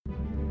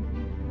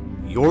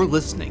You're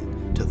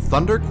listening to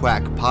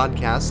Thunderquack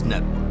Podcast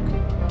Network.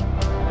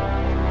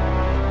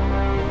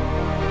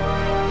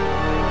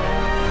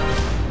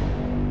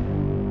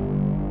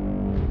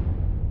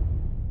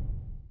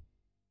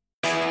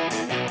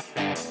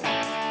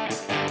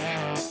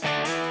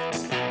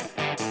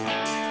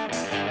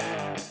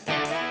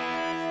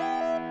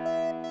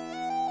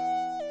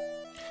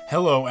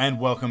 Hello and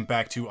welcome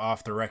back to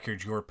Off the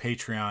Record, your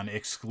Patreon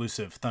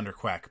exclusive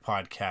Thunderquack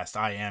podcast.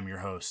 I am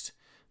your host,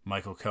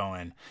 Michael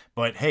Cohen.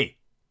 But hey,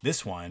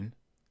 this one's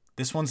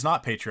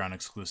not Patreon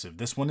exclusive.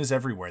 This one is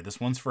everywhere. This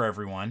one's for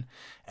everyone.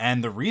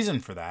 And the reason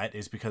for that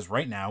is because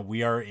right now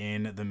we are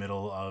in the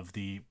middle of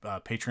the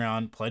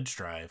Patreon pledge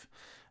drive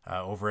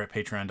over at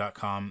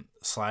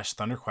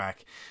patreon.com/Thunderquack.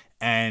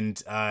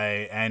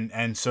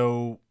 And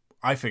so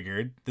I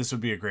figured this would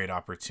be a great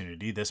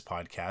opportunity, this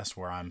podcast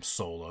where I'm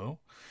solo,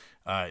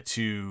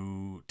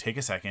 to take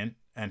a second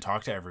and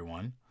talk to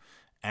everyone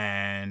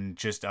and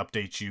just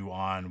update you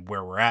on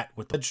where we're at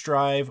with the pledge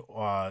drive,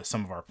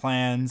 some of our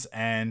plans,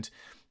 and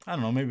I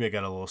don't know, maybe I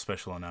got a little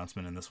special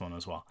announcement in this one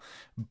as well.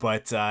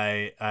 But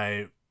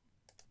if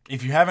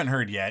you haven't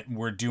heard yet,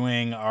 we're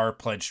doing our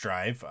pledge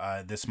drive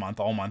this month,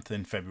 all month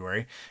in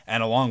February,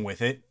 and along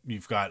with it,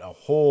 you've got a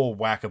whole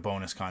whack of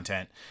bonus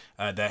content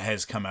that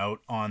has come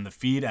out on the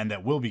feed and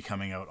that will be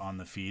coming out on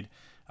the feed.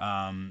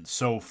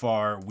 So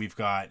far, we've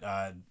got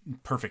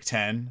Perfect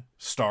 10,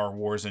 Star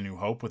Wars A New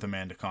Hope with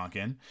Amanda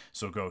Conkin.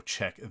 So go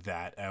check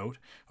that out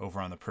over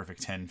on the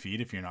Perfect 10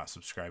 feed if you're not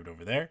subscribed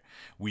over there.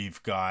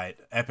 We've got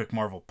Epic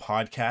Marvel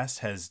Podcast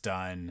has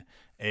done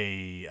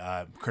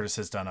Curtis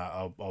has done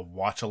a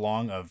watch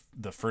along of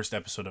the first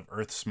episode of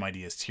Earth's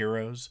Mightiest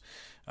Heroes.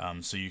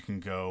 So you can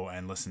go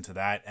and listen to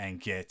that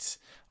and get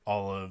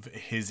all of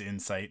his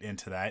insight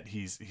into that.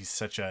 He's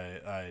such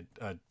a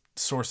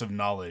source of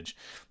knowledge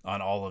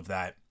on all of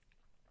that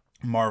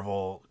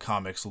Marvel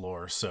Comics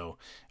lore, so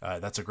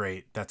that's a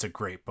great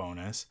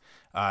bonus.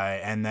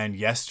 And then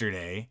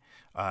yesterday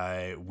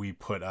we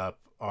put up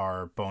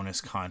our bonus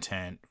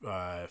content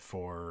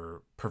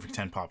for Perfect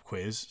 10 Pop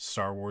Quiz,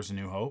 Star Wars A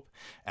New Hope,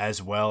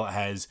 as well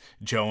as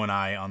Joe and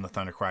I on the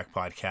Thunderquack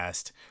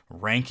podcast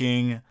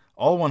ranking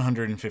all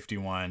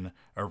 151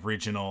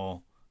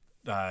 original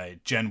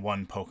Gen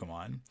 1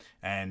 Pokemon,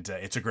 and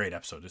it's a great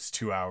episode. It's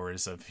 2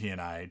 hours of he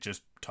and I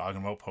just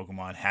talking about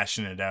Pokemon,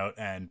 hashing it out,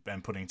 and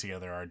putting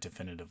together our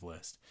definitive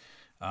list.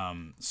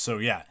 So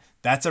yeah,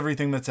 that's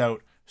everything that's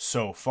out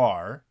so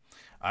far.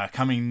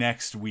 Coming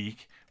next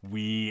week,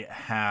 we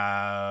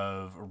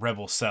have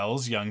Rebel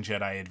Cells, Young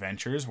Jedi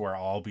Adventures, where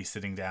I'll be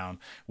sitting down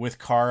with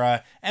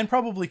Kara, and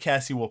probably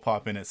Cassie will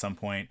pop in at some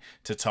point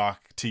to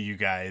talk to you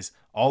guys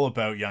all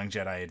about Young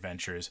Jedi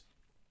Adventures.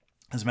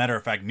 As a matter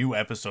of fact, new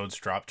episodes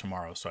drop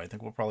tomorrow, so I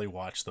think we'll probably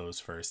watch those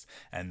first,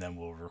 and then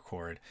we'll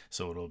record.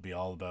 So it'll be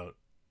all about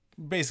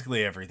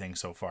basically everything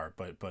so far,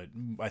 but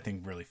I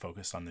think really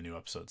focused on the new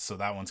episodes. So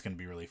that one's going to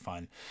be really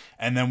fun.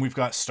 And then we've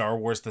got Star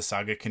Wars: The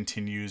Saga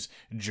Continues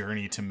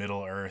Journey to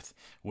Middle Earth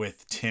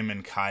with Tim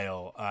and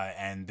Kyle,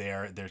 and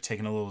they're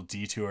taking a little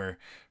detour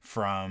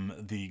from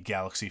the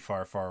galaxy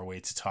far, far away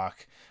to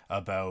talk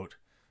about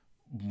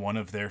one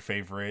of their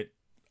favorite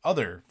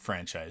other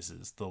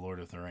franchises, The Lord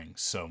of the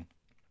Rings. So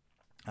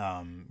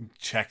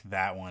check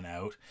that one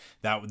out.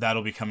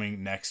 That'll be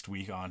coming next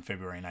week on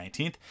February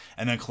 19th.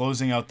 And then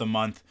closing out the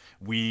month,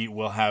 we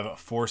will have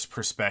Force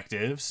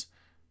Perspectives.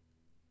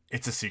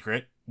 It's a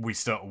secret.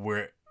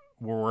 We're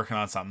working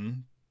on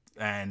something,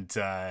 and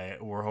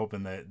we're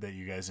hoping that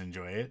you guys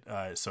enjoy it.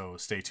 So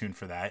stay tuned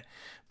for that.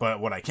 But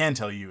what I can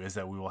tell you is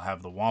that we will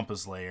have the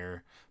Wampa's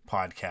Lair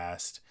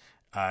podcast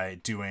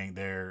doing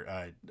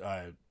their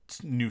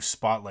new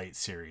Spotlight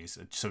series.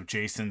 So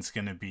Jason's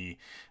going to be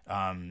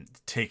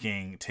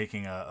taking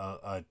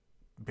a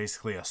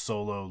basically a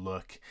solo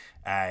look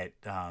at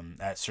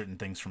certain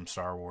things from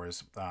Star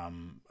Wars,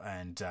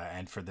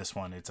 and for this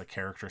one it's a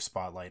character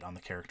spotlight on the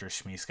character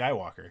Shmi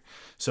Skywalker.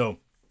 So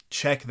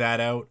check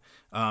that out.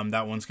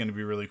 That one's going to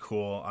be really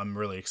cool. I'm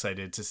really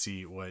excited to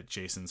see what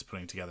Jason's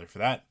putting together for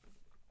that.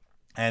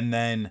 And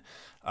then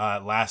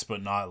last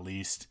but not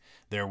least,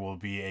 there will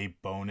be a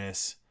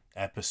bonus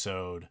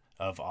episode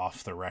of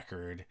Off the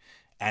Record,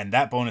 and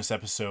that bonus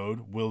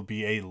episode will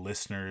be a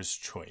listener's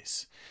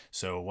choice.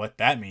 So what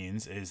that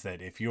means is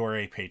that if you're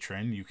a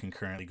patron, you can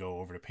currently go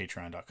over to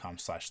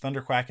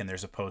patreon.com/Thunderquack, and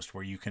there's a post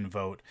where you can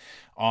vote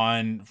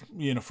on,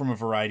 from a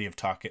variety of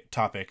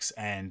topics,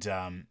 and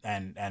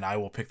I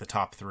will pick the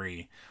top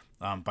 3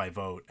 by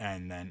vote,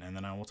 and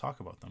then I will talk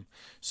about them.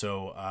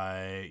 So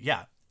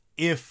yeah,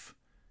 if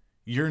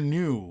you're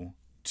new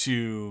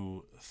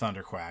to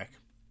Thunderquack,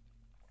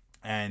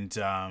 and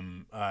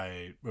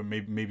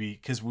maybe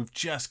because we've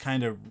just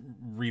kind of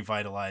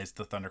revitalized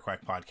the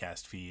Thunderquack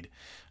podcast feed,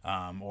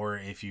 or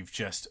if you've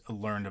just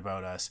learned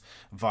about us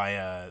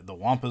via the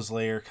Wampa's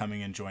Lair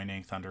coming and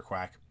joining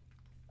Thunderquack,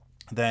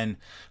 then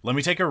let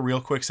me take a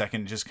real quick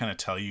second and just kind of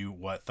tell you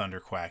what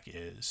Thunderquack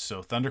is.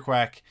 So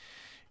Thunderquack,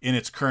 in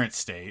its current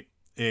state,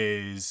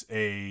 is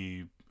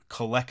a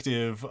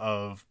collective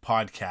of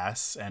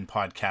podcasts and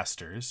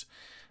podcasters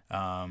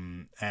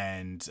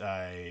and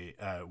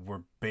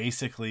we're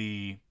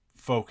basically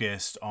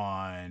focused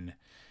on,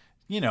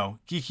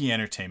 geeky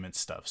entertainment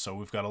stuff. So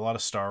we've got a lot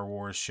of Star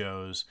Wars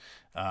shows.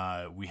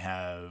 We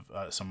have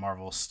some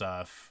Marvel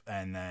stuff,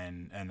 and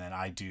then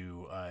I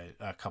do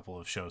a couple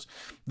of shows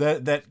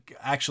that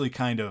actually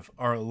kind of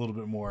are a little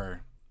bit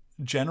more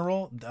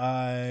general.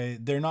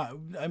 They're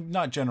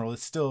not general.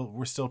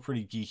 We're still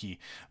pretty geeky,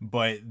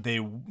 but they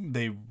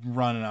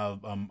run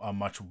a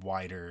much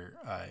wider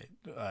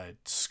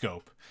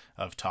scope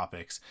of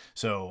topics.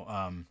 So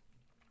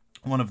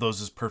one of those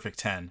is Perfect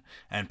 10,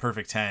 and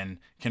Perfect 10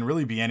 can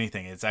really be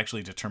anything. It's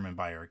actually determined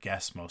by our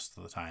guests most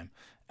of the time,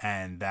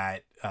 and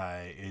that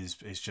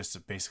is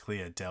just basically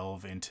a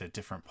delve into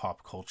different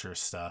pop culture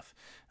stuff,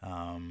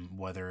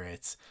 whether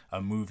it's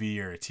a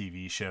movie or a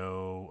TV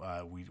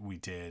show. We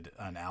did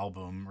an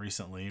album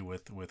recently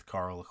with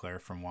Carl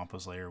Leclerc from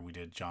Wampa's Lair. We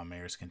did John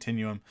Mayer's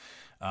Continuum.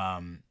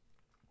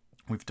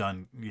 We've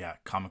done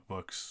comic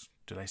books.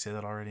 Did I say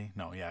that already?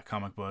 No,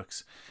 comic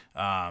books,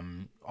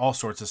 all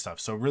sorts of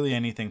stuff. So really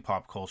anything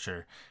pop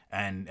culture,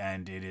 and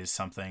it is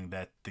something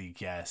that the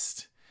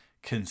guest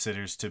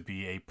considers to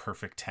be a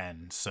perfect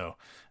 10. So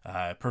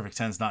perfect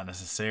 10 is not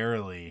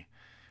necessarily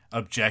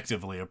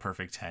objectively a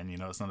perfect 10.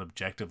 It's not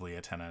objectively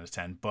a 10 out of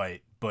 10,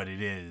 but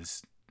it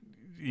is,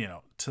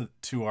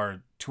 to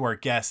our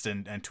guest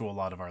and to a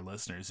lot of our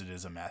listeners, it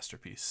is a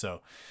masterpiece.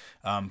 So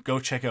go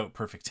check out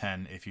Perfect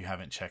 10 if you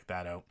haven't checked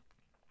that out.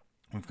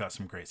 We've got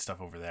some great stuff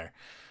over there.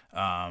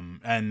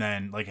 And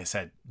then, like I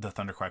said, the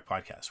Thunderquack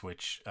podcast,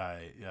 which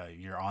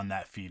you're on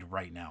that feed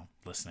right now,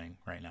 listening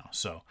right now.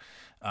 So,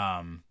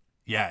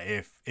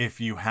 if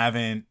you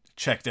haven't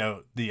checked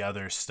out the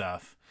other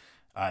stuff,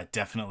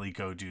 definitely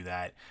go do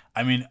that.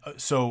 I mean,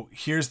 so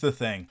here's the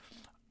thing.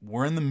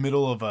 We're in the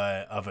middle of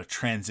a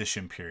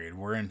transition period.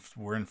 We're in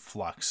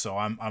flux. So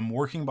I'm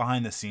working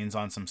behind the scenes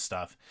on some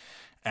stuff.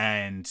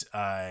 And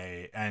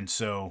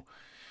so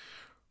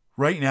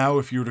right now,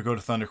 if you were to go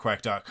to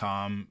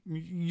thunderquack.com,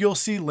 you'll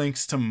see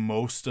links to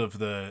most of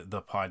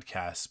the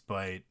podcasts,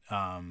 but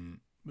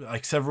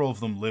like several of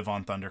them live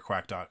on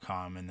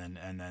thunderquack.com, and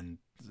then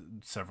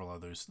several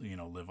others,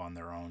 live on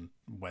their own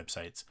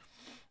websites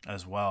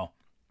as well.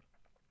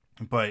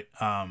 But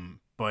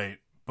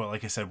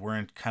like I said,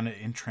 we're kind of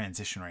in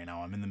transition right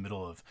now. I'm in the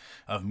middle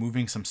of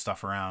moving some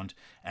stuff around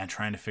and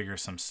trying to figure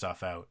some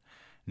stuff out.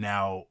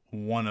 Now,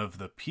 one of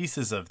the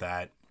pieces of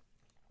that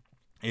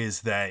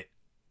is that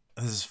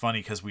this is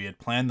funny because we had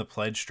planned the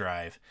pledge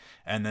drive,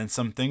 and then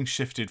some things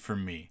shifted for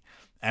me.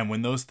 And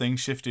when those things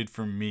shifted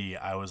for me,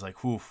 I was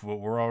like, "Oof,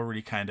 we're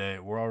already kind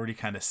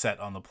of set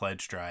on the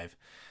pledge drive."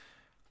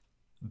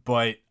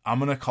 But I'm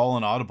gonna call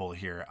an audible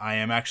here. I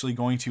am actually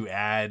going to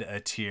add a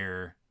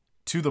tier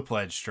to the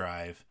pledge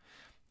drive,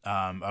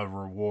 a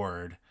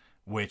reward,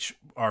 which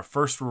our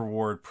first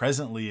reward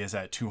presently is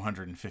at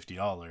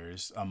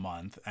 $250 a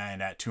month,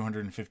 and at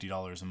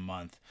 $250 a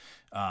month,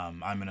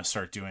 I'm going to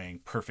start doing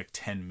Perfect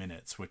 10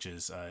 Minutes, which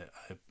is a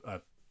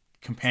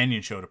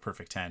companion show to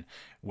Perfect 10,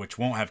 which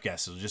won't have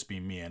guests. It'll just be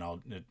me, and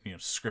I'll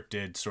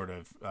scripted sort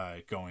of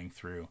going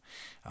through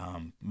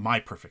my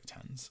Perfect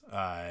 10s.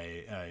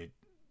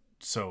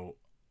 So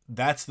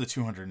that's the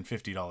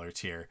 $250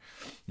 tier.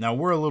 Now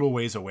we're a little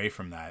ways away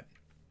from that,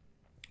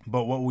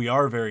 but what we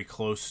are very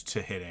close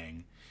to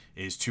hitting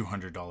is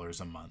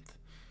 $200 a month.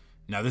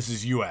 Now this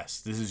is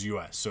US.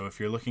 So if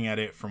you're looking at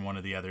it from one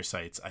of the other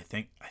sites, I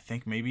think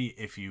maybe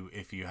if you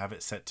have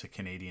it set to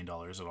Canadian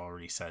dollars, it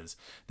already says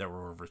that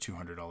we're over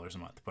 $200 a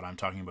month. But I'm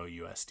talking about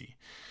USD.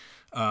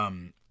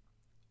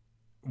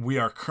 We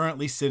are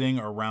currently sitting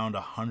around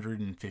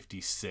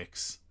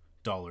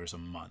 $156 a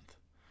month,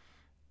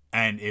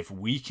 and if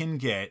we can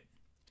get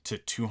to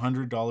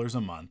 $200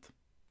 a month,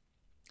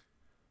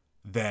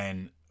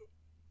 then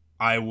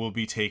I will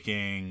be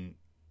taking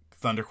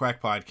Thunderquack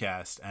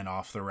podcast and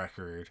Off the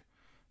Record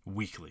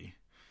weekly.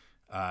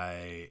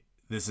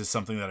 This is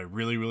something that I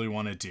really, really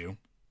want to do,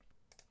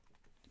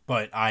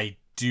 but I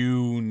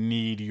do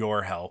need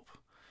your help.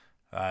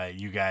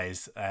 You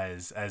guys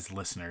as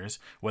listeners,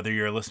 whether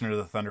you're a listener to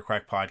the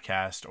Thunderquack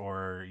podcast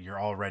or you're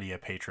already a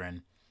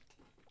patron,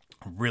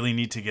 really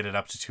need to get it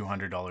up to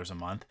 $200 a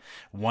month.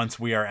 Once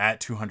we are at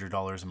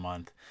 $200 a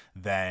month,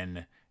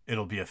 then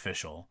it'll be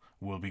official.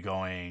 We'll be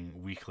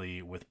going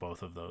weekly with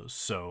both of those.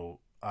 So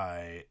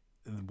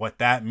what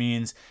that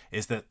means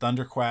is that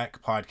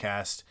Thunderquack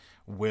podcast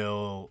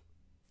will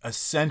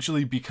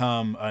essentially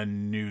become a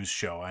news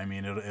show. I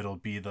mean, it'll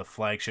be the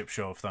flagship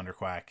show of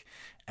Thunderquack,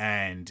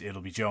 and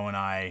it'll be Joe and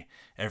I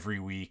every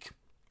week,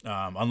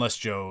 unless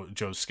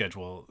Joe's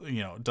schedule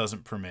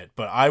doesn't permit.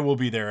 But I will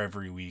be there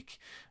every week,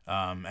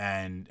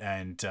 and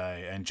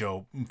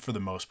Joe for the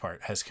most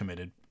part has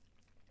committed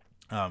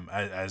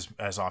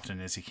as often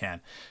as he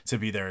can to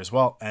be there as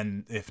well.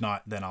 And if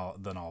not, then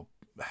I'll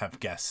have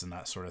guests and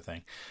that sort of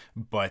thing.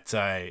 But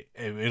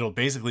it'll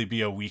basically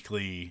be a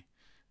weekly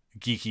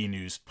geeky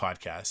news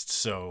podcast.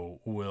 So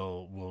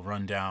we'll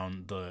run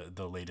down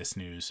the latest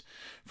news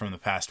from the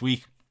past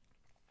week,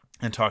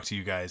 and talk to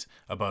you guys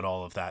about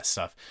all of that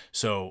stuff.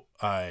 So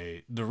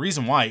the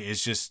reason why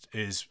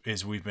is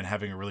we've been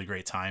having a really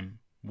great time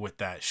with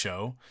that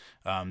show.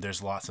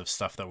 There's lots of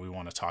stuff that we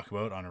want to talk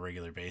about on a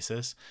regular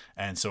basis,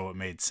 and so it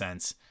made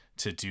sense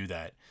to do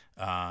that.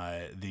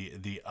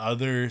 The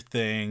other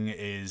thing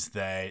is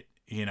that,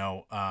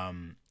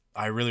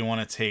 I really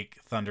want to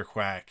take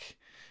Thunderquack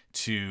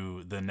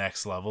to the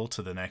next level,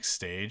 to the next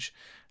stage,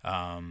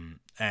 and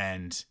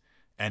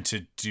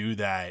to do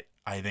that,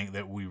 I think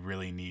that we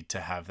really need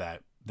to have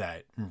that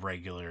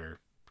regular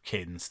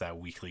cadence, that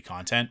weekly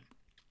content.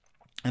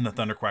 And the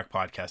Thunderquack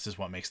podcast is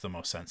what makes the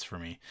most sense for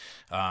me.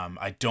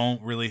 I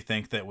don't really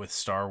think that with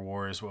Star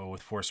Wars,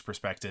 with Force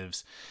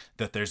Perspectives,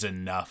 that there's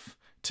enough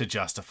to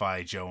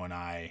justify Joe and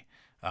I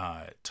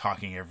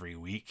talking every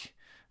week.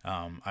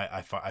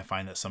 I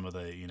find that some of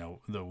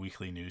the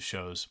weekly news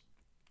shows,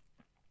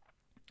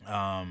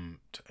 I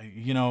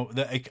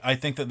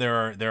think that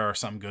there are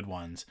some good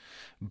ones,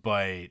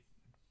 but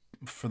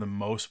for the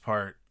most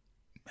part,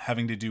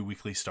 having to do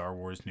weekly Star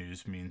Wars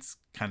news means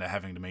kind of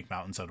having to make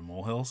mountains out of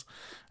molehills.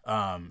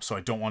 So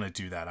I don't want to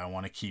do that. I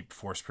want to keep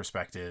Force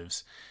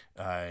Perspectives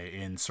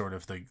in sort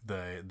of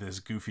this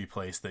goofy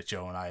place that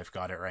Joe and I have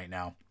got it right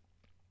now.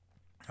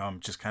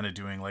 Just kind of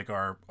doing like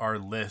our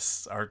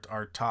lists,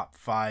 our top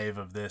 5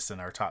 of this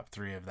and our top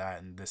 3 of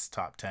that, and this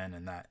top 10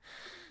 and that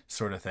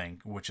sort of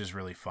thing, which is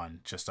really fun.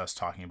 Just us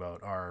talking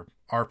about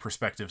our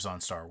perspectives on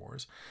Star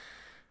Wars.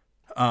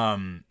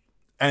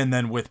 And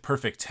then with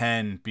Perfect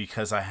 10,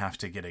 because I have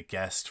to get a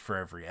guest for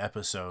every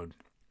episode,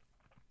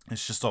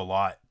 it's just a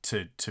lot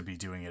to be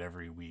doing it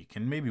every week.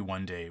 And maybe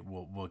one day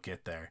we'll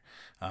get there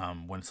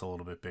when it's a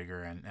little bit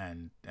bigger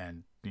and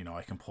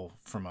I can pull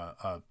from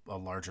a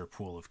larger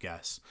pool of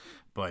guests.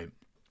 But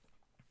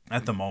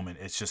at the moment,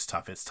 it's just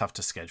tough. It's tough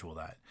to schedule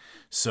that.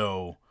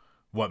 So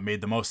what made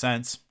the most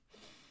sense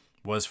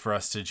was for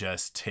us to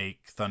just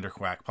take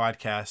Thunderquack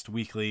podcast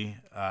weekly,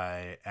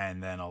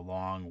 and then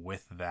along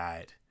with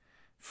that,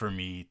 for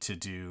me to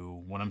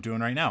do what I'm doing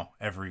right now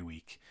every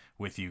week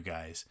with you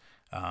guys,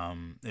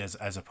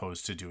 as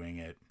opposed to doing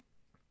it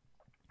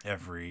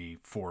every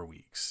 4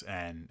 weeks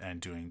and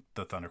doing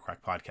the Thunderquack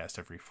podcast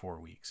every 4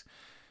 weeks.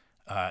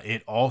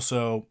 It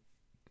also,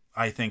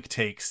 I think,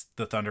 takes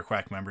the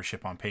Thunderquack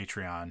membership on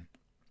Patreon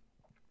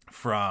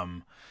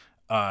from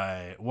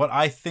what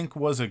I think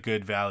was a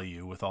good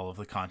value with all of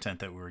the content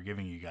that we were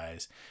giving you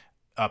guys,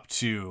 up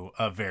to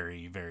a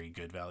very, very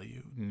good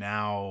value.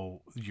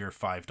 Now your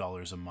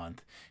 $5 a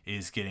month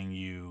is getting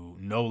you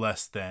no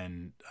less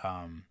than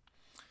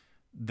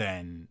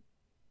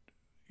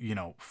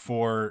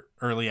 4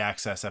 early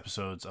access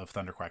episodes of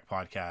Thunderquack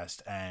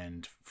podcast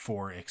and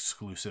 4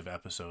 exclusive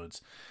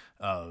episodes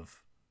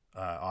of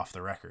Off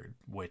the Record,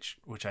 which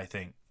I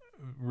think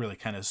really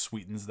kind of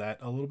sweetens that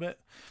a little bit.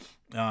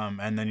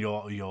 And then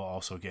you'll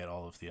also get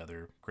all of the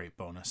other great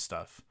bonus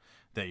stuff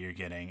that you're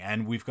getting.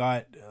 And we've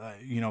got,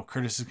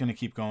 Curtis is going to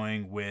keep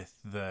going with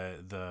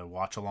the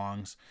watch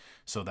alongs.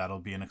 So that'll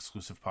be an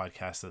exclusive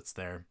podcast that's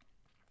there.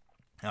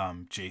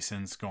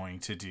 Jason's going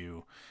to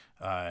do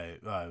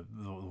the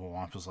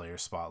Wampus Layer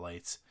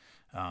spotlights.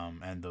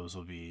 And those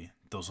will be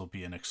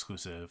an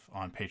exclusive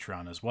on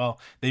Patreon as well.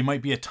 They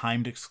might be a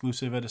timed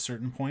exclusive at a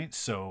certain point.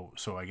 So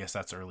I guess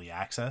that's early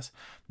access,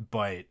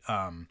 but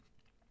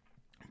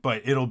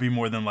it'll be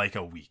more than like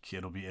a week.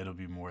 It'll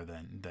be more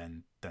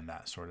than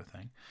that sort of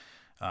thing.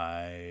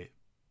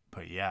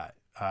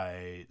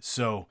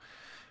 So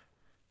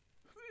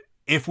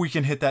if we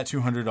can hit that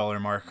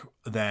 $200 mark,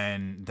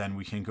 then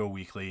we can go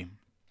weekly.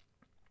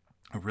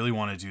 I really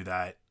want to do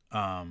that.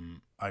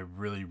 I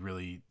really,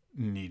 really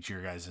need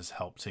your guys'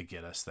 help to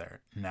get us there.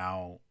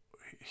 Now,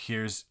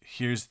 here's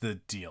the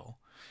deal.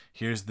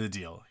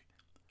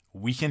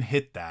 We can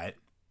hit that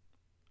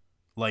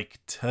like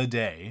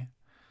today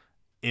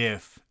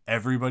if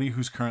everybody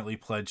who's currently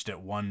pledged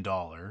at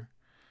 $1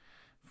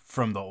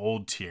 from the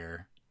old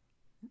tier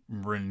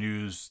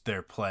renews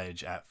their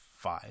pledge at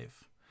 $5.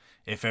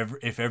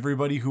 If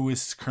everybody who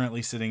is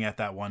currently sitting at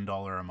that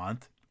 $1 a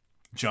month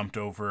jumped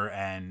over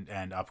and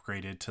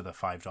upgraded to the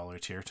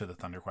 $5 tier, to the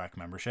Thunderquack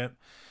membership,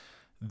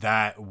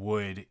 that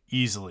would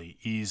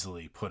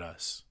easily put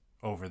us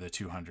over the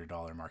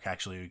 $200 mark.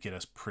 Actually, it would get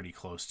us pretty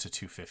close to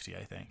 $250,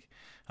 I think,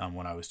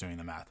 when I was doing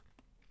the math.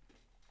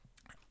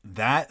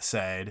 That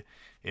said,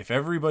 if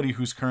everybody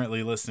who's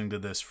currently listening to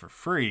this for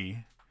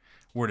free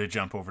were to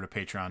jump over to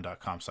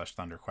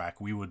patreon.com/thunderquack,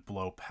 we would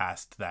blow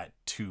past that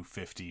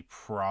 $250,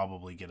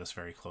 probably get us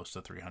very close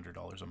to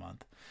 $300 a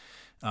month.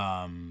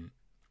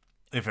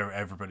 If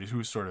everybody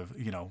who's sort of,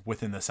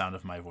 within the sound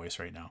of my voice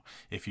right now,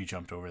 if you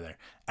jumped over there.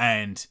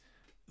 And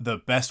the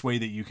best way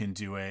that you can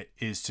do it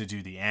is to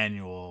do the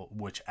annual,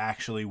 which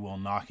actually will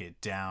knock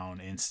it down.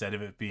 Instead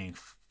of it being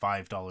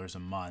 $5 a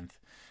month,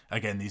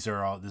 again, this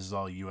is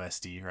all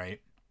USD, right?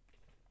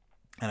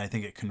 And I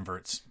think it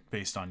converts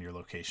based on your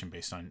location,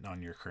 based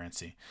on your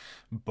currency.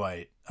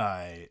 But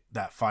that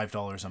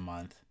 $5 a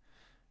month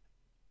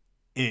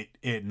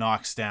it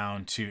knocks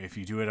down to, if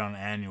you do it on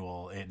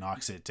annual, it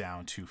knocks it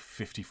down to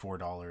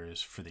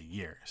 $54 for the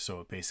year. So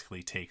it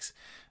basically takes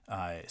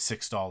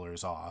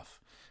 $6 off.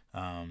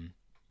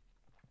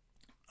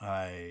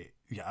 I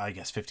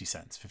guess 50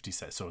 cents.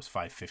 So it's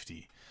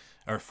 5.50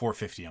 or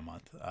 4.50 a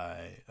month.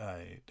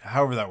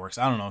 However that works,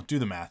 I don't know. Do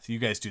the math. You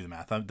guys do the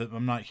math.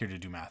 I'm not here to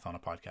do math on a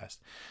podcast,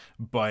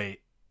 but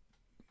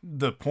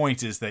the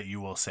point is that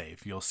you'll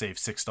save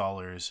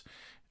 $6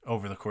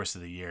 over the course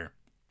of the year.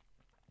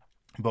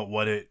 But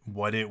what it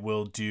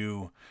will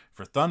do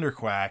for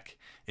Thunderquack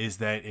is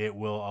that it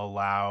will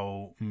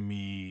allow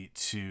me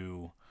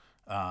to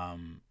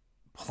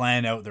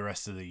plan out the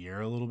rest of the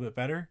year a little bit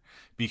better,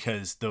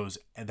 because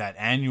that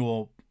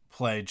annual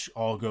pledge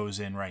all goes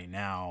in right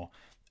now,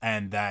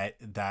 and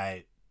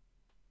that'll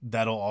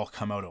all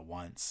come out at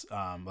once.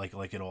 Like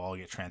it'll all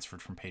get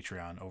transferred from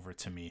Patreon over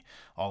to me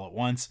all at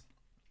once,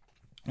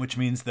 which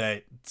means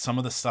that some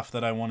of the stuff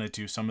that I want to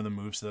do, some of the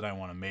moves that I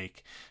want to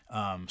make,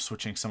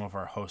 switching some of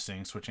our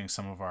hosting, switching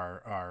some of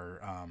our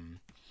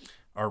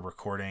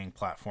recording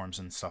platforms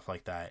and stuff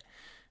like that,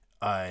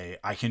 I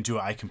can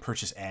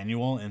purchase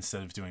annual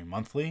instead of doing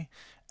monthly,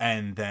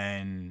 and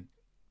then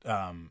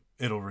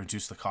it'll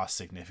reduce the cost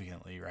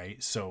significantly,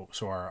 right? So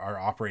our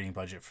operating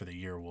budget for the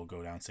year will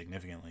go down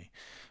significantly.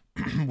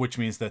 Which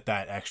means that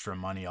extra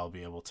money I'll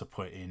be able to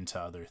put into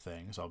other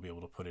things. I'll be able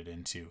to put it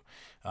into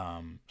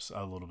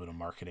a little bit of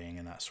marketing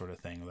and that sort of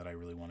thing that I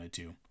really want to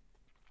do.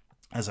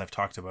 As I've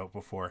talked about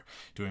before,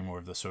 doing more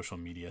of the social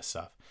media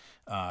stuff,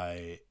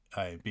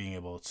 being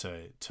able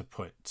to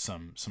put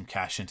some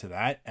cash into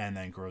that, and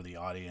then grow the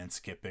audience,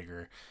 get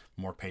bigger,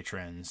 more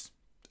patrons,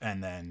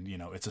 and then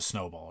it's a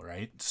snowball,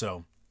 right?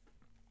 So,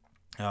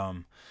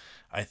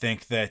 I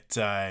think that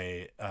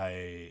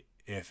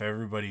if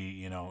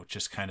everybody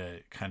just kind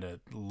of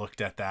looked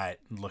at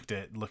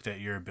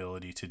your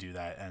ability to do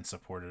that and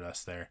supported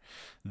us there,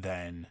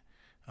 then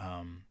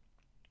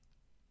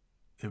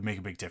it would make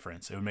a big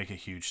difference. It would make a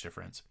huge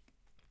difference.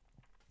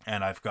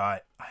 And I've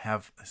got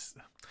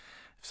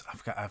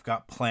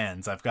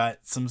plans. I've got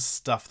some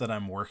stuff that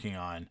I'm working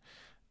on,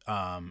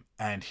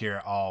 and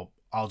here I'll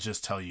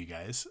just tell you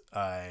guys,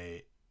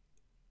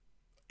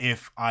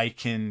 if I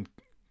can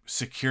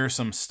secure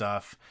some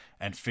stuff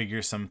and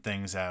figure some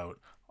things out.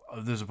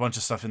 There's a bunch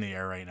of stuff in the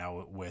air right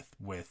now with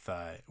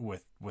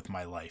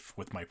my life,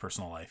 with my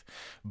personal life,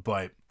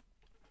 but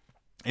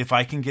if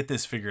I can get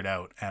this figured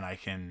out and I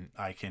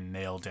can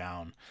nail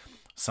down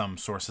some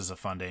sources of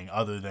funding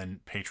other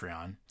than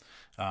Patreon,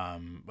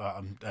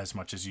 as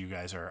much as you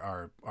guys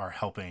are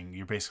helping,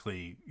 you're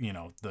basically,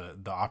 the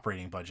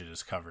operating budget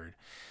is covered.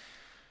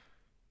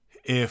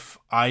 If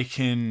I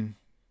can,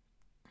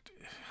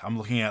 I'm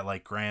looking at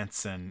like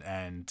grants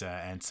and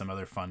some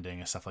other funding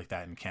and stuff like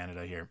that in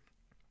Canada here,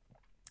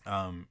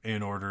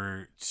 in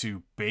order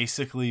to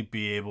basically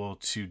be able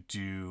to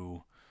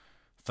do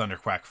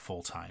Thunderquack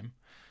full time.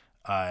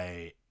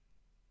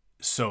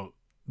 So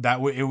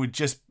it would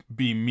just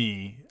be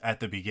me at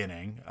the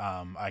beginning.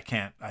 I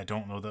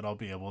don't know that I'll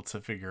be able to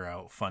figure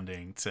out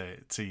funding to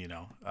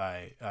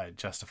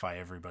justify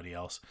everybody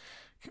else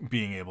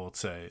being able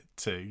to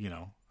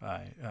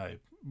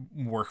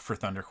work for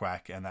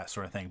Thunderquack and that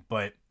sort of thing.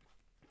 But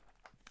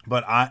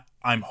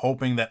I'm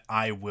hoping that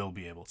I will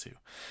be able to.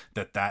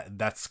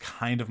 That's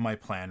kind of my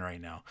plan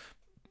right now.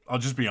 I'll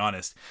just be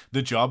honest.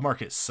 The job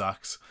market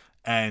sucks,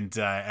 and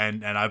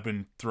I've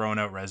been throwing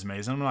out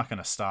resumes. I'm not going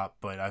to stop,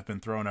 but I've been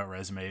throwing out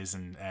resumes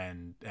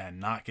and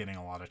not getting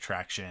a lot of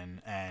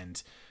traction.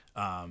 And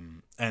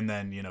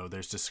then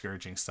there's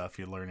discouraging stuff.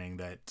 You're learning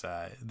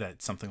that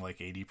something like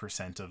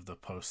 80% of the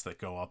posts that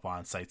go up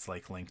on sites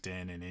like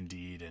LinkedIn and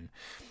Indeed and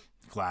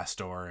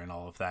Glassdoor and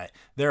all of that,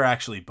 they're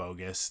actually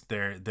bogus.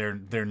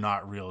 They're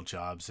not real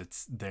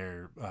jobs.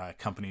 They're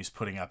companies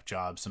putting up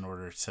jobs in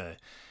order to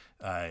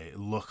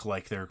look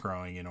like they're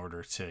growing, in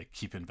order to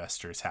keep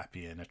investors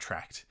happy and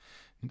attract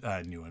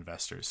new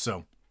investors.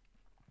 So,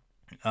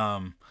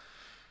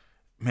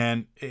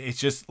 man, it's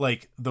just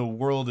like the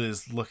world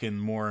is looking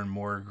more and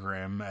more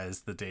grim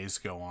as the days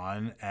go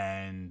on,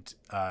 and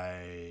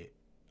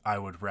I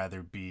would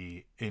rather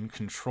be in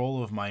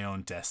control of my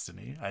own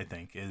destiny, I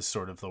think, is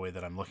sort of the way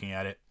that I'm looking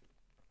at it.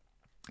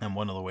 And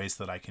one of the ways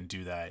that I can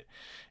do that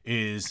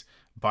is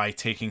by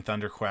taking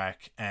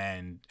Thunderquack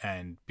and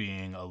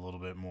being a little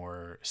bit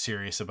more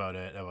serious about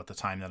it, about the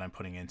time that I'm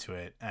putting into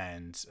it,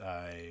 and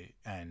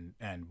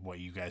what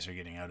you guys are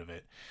getting out of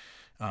it,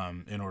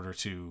 in order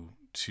to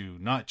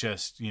not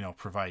just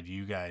provide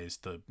you guys,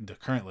 the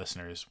current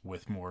listeners,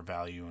 with more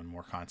value and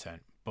more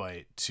content, but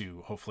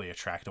to hopefully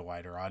attract a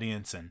wider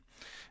audience and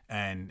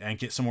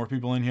get some more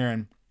people in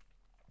here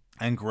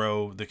and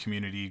grow the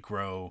community,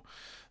 grow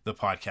the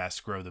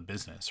podcast, grow the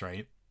business,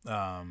 right?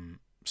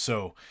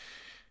 So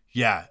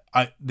yeah,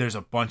 there's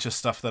a bunch of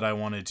stuff that I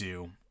want to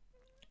do,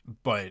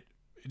 but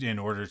in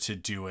order to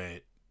do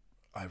it,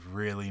 I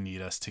really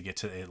need us to get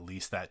to at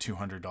least that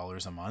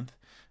 $200 a month.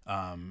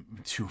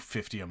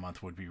 $250 a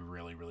month would be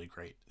really, really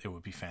great. It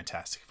would be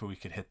fantastic if we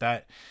could hit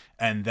that.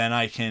 And then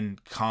I can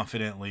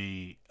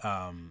confidently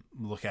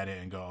look at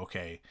it and go,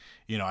 okay,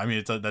 I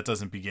mean, that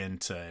doesn't begin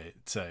to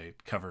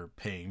cover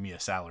paying me a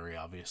salary,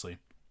 obviously,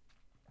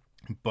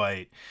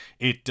 but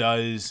it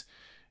does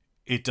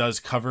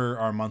cover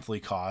our monthly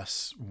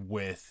costs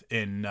with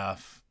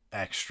enough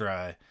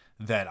extra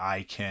that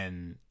I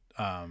can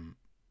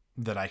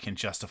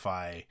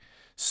justify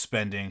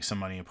spending some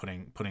money and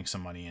putting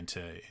some money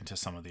into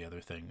some of the other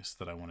things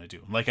that I want to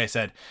do. Like I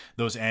said,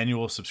 those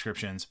annual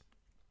subscriptions,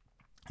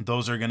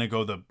 those are going to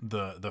go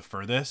the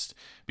furthest,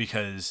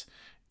 because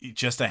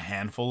just a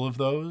handful of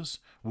those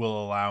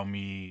will allow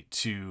me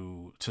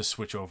to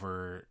switch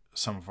over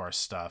some of our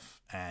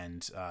stuff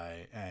and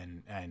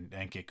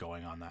get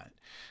going on that,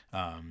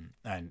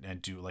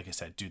 and do, like I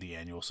said, do the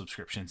annual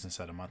subscriptions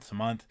instead of month to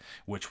month,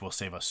 which will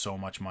save us so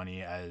much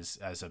money as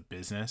a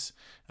business,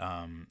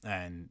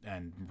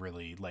 and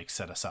really like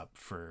set us up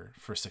for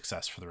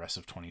success for the rest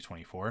of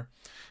 2024,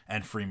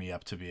 and free me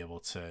up to be able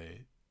to,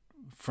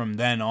 from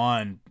then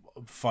on,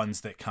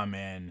 funds that come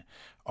in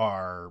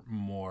are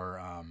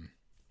more,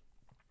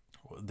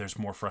 there's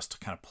more for us to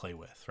kind of play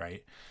with,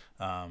 right?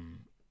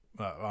 On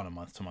a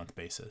month-to-month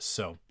basis.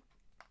 So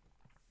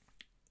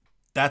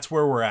that's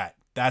where we're at.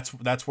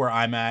 That's where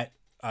I'm at.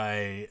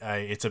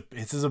 It's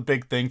a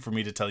big thing for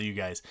me to tell you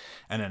guys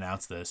and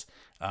announce this.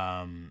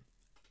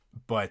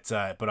 But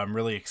I'm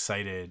really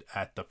excited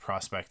at the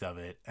prospect of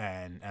it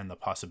and the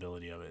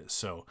possibility of it.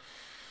 So,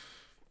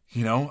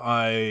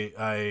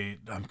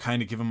 I'm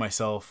kind of giving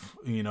myself,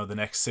 the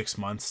next 6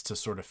 months to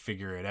sort of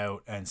figure it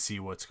out and see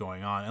what's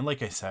going on. And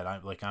like I said,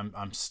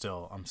 I'm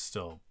still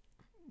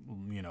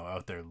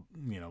out there,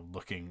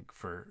 looking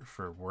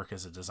for work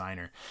as a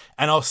designer,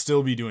 and I'll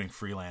still be doing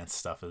freelance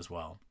stuff as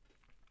well.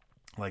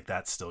 Like,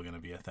 that's still going to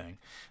be a thing.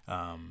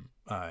 But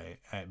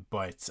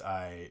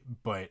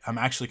I'm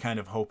actually kind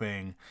of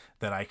hoping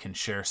that I can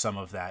share some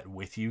of that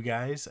with you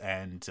guys,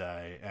 and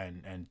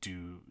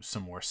do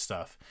some more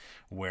stuff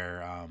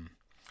where I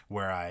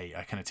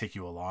kind of take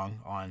you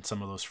along on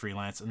some of those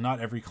freelance. And not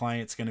every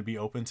client's going to be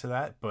open to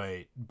that,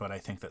 but I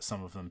think that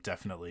some of them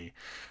definitely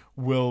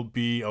will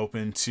be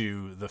open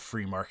to the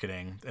free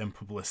marketing and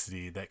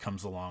publicity that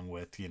comes along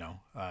with,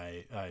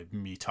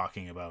 me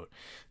talking about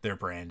their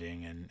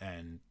branding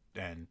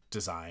and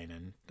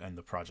design and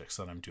the projects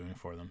that I'm doing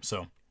for them.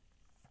 So,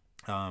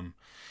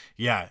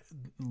 yeah,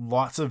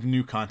 lots of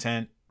new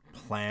content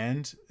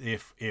planned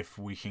if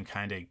we can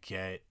kind of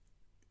get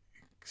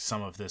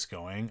some of this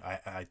going.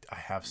 I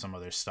have some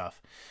other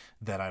stuff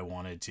that I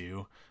want to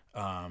do,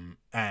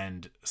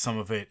 and some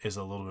of it is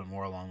a little bit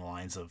more along the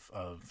lines of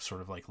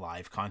sort of like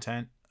live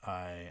content,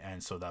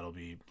 and so that'll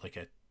be like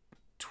a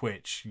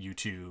Twitch,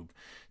 YouTube,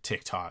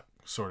 TikTok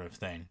sort of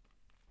thing.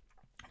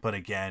 But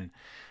again,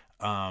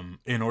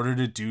 in order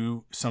to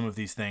do some of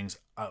these things,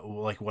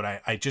 like what I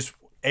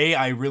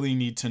really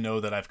need to know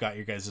that I've got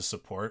your guys'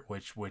 support,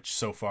 which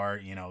so far,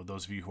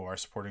 those of you who are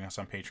supporting us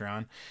on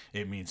Patreon,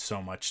 it means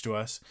so much to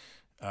us.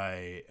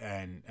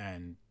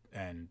 And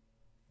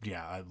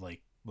yeah,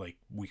 like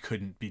we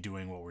couldn't be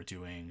doing what we're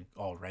doing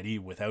already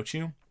without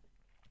you.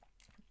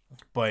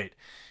 But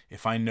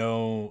if I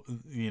know,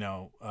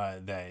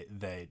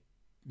 that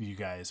you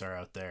guys are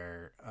out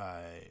there,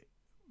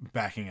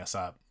 backing us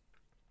up,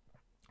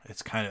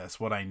 that's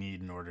what I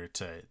need in order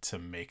to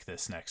make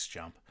this next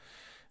jump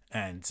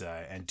and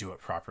do it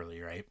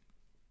properly, right?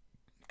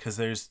 Because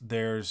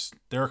there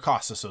are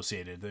costs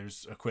associated.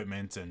 There's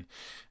equipment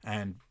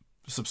and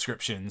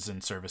subscriptions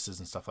and services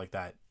and stuff like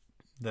that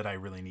I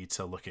really need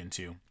to look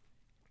into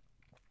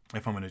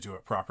if I'm going to do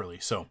it properly.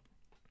 So,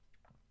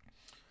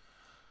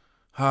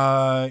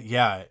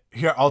 yeah,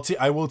 here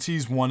I will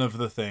tease one of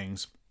the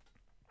things.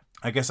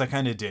 I guess I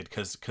kind of did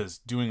because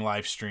doing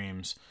live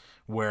streams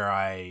where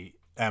I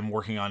am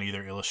working on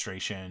either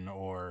illustration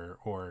or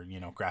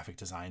graphic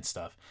design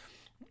stuff,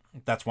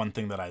 that's one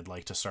thing that I'd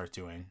like to start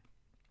doing,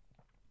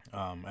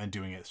 and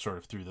doing it sort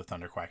of through the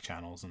Thunderquack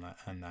channels and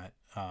that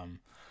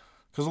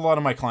because a lot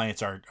of my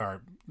clients are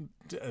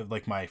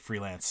like, my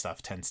freelance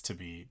stuff tends to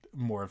be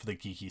more of the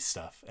geeky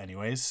stuff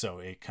anyways, so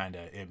it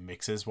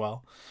mixes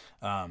well.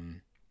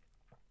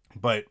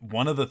 But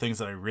one of the things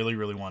that I really,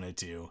 really want to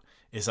do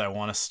is I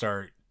want to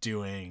start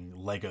doing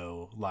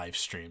Lego live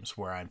streams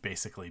where I'm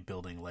basically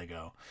building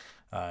Lego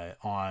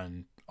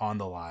on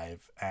the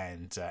live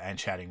and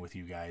chatting with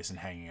you guys and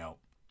hanging out.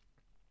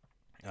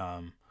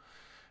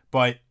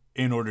 But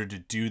in order to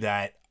do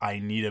that, I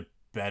need a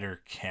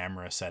better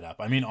camera setup.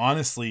 I mean,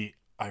 honestly,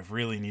 I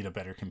really need a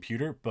better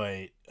computer,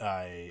 but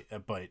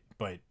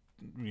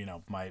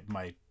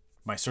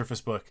my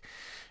Surface Book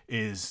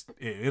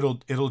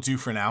it'll do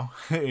for now.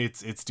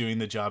 It's doing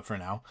the job for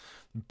now,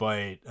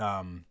 but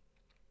I'd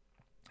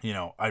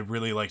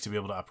really like to be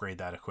able to upgrade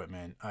that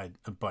equipment.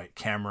 But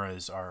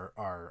cameras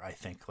are I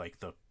think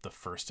like the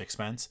first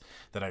expense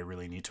that I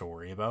really need to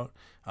worry about,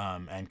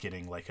 and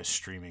getting like a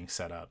streaming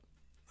setup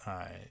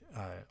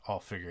I'll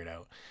figure it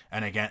out.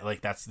 And again,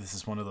 like this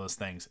is one of those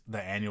things.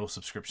 The annual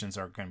subscriptions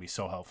are going to be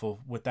so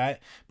helpful with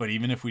that. But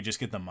even if we just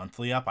get the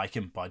monthly up, I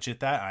can budget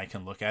that. I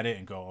can look at it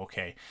and go,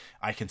 okay,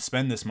 I can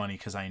spend this money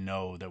because I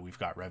know that we've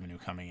got revenue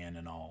coming in,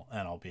 and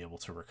I'll be able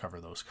to recover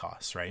those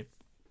costs, right,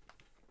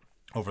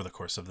 over the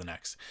course of the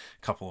next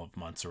couple of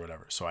months or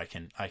whatever. So I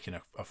can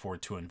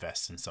afford to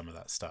invest in some of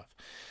that stuff.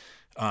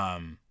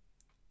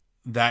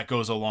 That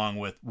goes along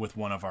with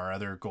one of our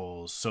other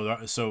goals.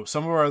 So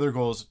some of our other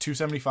goals,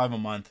 $275 a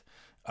month.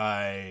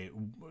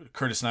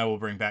 Curtis and I will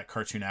bring back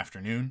Cartoon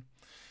Afternoon.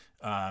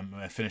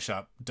 I finish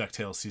up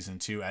DuckTales season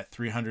 2 at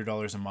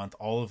 $300 a month.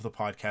 All of the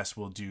podcasts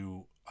will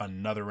do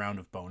another round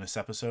of bonus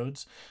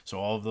episodes. So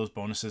all of those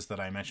bonuses that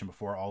I mentioned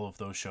before, all of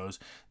those shows,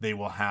 they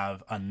will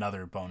have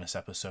another bonus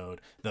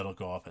episode that'll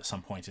go up at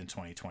some point in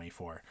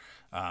 2024.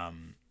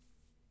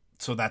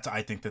 So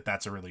I think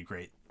that's a really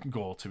great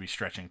goal to be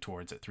stretching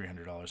towards at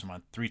 $300 a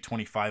month.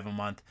 $325 a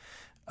month.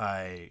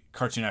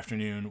 Cartoon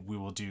Afternoon, we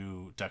will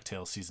do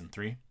DuckTales season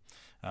 3.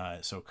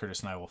 So Curtis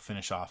and I will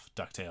finish off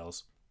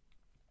DuckTales,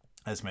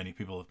 as many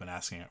people have been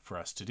asking for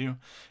us to do.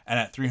 And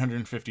at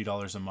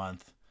 $350 a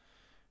month,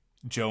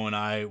 Joe and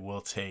I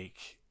will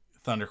take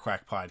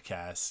Thunderquack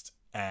Podcast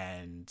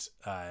and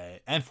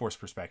Force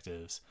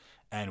Perspectives,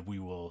 and we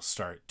will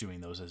start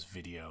doing those as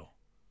video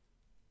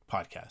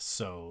podcasts.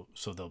 So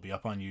they'll be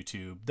up on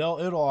YouTube.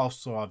 It'll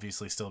also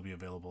obviously still be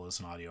available as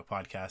an audio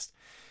podcast,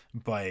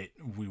 but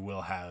we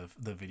will have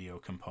the video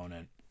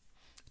component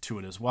to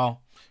it as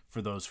well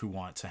for those who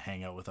want to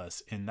hang out with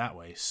us in that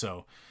way.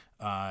 So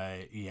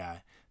that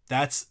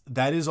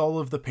is all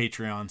of the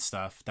Patreon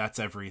stuff. That's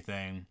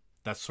everything.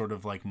 That's sort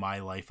of like my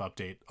life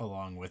update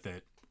along with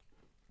it.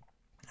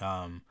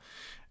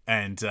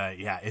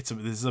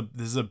 This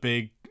is a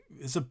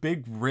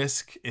big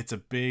risk. It's a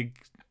big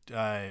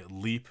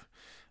leap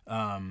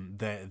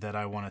that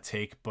I want to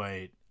take,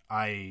 but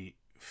I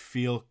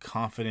feel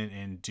confident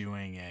in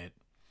doing it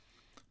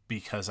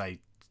because I've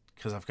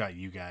got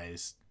you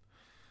guys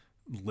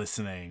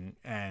listening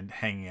and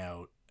hanging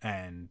out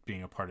and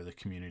being a part of the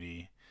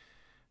community.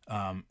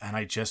 And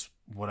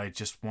what I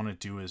just want to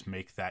do is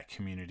make that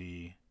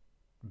community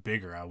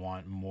bigger. I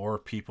want more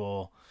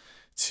people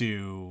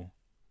to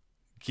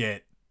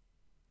get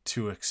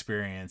to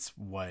experience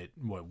what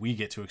we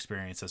get to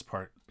experience as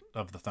part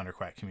of the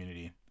Thunderquack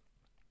community.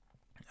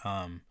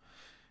 I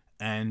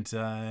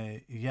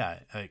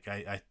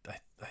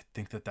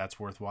think that's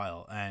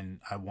worthwhile, and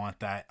I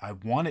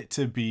want it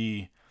to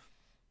be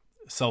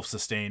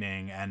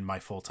self-sustaining and my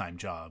full-time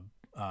job.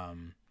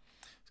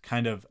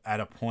 Kind of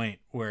at a point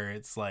where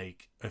it's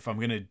like, if I'm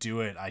gonna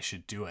do it, I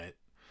should do it.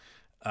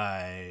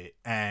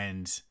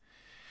 And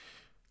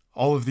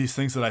all of these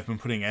things that I've been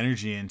putting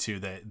energy into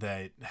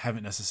that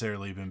haven't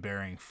necessarily been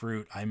bearing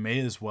fruit, I may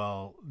as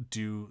well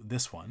do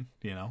this one,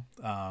 you know?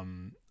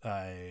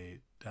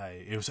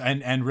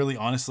 Really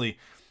honestly,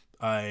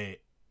 I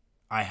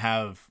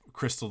have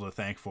Crystal to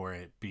thank for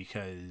it,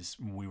 because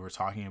we were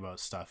talking about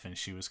stuff and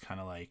she was kind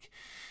of like,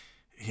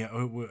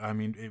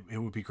 it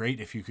would be great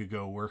if you could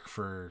go work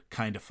for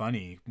Kinda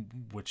Funny,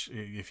 which,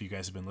 if you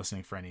guys have been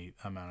listening for any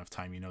amount of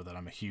time, you know that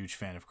I'm a huge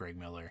fan of Greg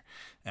Miller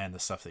and the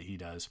stuff that he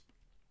does.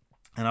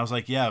 And I was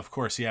like, yeah, of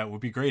course. Yeah, it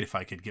would be great if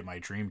I could get my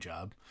dream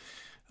job.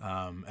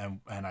 And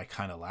I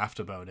kind of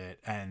laughed about it,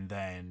 and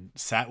then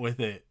sat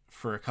with it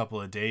for a couple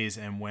of days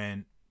and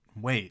went,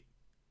 wait,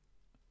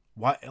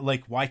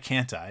 why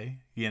can't I?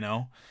 You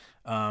know,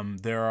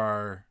 there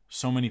are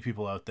so many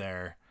people out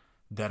there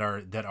that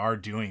are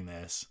doing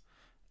this,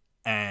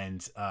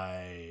 and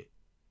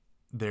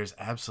there's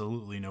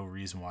absolutely no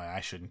reason why I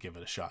shouldn't give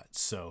it a shot.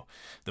 So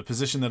the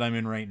position that I'm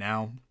in right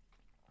now,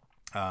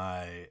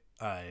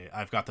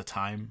 I've got the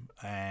time,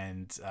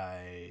 and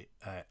I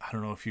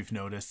don't know if you've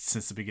noticed,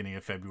 since the beginning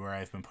of February,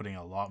 I've been putting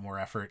a lot more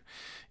effort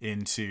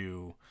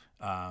into,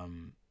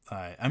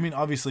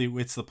 obviously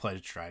it's the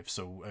pledge drive,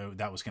 so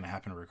that was going to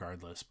happen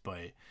regardless,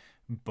 but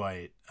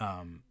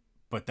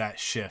that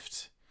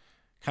shift,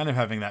 kind of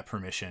having that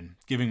permission,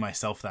 giving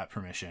myself that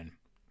permission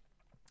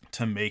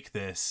to make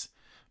this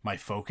my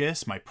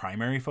focus, my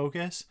primary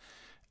focus,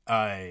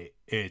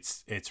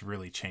 it's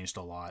really changed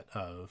a lot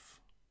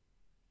of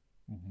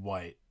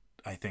what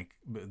I think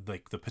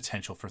like the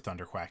potential for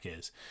Thunderquack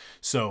is.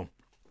 So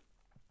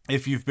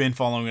if you've been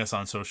following us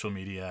on social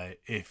media,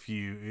 if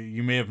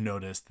you may have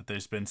noticed that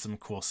there's been some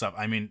cool stuff.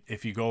 I mean,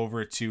 if you go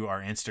over to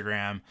our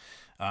Instagram,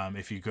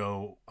 if you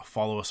go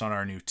follow us on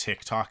our new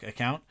TikTok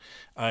account,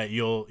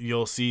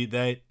 you'll see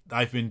that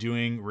I've been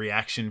doing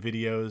reaction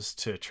videos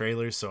to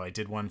trailers. So I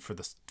did one for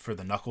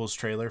the Knuckles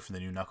trailer, for the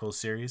new Knuckles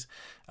series.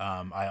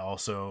 I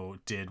also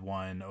did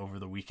one over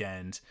the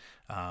weekend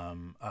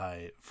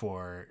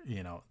for,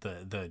 you know,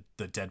 the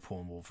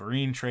Deadpool and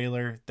Wolverine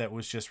trailer that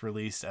was just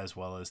released, as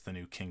well as the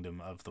new Kingdom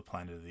of the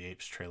Planet of the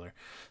Apes trailer.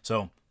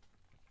 So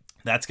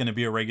that's going to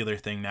be a regular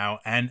thing now.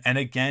 And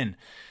again,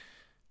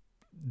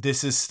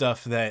 this is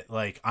stuff that,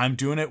 like, I'm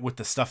doing it with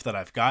the stuff that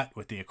I've got,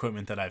 with the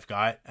equipment that I've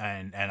got,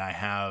 and I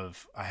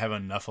have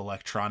enough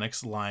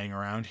electronics lying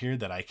around here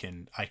that I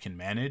can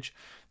manage.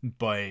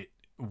 But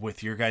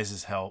with your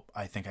guys' help,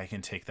 I think I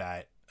can take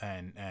that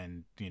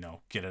and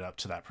get it up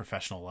to that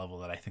professional level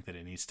that I think that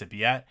it needs to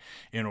be at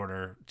in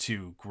order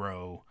to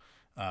grow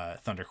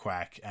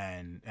Thunderquack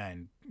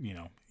and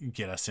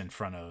get us in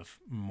front of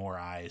more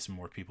eyes,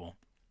 more people,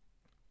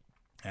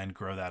 and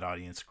grow that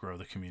audience, grow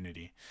the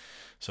community.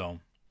 So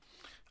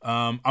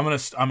I'm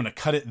gonna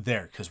cut it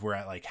there because we're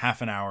at like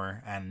half an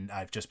hour and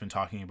I've just been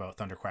talking about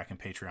Thunderquack and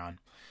Patreon.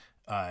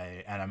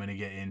 And I'm going to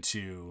get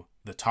into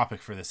the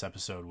topic for this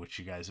episode, which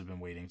you guys have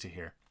been waiting to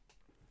hear.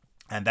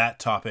 And that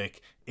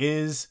topic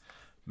is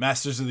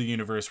Masters of the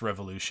Universe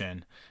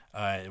Revolution,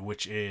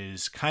 which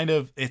is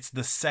it's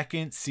the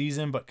second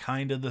season, but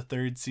kind of the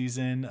third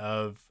season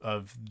of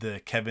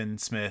the Kevin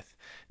Smith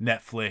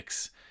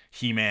Netflix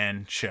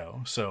He-Man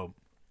show. So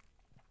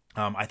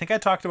I think I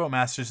talked about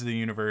Masters of the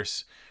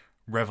Universe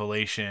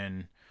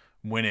Revelation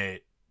when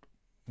it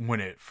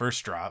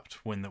first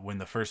dropped, when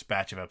the first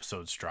batch of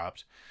episodes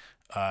dropped.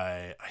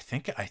 I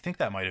think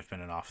that might have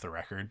been an off the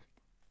record.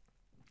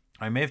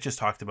 I may have just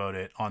talked about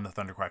it on the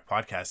Thunderquack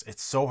podcast.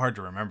 It's so hard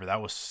to remember. That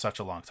was such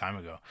a long time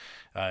ago.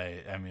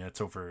 I mean,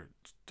 it's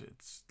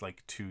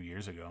like 2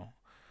 years ago.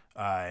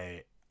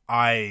 I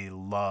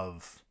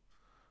love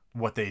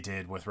what they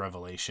did with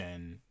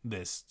Revelation.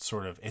 This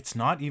sort of, it's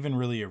not even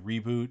really a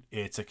reboot.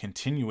 It's a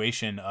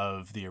continuation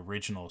of the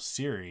original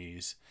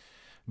series,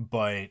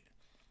 but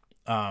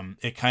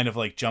it kind of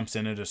like jumps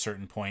in at a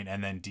certain point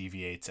and then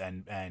deviates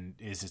and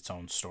is its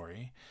own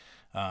story.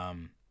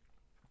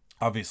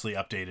 Obviously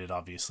updated,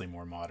 obviously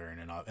more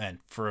modern and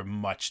for a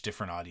much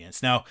different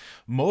audience. Now,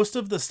 most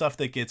of the stuff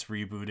that gets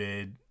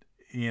rebooted,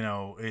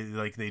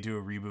 like they do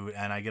a reboot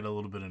and I get a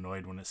little bit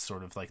annoyed when it's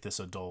sort of like this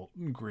adult,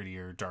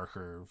 grittier,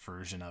 darker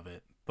version of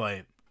it.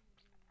 But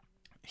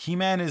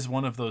He-Man is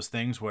one of those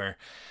things where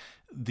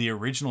the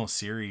original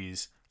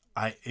series,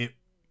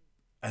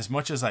 as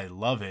much as I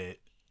love it,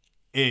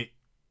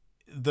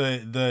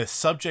 the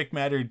subject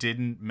matter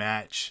didn't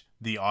match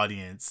the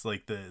audience,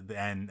 like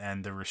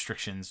and the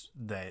restrictions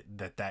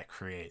that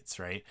creates,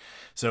 right?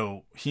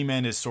 So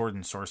He-Man is sword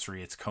and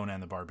sorcery. It's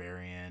Conan the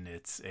Barbarian.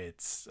 It's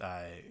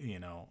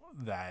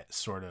that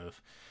sort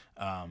of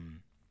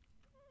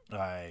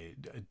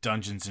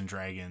Dungeons and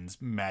Dragons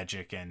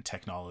magic and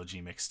technology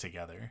mixed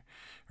together,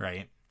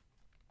 right?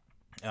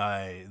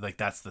 Like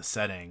that's the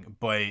setting,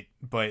 but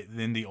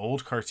in the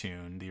old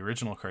cartoon, the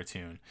original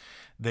cartoon,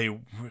 they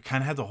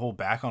kind of had to hold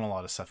back on a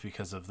lot of stuff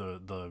because of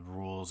the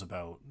rules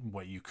about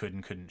what you could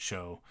and couldn't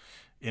show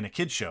in a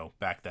kid's show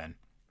back then.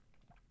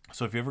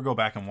 So if you ever go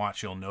back and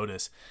watch, you'll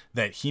notice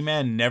that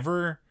He-Man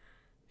never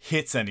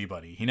hits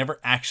anybody. He never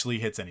actually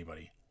hits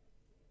anybody,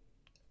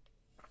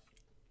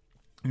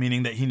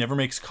 meaning that he never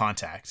makes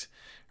contact,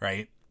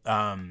 right?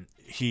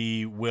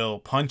 He will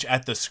punch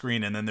at the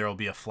screen and then there will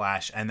be a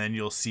flash and then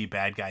you'll see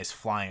bad guys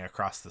flying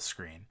across the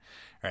screen,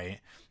 right?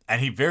 And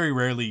he very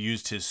rarely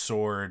used his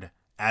sword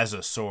as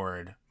a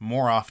sword,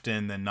 more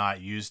often than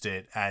not used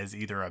it as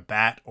either a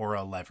bat or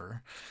a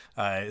lever.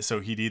 So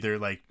he'd either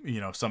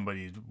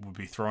somebody would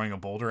be throwing a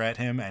boulder at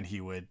him and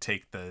he would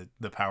take the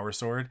power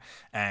sword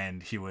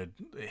and he would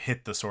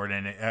hit the sword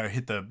and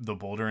hit the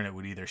boulder and it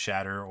would either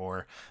shatter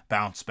or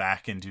bounce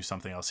back and do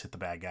something else, hit the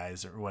bad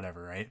guys or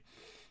whatever, right?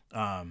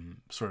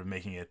 Sort of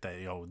making it that,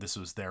 this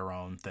was their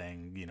own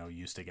thing,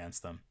 used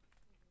against them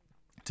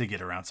to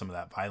get around some of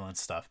that violence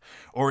stuff.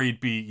 Or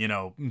he'd be,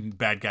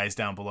 bad guys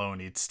down below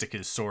and he'd stick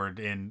his sword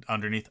in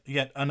underneath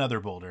yet another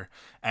boulder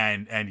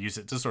and use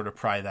it to sort of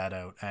pry that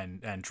out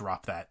and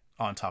drop that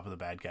on top of the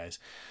bad guys.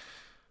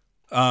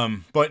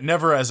 But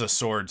never as a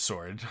sword.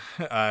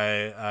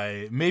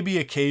 I maybe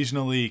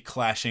occasionally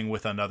clashing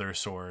with another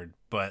sword,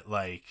 but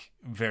like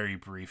very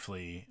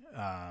briefly,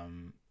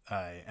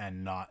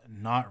 and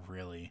not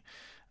really.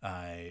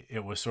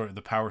 It was sort of,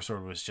 the power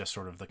sword was just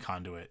sort of the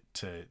conduit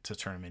to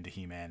turn him into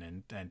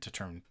He-Man and to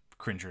turn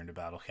Cringer into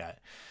Battle Cat.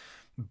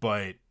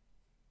 But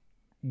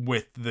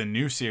with the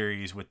new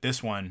series, with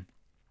this one,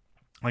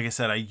 like I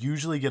said, I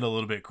usually get a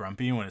little bit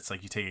grumpy when it's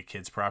like you take a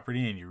kid's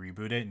property and you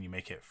reboot it and you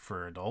make it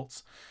for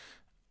adults.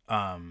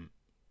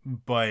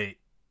 But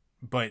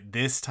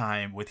this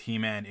time with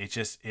He-Man,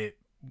 it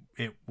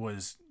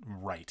was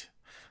right.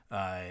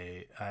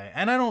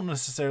 And I don't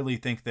necessarily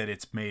think that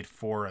it's made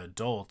for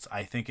adults.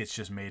 I think it's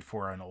just made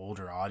for an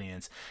older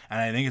audience, and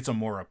I think it's a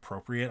more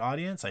appropriate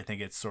audience. I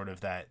think it's sort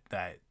of that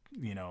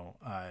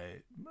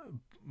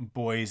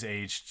boys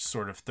aged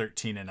sort of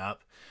 13 and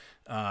up,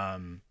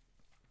 and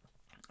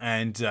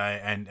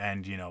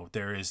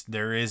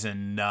there is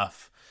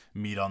enough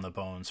meat on the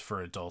bones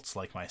for adults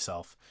like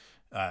myself,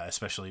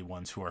 especially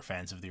ones who are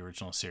fans of the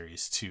original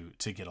series to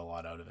get a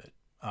lot out of it.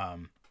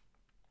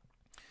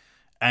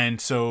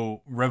 And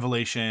so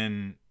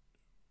Revelation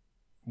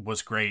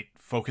was great,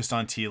 focused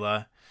on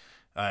Teela.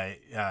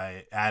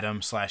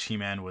 Adam /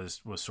 He-Man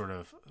was sort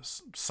of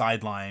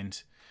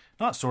sidelined.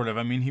 Not sort of,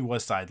 I mean, he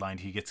was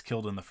sidelined. He gets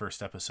killed in the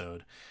first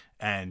episode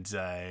and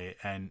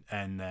then,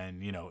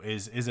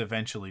 is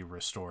eventually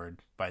restored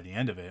by the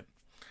end of it.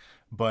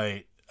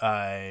 But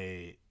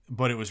it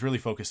was really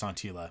focused on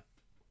Teela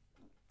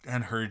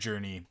and her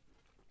journey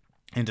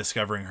in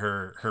discovering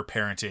her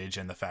parentage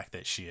and the fact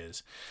that she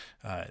is,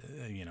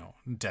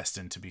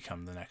 destined to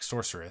become the next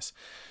sorceress.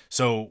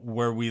 So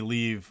where we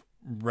leave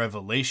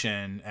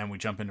Revelation and we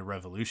jump into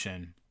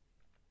Revolution,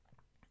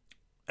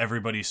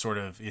 everybody sort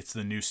of, it's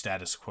the new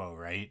status quo,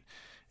 right?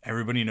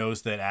 Everybody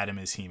knows that Adam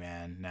is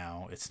He-Man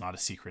now. It's not a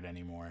secret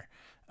anymore.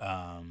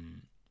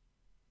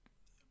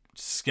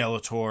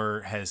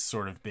 Skeletor has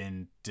sort of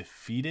been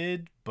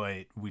defeated,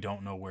 but we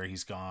don't know where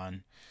he's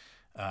gone.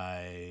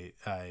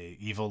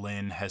 Evil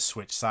Lynn has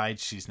switched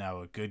sides. She's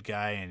now a good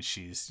guy, and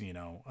she's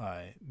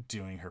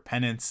doing her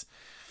penance.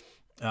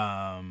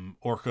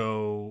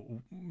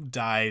 Orko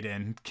died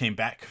and came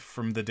back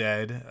from the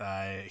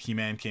dead.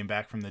 He-Man came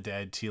back from the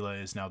dead.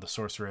 Teela is now the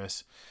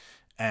sorceress,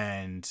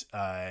 and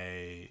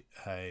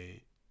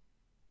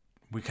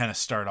we kind of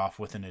start off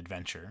with an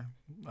adventure.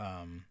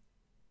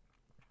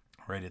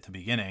 Right at the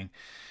beginning,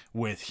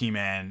 with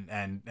He-Man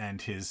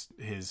and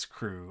his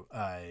crew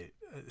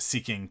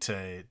seeking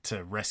to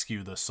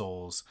rescue the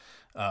souls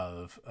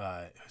of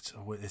I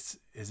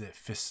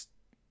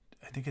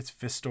think it's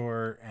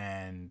Fistor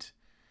and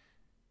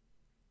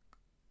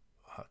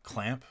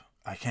Clamp.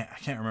 I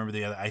can't remember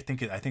the other. I think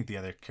the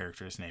other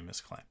character's name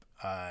is Clamp.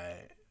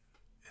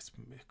 It's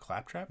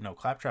Claptrap. No,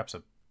 Claptrap's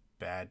a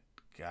bad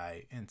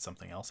guy in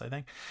something else, I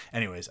think.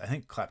 Anyways, I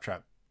think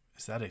Claptrap,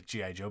 is that a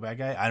G.I. Joe bad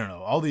guy? I don't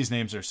know. All these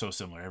names are so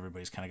similar.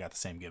 Everybody's kind of got the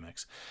same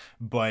gimmicks.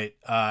 But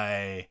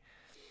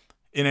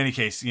in any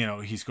case,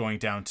 he's going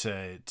down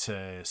to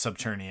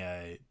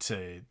Subternia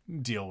to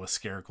deal with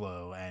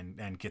Scareglow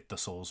and get the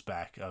souls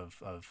back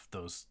of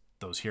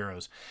those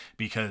heroes.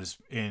 Because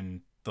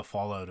in the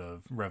fallout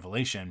of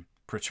Revelation,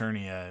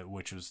 Preternia,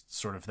 which was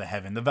sort of the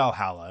heaven, the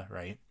Valhalla,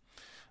 right,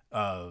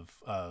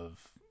 of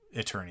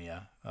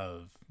Eternia,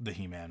 of the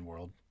He-Man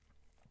world,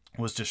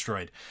 was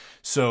destroyed.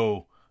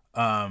 So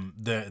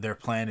their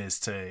plan is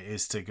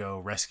to go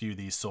rescue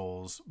these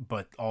souls,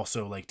 but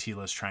also like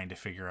Teela's trying to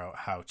figure out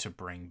how to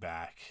bring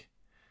back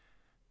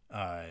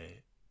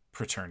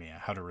Preternia,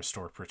 how to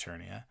restore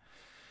Preternia.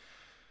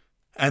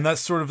 And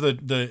that's sort of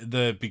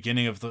the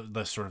beginning of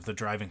the sort of the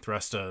driving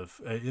thrust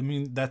of,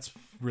 that's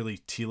really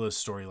Teela's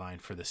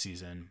storyline for the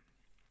season.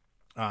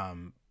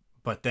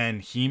 But then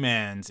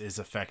He-Man's is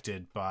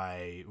affected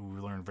by, we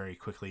learn very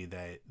quickly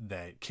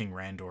that King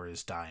Randor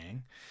is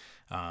dying.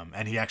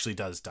 And he actually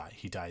does die.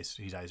 He dies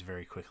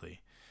very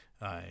quickly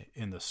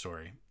in the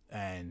story.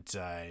 And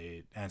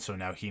so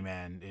now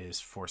He-Man is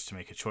forced to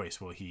make a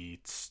choice. Will he,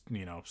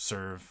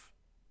 serve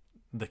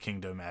the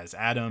kingdom as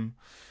Adam,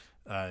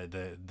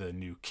 the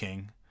new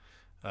king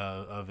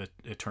of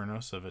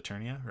Eternos, of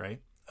Eternia, right?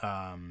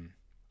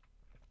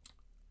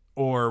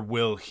 Or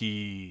will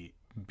he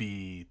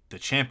be the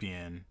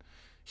champion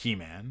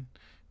He-Man,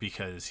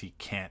 because he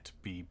can't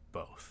be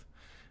both?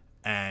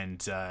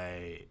 And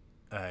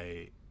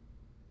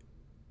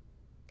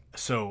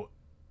so,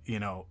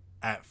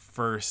 at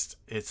first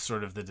it's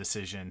sort of the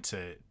decision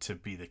to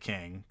be the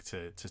king,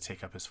 to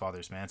take up his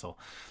father's mantle.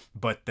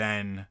 But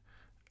then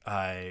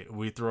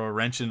we throw a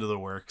wrench into the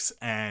works,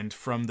 and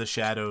from the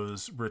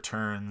shadows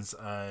returns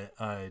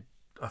a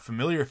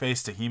familiar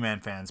face to He-Man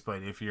fans.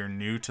 But if you're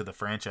new to the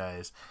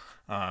franchise,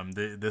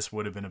 this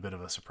would have been a bit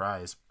of a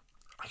surprise.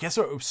 I guess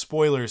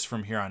spoilers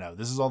from here on out.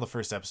 This is all the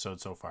first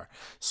episode so far.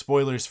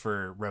 Spoilers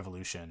for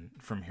Revolution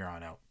from here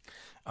on out.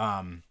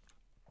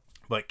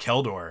 But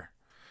Keldor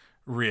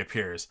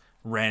reappears,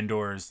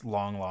 Randor's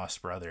long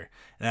lost brother.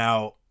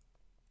 Now,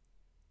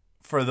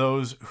 for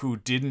those who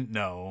didn't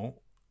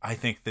know, I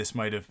think this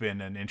might have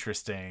been an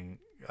interesting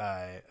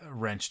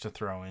wrench to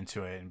throw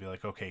into it and be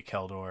like, okay,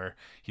 Keldor,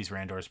 he's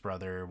Randor's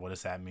brother. What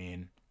does that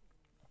mean?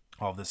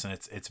 All of this, and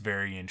it's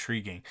very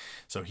intriguing.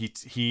 So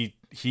he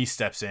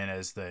steps in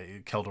as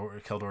the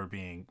Keldor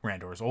being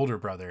Randor's older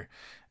brother,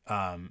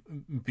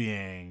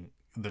 being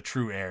the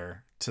true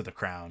heir to the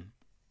crown.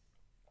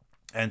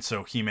 And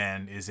so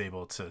He-Man is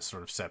able to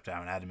sort of step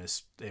down. Adam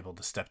is able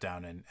to step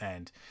down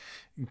and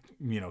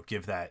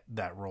give that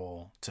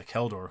role to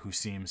Keldor, who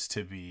seems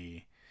to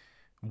be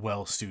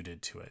well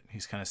suited to it.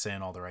 He's kind of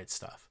saying all the right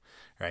stuff,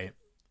 right?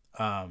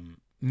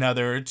 Now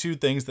there are two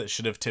things that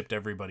should have tipped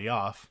everybody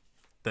off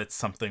that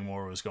something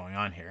more was going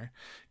on here.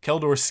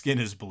 Keldor's skin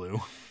is blue.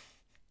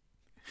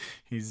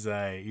 He's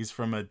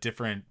from a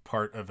different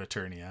part of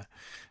Eternia.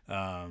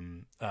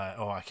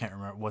 I can't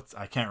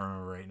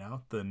remember right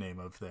now the name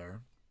of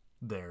their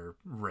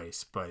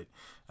race, but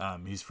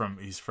he's from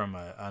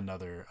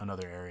another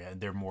area.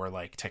 They're more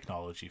like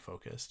technology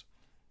focused.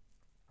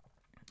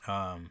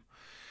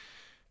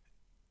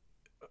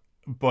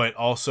 But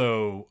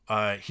also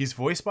he's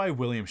voiced by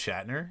William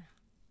Shatner.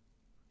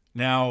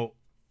 Now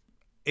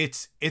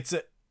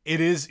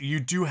you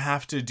do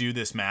have to do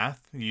this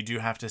math. You do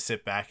have to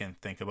sit back and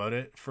think about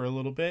it for a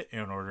little bit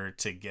in order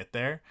to get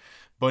there.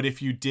 But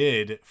if you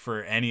did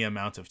for any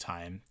amount of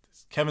time,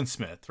 Kevin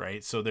Smith,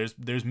 right? So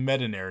there's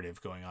meta narrative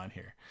going on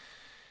here.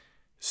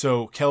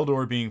 So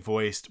Keldor being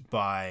voiced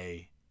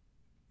by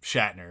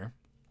Shatner,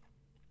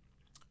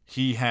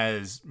 he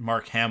has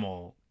Mark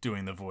Hamill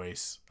doing the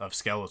voice of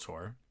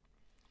Skeletor.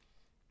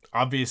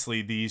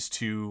 obviously these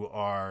two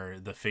are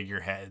the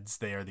figureheads.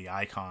 They are the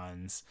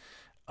icons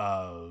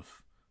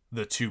of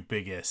the two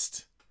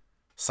biggest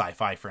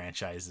sci-fi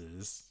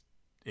franchises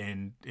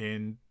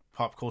in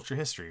pop culture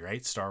history,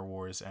 right? Star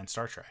Wars and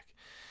Star Trek.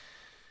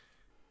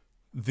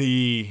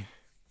 The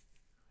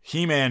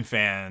He-Man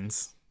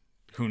fans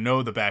who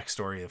know the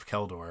backstory of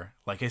Keldor,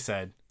 like I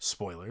said,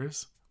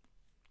 spoilers,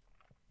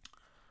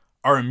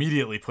 are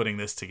immediately putting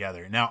this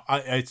together. Now,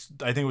 I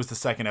think it was the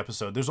second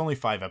episode. There's only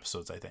 5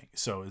 episodes, I think.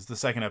 So it's the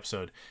second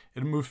episode.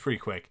 It moves pretty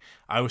quick.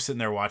 I was sitting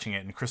there watching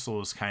it, and Crystal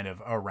was kind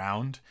of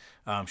around.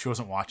 She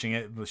wasn't watching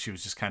it, but she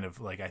was just kind of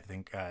like, I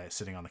think,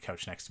 sitting on the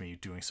couch next to me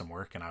doing some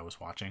work, and I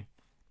was watching.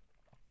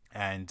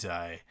 And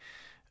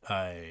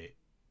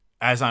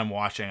as I'm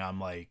watching, I'm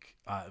like,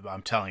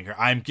 I'm telling her,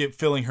 I'm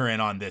filling her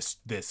in on this,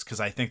 because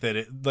I think that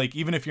it, like,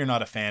 even if you're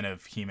not a fan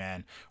of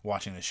He-Man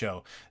watching the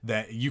show,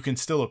 that you can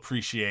still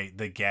appreciate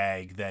the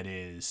gag that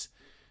is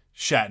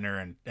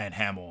Shatner and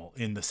Hamill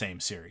in the same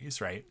series,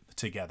 right?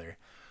 Together.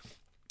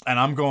 And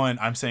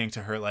I'm saying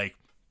to her, like,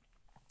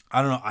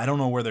 I don't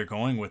know where they're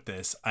going with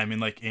this. I mean,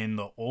 like, in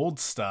the old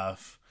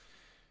stuff,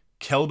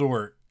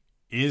 Keldor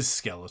is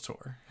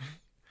Skeletor.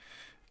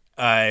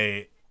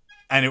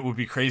 And it would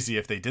be crazy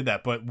if they did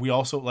that. But we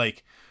also,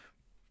 like,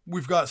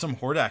 we've got some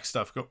Hordak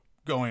stuff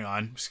going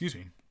on. Excuse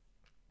me.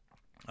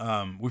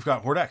 We've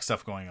got Hordak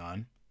stuff going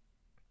on.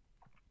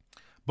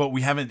 But we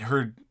haven't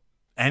heard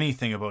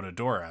anything about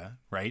Adora,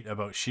 right?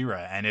 About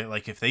She-Ra. And it,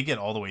 like, if they get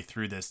all the way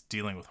through this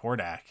dealing with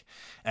Hordak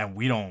and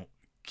we don't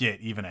get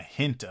even a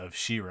hint of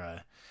She-Ra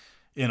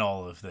in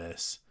all of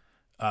this,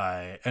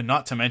 and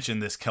not to mention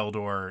this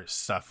Keldor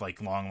stuff,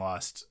 like long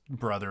lost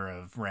brother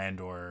of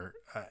Randor,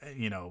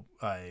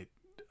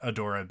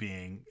 Adora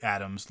being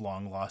Adam's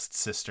long lost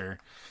sister.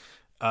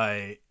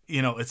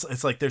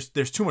 It's like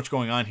there's too much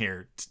going on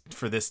here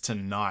for this to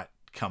not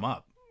come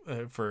up.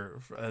 I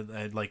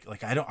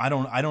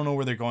don't know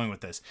where they're going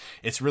with this.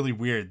 It's really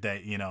weird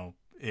that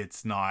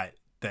it's not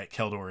that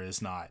Keldor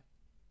is not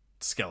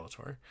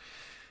Skeletor.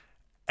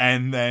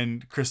 And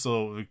then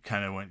Crystal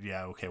kind of went,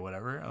 yeah, okay,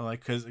 whatever. I'm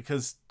like,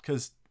 because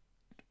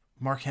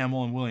Mark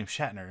Hamill and William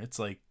Shatner, it's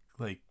like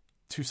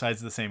two sides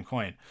of the same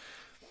coin.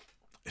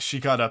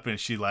 She got up and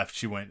she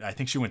left. I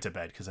think she went to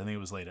bed because I think it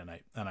was late at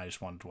night, and I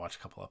just wanted to watch a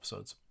couple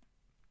episodes.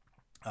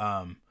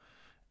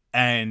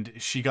 And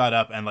she got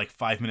up, and like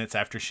 5 minutes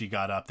after she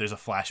got up, there's a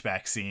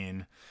flashback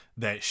scene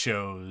that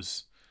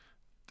shows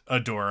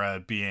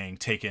Adora being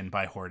taken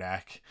by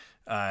Hordak.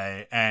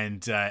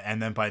 And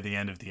then by the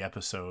end of the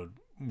episode,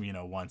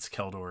 once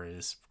Keldor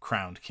is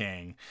crowned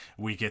king,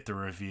 we get the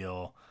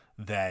reveal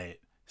that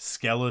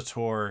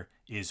Skeletor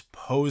is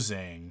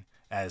posing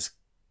as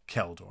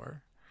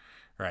Keldor.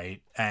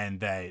 Right, and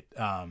that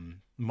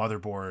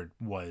Motherboard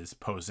was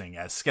posing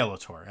as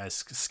Skeletor, as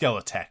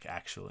Skeletech,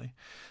 actually,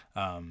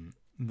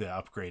 the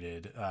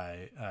upgraded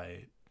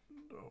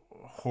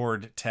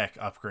Horde Tech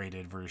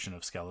upgraded version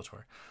of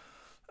Skeletor,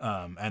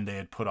 and they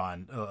had put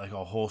on like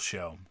a whole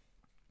show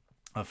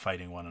of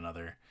fighting one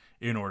another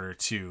in order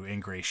to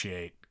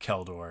ingratiate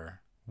Keldor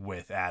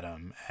with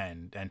Adam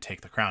and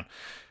take the crown,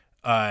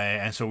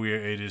 and so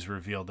it is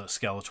revealed that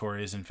Skeletor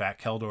is in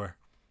fact Keldor.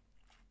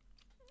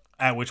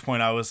 At which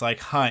point I was like,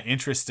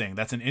 interesting.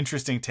 That's an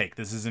interesting take.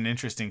 This is an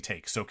interesting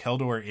take. So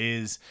Keldor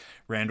is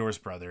Randor's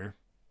brother.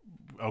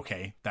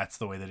 Okay, that's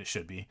the way that it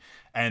should be.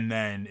 And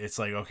then it's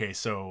like, okay,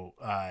 so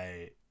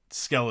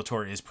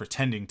Skeletor is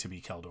pretending to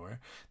be Keldor.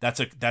 That's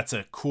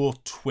a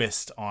cool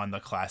twist on the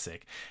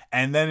classic.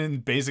 And then in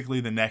basically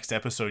the next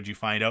episode, you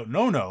find out,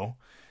 no,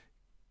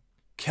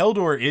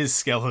 Keldor is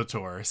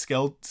Skeletor.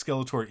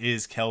 Skeletor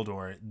is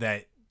Keldor.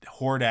 That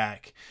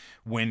Hordak,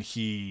 when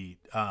he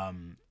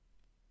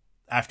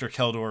after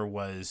Keldor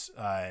was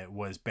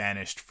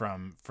banished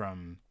from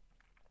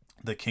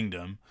the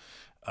kingdom,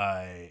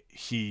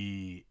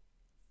 he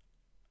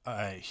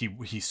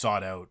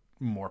sought out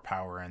more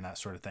power and that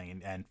sort of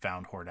thing, and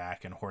found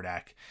Hordak, and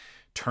Hordak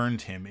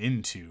turned him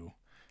into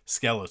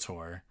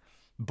Skeletor,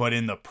 but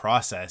in the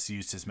process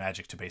used his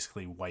magic to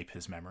basically wipe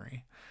his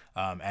memory,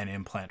 and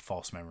implant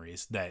false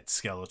memories that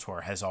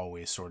Skeletor has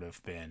always sort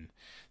of been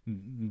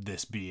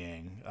this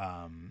being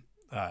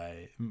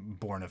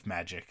born of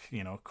magic,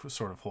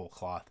 sort of whole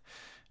cloth,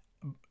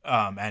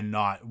 and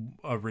not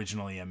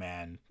originally a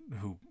man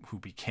who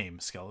became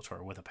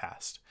Skeletor with a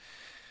past.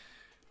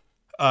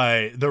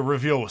 The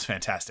reveal was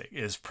fantastic.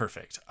 It is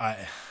perfect.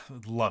 I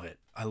love it.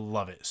 I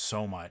love it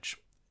so much.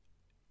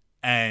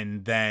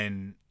 And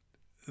then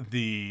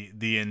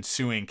the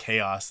ensuing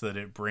chaos that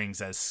it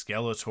brings as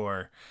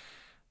Skeletor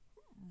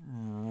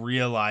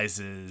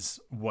realizes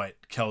what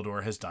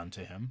Keldor has done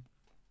to him,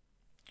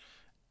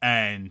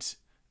 and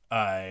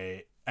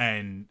then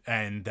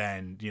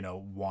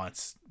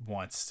wants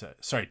to.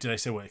 Sorry, did I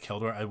say what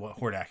what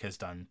Hordak has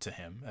done to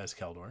him as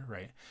Keldor?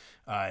 Right,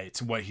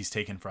 it's what he's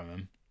taken from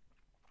him,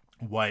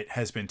 what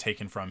has been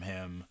taken from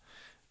him,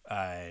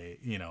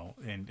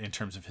 in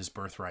terms of his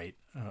birthright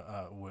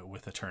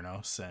with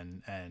Eternos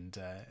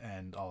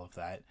and all of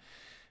that,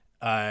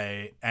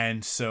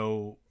 and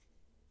so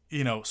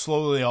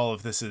slowly all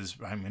of this is,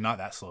 I mean, not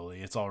that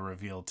slowly, it's all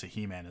revealed to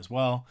He-Man as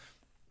well.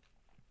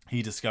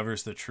 He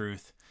discovers the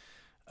truth,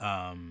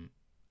 and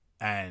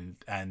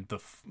the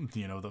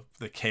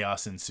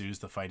chaos ensues,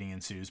 the fighting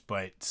ensues,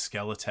 but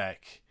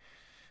Skeletech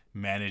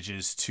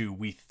manages to,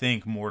 we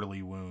think,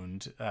 mortally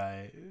wound,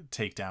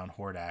 take down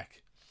Hordak.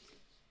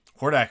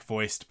 Hordak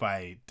voiced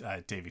by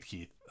David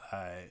Keith.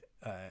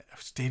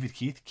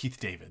 Keith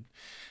David.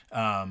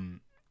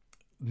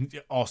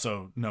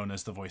 Also known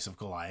as the voice of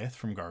Goliath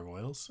from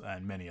Gargoyles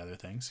and many other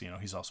things.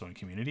 He's also in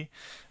Community.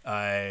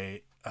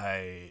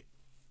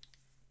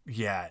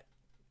 Yeah,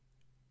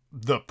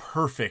 the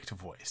perfect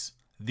voice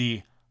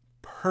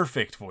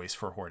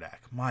for Hordak.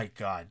 My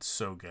God,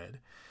 so good.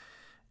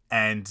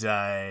 And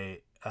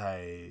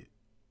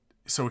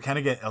so we kind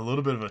of get a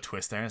little bit of a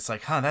twist there, and it's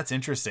like, that's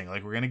interesting.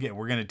 Like, we're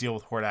gonna deal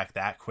with Hordak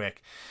that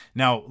quick.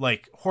 Now,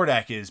 like,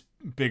 Hordak is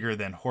bigger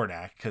than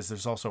Hordak, because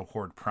there's also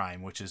Horde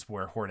Prime, which is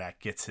where Hordak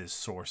gets his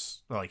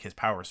source, like his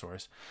power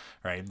source,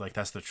 right? Like,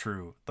 that's the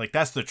true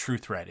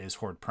threat, is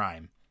Horde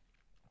Prime.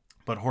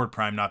 But Horde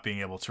Prime not being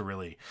able to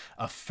really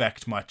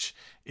affect much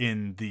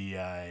in the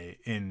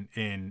in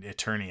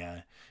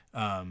Eternia,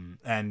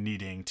 and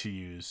needing to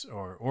use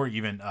or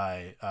even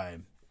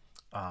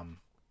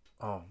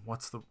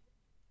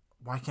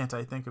why can't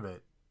I think of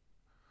it?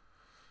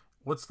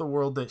 What's the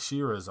world that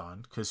She-Ra's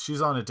on? Because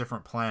she's on a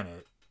different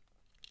planet.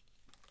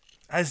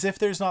 As if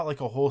there's not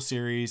like a whole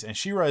series. And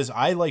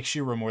I like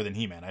She-Ra more than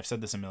He-Man. I've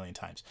said this a million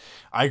times.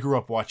 I grew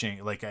up watching,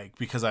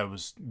 because I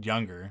was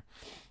younger.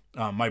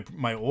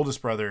 My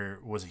oldest brother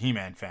was a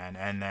He-Man fan,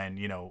 and then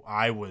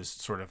I was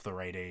sort of the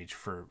right age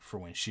for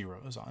when She-Ra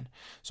was on.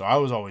 So I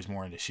was always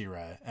more into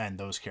She-Ra and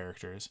those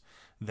characters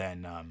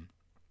than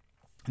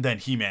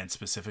He-Man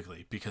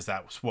specifically, because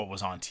that was what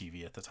was on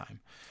TV at the time.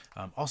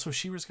 Also,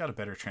 She-Ra's got a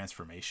better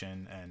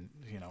transformation, and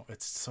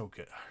it's so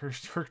good.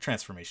 Her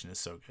transformation is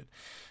so good.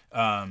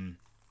 I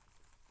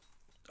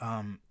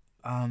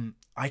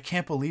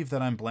can't believe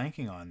that I'm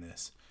blanking on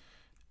this.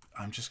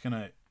 I'm just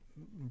gonna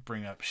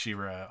bring up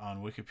She-Ra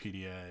on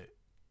Wikipedia.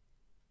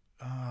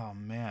 Oh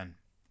man,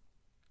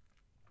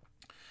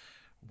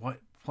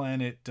 what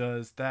planet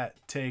does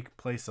that take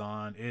place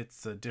on?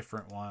 It's a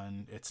different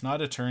one. It's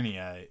not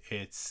Eternia.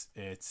 It's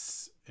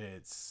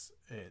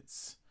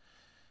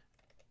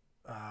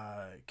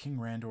King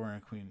Randor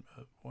and Queen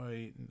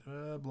White,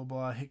 blah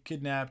blah,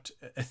 kidnapped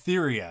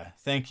Etheria.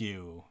 Thank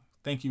you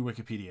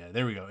Wikipedia.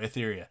 There we go,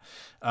 Etheria.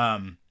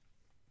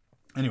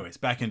 Anyways,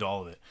 back into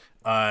all of it.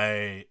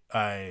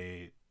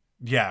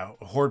 Yeah,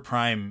 Horde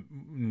Prime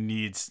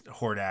needs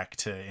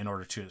Hordak in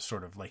order to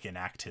sort of like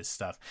enact his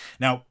stuff.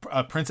 Now,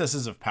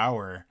 Princesses of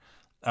Power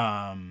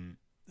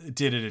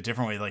did it a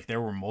different way. Like,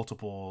 there were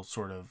multiple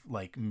sort of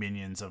like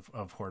minions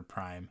of Horde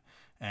Prime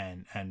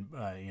and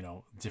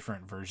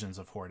different versions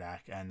of Hordak,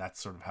 and that's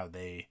sort of how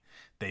they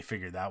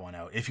figured that one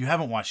out. If you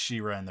haven't watched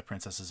She-Ra and the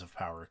Princesses of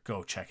Power,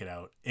 go check it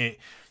out.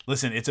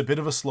 It's a bit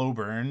of a slow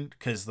burn,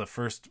 because the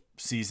first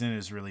season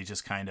is really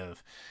just kind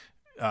of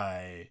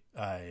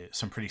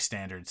some pretty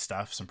standard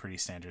stuff, some pretty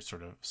standard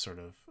sort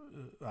of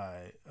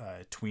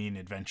tween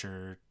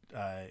adventure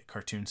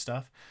cartoon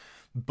stuff,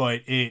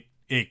 but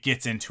it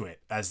gets into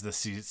it as the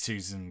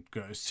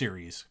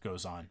series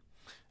goes on,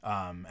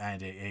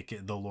 and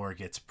the lore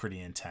gets pretty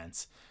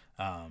intense.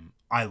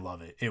 I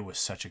love it. It was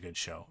such a good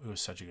show.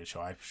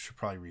 I should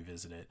probably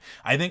revisit it.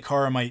 I think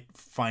Kara might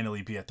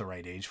finally be at the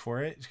right age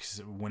for it,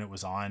 because when it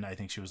was on, I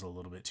think she was a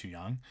little bit too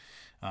young.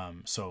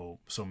 So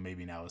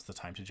maybe now is the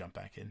time to jump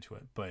back into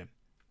it. But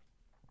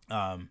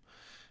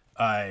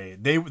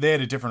they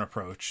had a different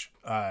approach.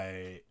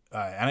 And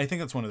I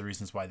think that's one of the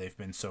reasons why they've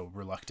been so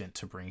reluctant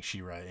to bring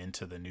She-Ra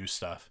into the new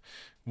stuff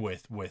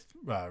with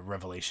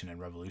Revelation and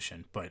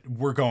Revolution. But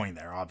we're going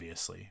there,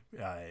 obviously.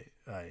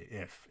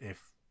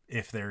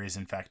 If there is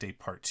in fact a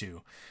part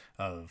 2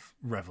 of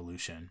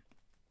Revolution,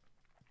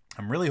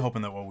 I'm really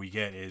hoping that what we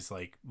get is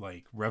like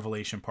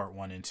Revelation part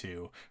 1 and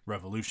 2,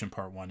 Revolution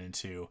part 1 and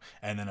 2,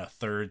 and then a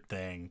third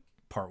thing,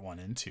 part 1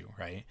 and 2,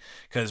 right?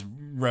 Because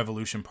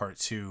Revolution part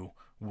 2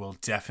 will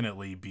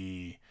definitely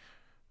be,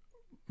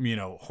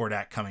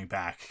 Hordak coming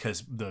back,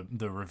 because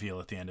the reveal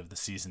at the end of the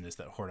season is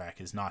that Hordak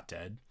is not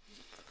dead.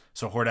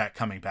 So Hordak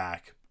coming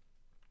back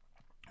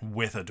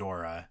with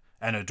Adora,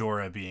 and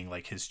Adora being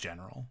like his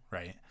general,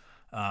 right?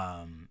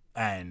 And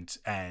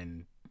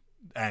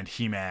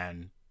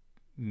He-Man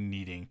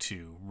needing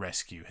to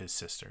rescue his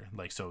sister,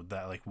 like, so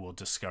that like we'll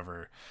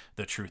discover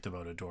the truth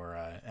about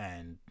Adora,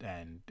 and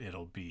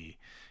it'll be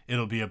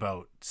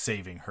about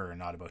saving her,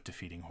 not about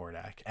defeating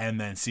Hordak. And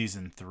then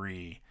season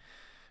 3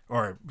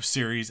 or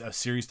series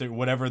 3,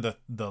 whatever the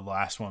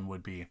last one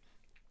would be,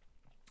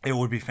 it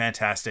would be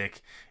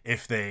fantastic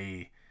if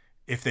they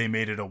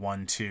made it a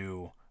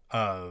 1-2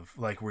 of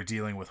like, we're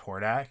dealing with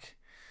Hordak,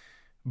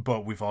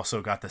 but we've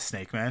also got the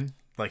Snake Men,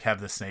 like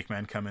have the Snake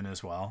Men come in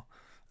as well.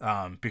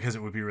 Because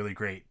it would be really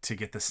great to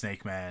get the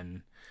Snake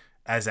Men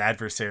as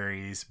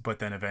adversaries, but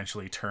then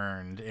eventually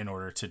turned in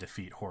order to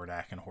defeat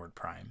Hordak and Horde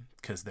Prime,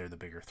 because they're the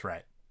bigger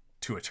threat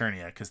to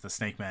Eternia, because the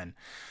Snake Men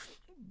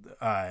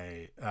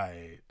I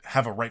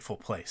have a rightful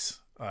place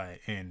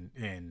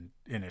in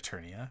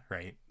Eternia,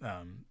 right?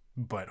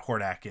 But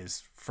Hordak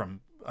is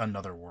from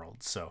another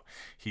world, so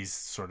he's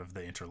sort of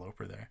the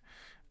interloper there.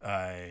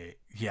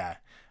 Yeah,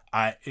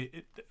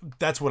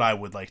 that's what I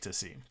would like to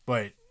see.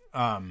 But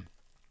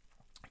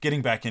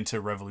getting back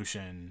into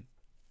Revolution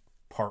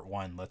Part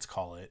 1, let's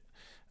call it.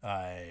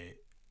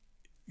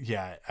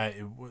 Yeah,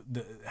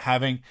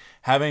 having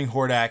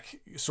Hordak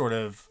sort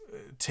of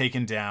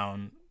taken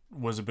down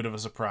was a bit of a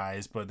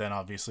surprise, but then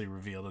obviously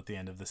revealed at the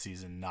end of the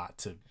season not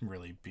to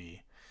really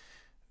be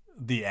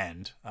the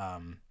end.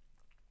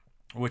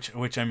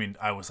 Which I mean,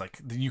 I was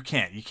like, you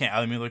can't.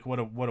 I mean, like, what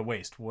a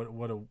waste.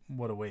 What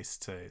a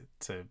waste to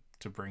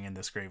bring in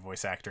this great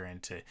voice actor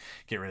and to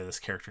get rid of this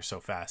character so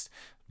fast.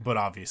 But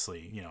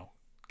obviously,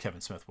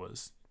 Kevin Smith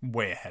was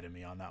way ahead of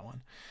me on that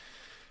one.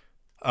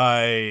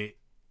 But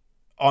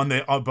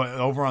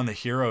over on the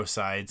hero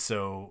side,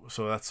 so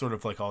that's sort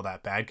of like all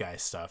that bad guy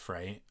stuff,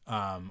 right?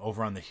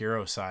 Over on the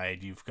hero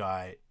side, you've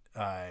got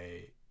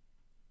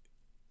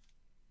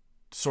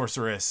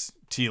sorceress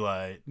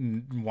Tila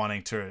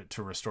wanting to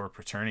restore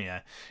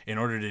Preternia. In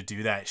order to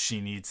do that,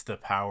 she needs the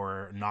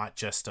power not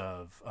just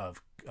of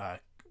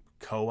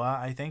Koa,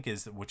 I think,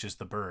 which is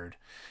the bird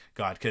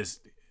god, because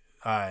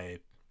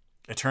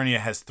Eternia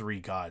has 3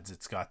 gods.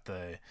 It's got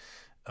the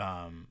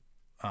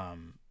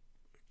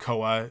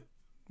Koa,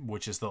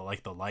 which is the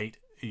light.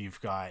 You've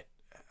got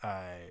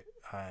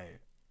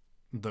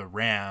the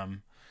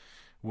ram,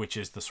 which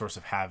is the source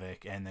of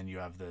havoc, and then you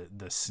have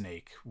the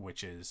snake,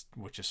 which is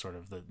sort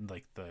of the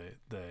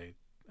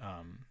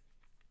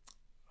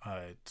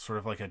sort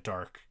of like a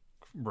dark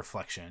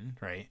reflection,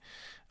 right?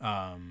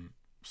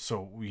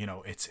 So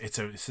it's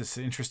this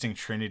interesting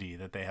trinity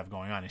that they have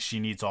going on, and she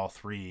needs all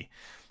 3.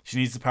 She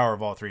needs the power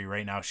of all 3.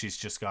 Right now she's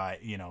just got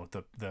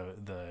the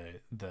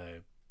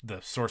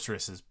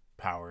sorceress's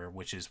power,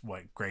 which is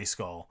what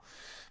Grayskull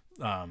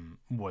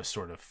was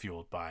sort of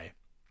fueled by.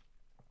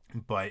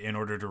 But in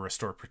order to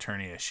restore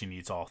Preternia, she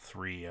needs all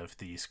 3 of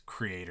these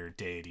creator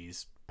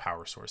deities'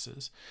 power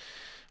sources.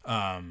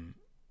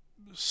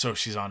 So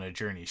she's on a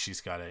journey.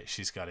 She's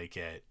gotta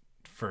get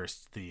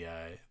first the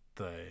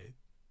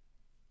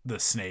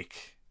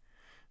snake,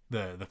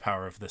 the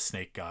power of the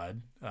snake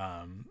god,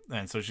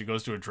 and so she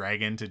goes to a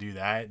dragon to do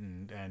that,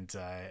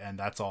 and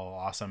that's all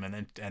awesome.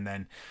 And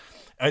then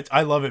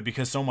I love it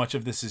because so much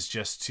of this is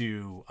just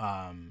to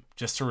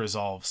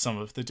resolve some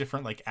of the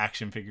different like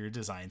action figure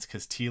designs,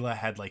 because Tila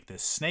had like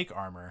this snake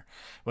armor,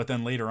 but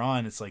then later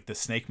on it's like the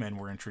snake men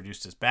were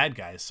introduced as bad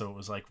guys, so it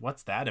was like,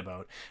 what's that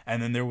about?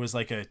 And then there was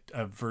like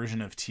a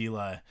version of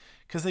Tila,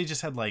 because they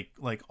just had like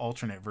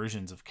alternate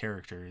versions of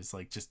characters,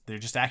 like they're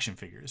just action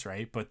figures,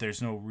 right? But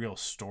there's no real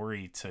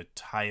story to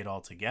tie it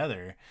all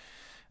together.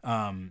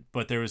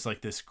 But there was like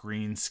this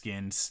green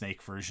skinned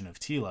snake version of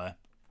Tila.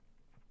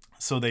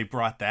 So they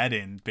brought that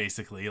in,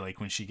 basically, like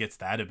when she gets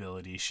that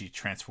ability, she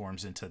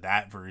transforms into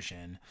that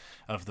version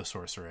of the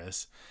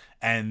sorceress.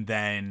 And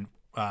then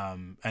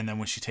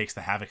when she takes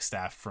the Havoc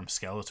staff from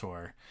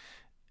Skeletor,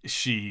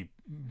 she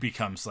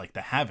becomes like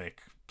the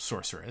Havoc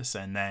sorceress,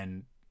 and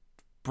then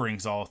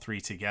brings all 3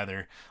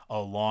 together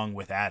along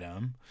with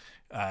Adam,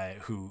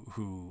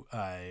 who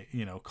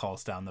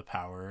calls down the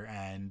power,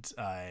 and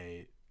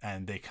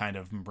they kind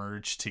of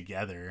merge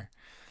together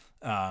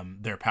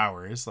their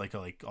powers, like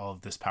all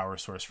of this power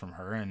source from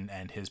her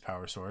and his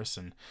power source,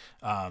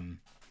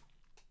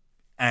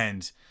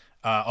 and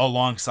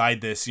alongside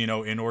this, in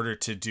order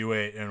to do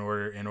it, in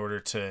order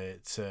to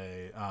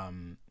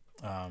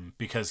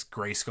because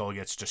Grayskull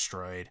gets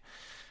destroyed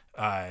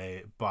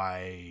by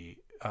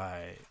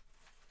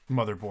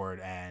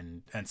Motherboard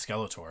and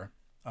Skeletor,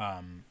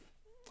 on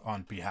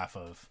behalf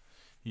of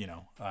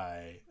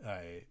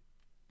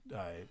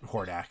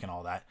Hordak and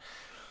all that.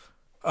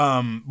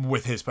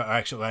 With his,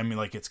 actually, I mean,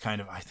 like, it's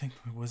kind of, I think,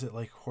 was it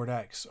like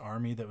Hordak's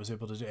army that was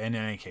able to do, and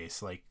in any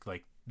case, like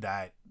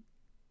that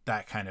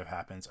kind of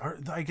happens. Or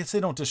I guess they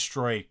don't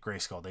destroy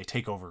Grayskull, they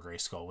take over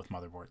Grayskull with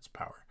Motherboard's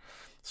power,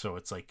 so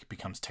it's like, it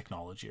becomes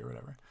technology or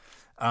whatever.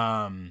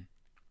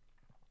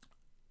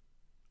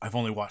 I've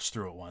only watched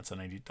through it once,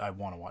 and I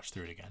want to watch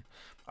through it again.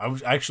 I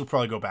actually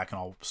probably go back and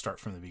I'll start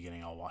from the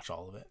beginning. I'll watch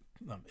all of it.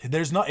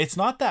 It's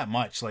not that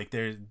much. Like,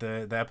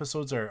 the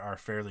episodes are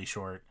fairly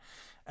short,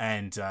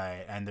 and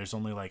there's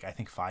only like, I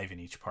think 5 in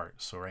each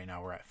part. So right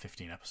now we're at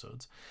 15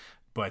 episodes,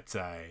 but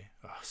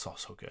it's all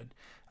so good.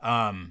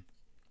 But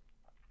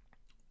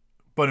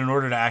in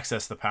order to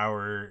access the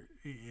power,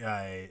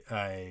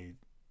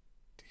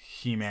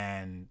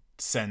 He-Man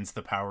sends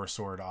the power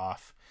sword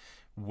off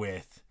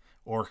with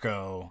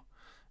Orko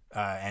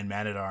and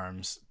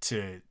Man-at-Arms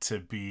to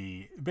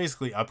be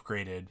basically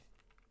upgraded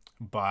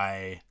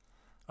by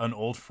an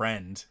old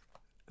friend.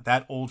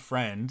 That old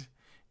friend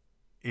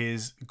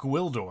is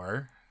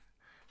Gwildor,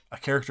 a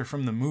character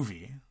from the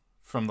movie,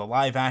 from the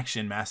live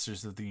action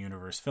Masters of the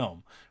Universe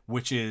film,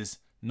 which is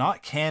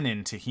not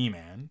canon to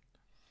He-Man.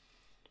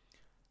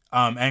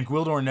 And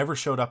Gwildor never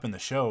showed up in the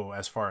show,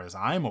 as far as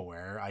I'm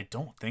aware. I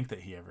don't think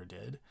that he ever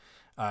did.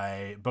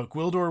 But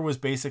Gwildor was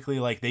basically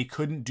like, they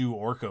couldn't do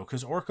Orko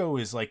because Orko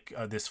is like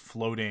this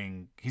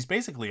floating. He's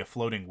basically a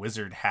floating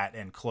wizard hat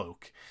and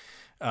cloak,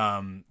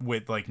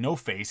 with like no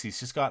face. He's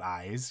just got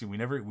eyes. We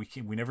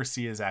never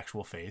see his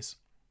actual face.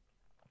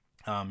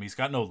 He's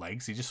got no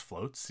legs. He just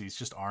floats. He's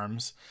just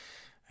arms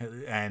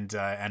and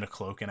a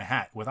cloak and a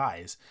hat with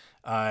eyes.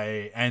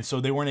 And so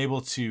they weren't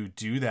able to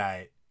do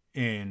that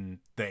in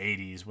the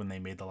 80s when they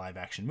made the live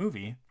action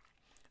movie.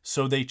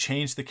 So they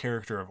changed the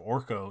character of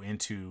Orko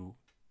into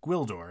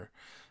Gwildor.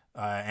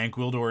 And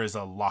Gwildor is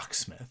a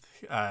locksmith,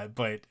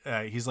 but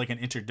he's like an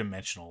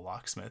interdimensional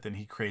locksmith, and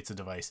he creates a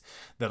device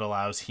that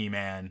allows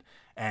He-Man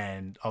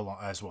and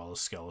as well as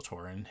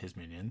Skeletor and his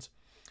minions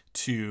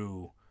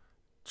to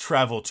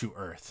travel to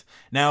Earth.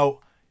 Now,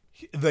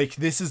 like,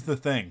 this is the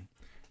thing.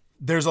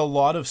 There's a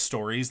lot of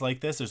stories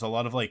like this. There's a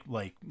lot of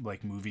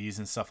like movies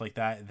and stuff like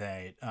that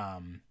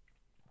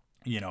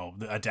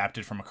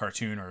adapted from a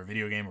cartoon or a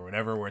video game or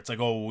whatever, where it's like,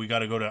 oh, we got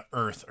to go to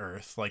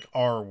Earth, like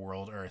our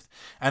world, Earth.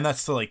 And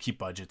that's to like keep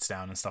budgets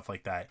down and stuff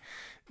like that.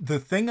 The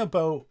thing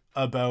about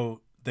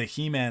the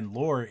He-Man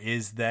lore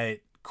is that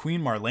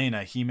Queen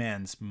Marlena,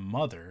 He-Man's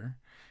mother,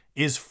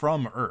 is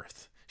from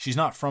Earth. She's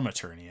not from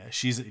Eternia.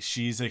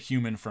 She's a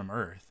human from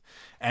Earth.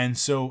 And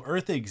so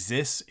Earth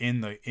exists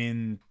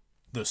in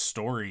the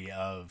story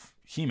of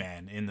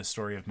He-Man, in the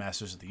story of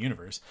Masters of the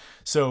Universe.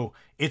 So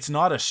it's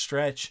not a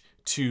stretch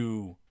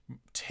to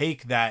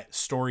take that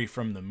story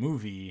from the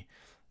movie,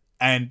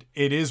 and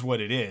it is what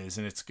it is,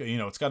 and it's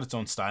got its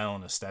own style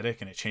and aesthetic,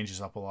 and it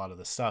changes up a lot of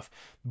the stuff,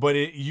 but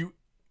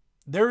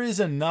there is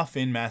enough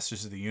in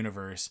Masters of the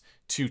Universe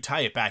to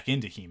tie it back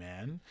into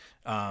He-Man,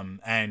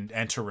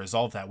 and to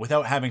resolve that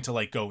without having to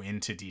like go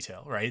into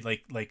detail, right?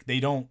 Like they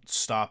don't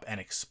stop and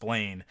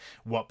explain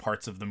what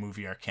parts of the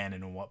movie are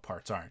canon and what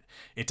parts aren't.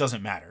 It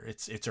doesn't matter.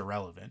 It's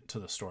irrelevant to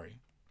the story.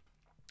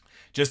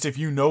 Just if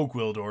you know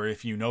Gwildor,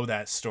 if you know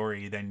that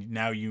story, then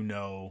now you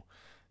know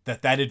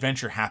that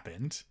adventure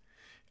happened.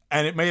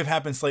 And it may have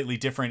happened slightly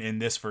different in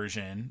this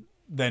version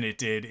than it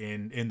did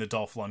in the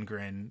Dolph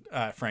Lundgren,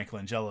 Frank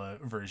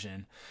Langella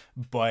version.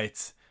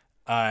 But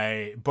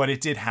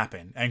it did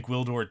happen. And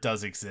Gwildor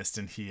does exist,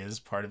 and he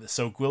is part of it.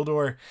 So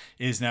Gwildor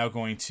is now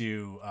going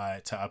to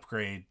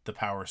upgrade the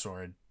Power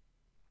Sword.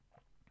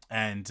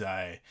 And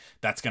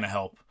that's going to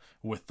help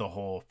with the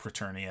whole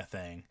Preternia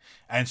thing.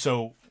 And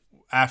so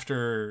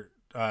after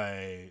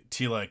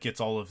Teela gets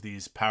all of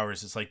these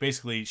powers, it's like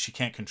basically she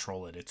can't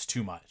control it. It's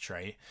too much,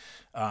 right?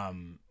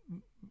 And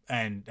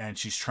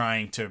she's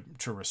trying to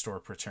restore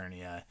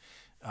Preternia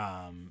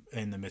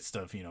in the midst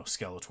of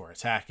Skeletor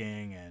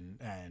attacking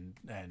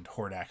and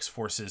Hordak's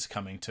forces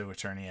coming to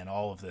Eternia, and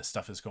all of this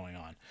stuff is going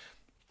on.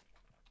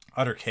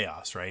 Utter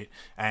chaos, right?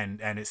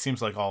 And it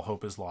seems like all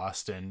hope is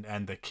lost,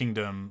 and the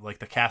kingdom, like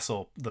the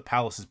castle, the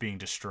palace, is being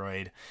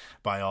destroyed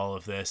by all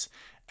of this.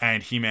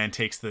 And He-Man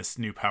takes this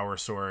new Power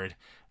Sword.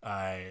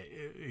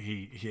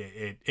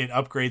 It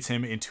upgrades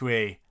him into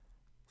a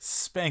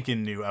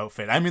spanking new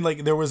outfit. I mean,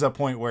 like, there was a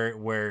point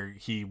where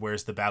he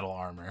wears the battle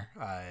armor.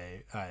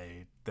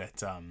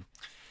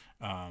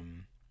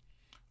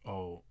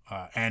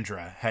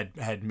 Andra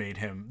had made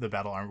him the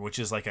battle armor, which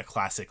is like a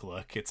classic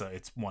look. It's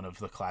one of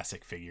the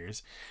classic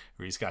figures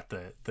where he's got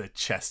the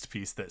chest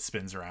piece that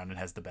spins around and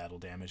has the battle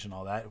damage and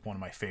all that. One of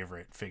my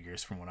favorite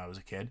figures from when I was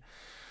a kid.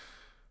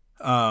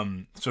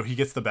 So he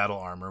gets the battle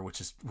armor,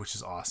 which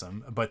is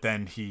awesome, but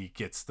then he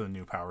gets the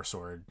new Power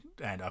Sword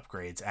and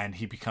upgrades, and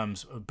he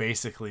becomes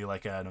basically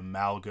like an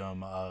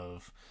amalgam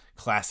of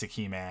classic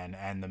He-Man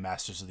and the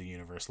Masters of the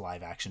Universe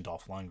live action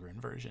Dolph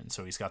Lundgren version.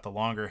 So he's got the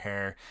longer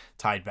hair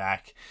tied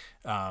back,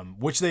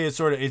 which they had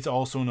it's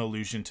also an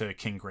allusion to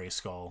King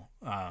Grayskull,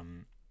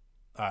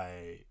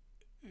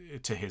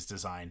 to his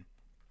design.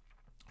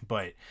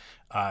 But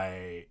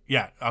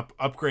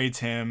upgrades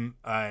him,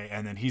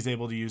 and then he's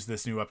able to use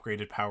this new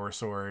upgraded Power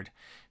Sword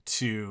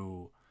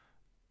to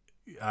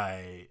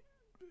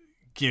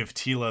give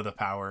Teela the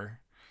power,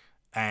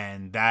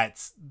 and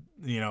that's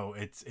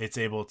it's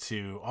able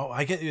to. Oh,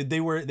 I get they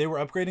were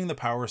upgrading the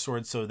Power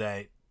Sword so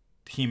that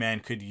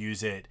He-Man could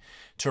use it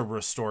to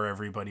restore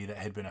everybody that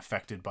had been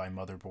affected by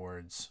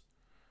Motherboard's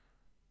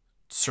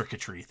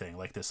circuitry thing,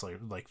 like this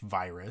like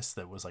virus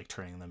that was like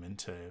turning them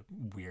into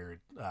weird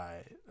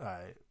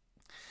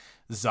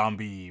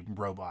zombie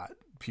robot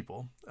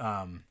people,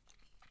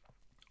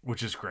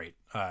 which is great.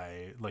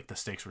 Like the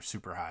stakes were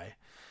super high,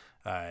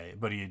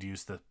 but he had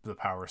used the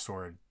Power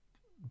Sword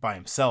by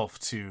himself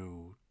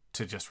to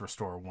just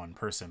restore one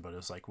person, but it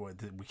was like, well,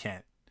 we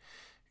can't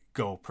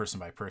go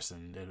person by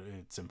person,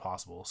 it's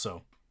impossible.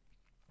 So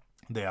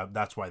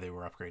that's why they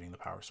were upgrading the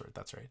Power Sword.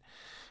 That's right.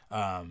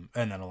 And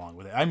then along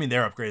with it, I mean,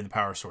 they're upgrading the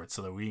Power Sword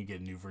so that we can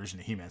get a new version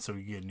of He-Man, so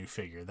we can get a new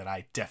figure that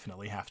I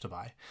definitely have to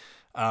buy.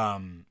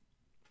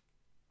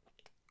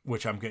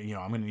 Which I'm going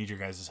to need your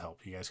guys'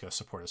 help. You guys got to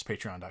support us,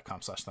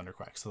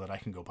 patreon.com/thunderquack, so that I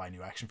can go buy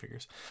new action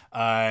figures.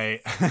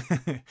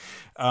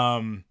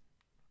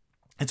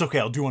 It's okay.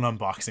 I'll do an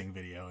unboxing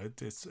video.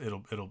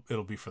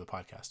 It'll be for the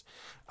podcast.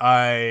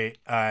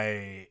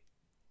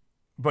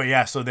 But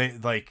yeah, so they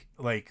like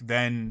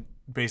then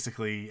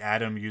basically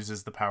Adam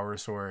uses the power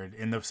sword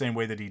in the same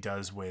way that he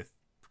does with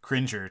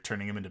Cringer,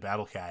 turning him into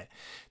Battle Cat,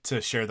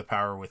 to share the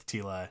power with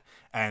Tila,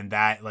 and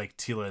that like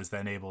Tila is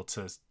then able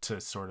to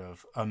sort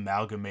of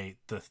amalgamate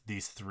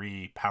these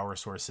three power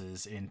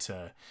sources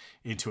into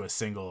a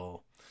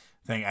single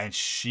thing, and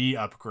she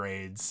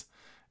upgrades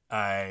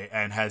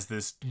and has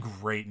this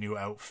great new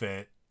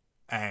outfit,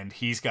 and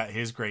he's got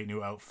his great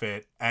new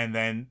outfit, and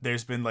then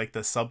there's been like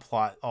the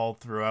subplot all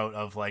throughout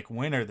of like,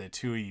 when are the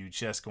two of you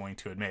just going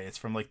to admit? It's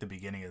from like the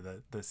beginning of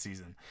the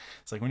season.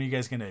 It's like, when are you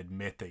guys going to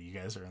admit that you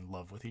guys are in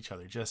love with each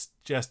other? Just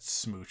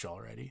smooch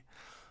already.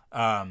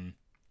 And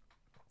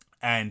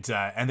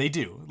they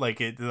do, like,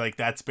 it, like,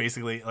 that's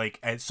basically like,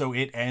 and so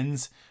it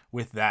ends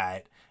with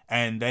that,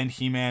 and then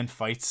He-Man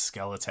fights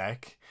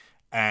Skeletech,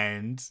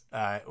 and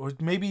or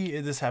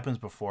maybe this happens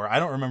before, I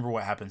don't remember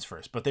what happens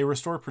first, but they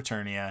restore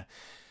Preternia.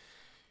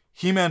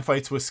 He-Man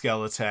fights with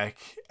Skeletech,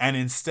 and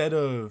instead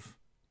of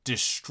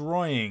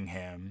destroying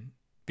him,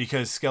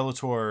 because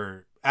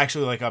Skeletor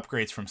actually like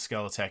upgrades from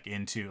Skeletech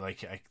into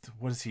like,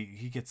 what is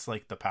he gets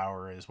like the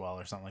power as well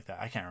or something like that,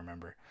 I can't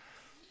remember.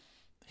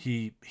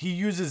 He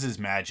uses his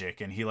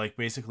magic, and he like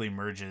basically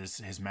merges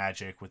his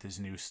magic with his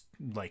new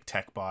like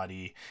tech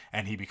body,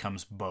 and he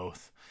becomes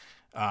both,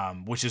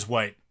 which is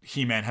what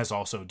He-Man has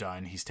also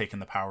done. He's taken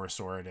the power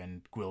sword,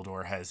 and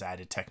Gwildor has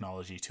added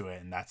technology to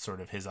it, and that's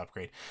sort of his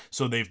upgrade.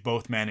 So they've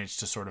both managed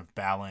to sort of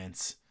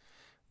balance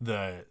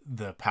the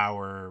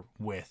power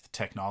with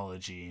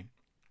technology,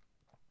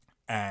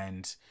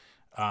 and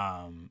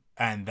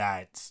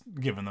that's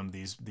given them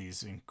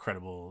these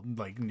incredible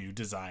like new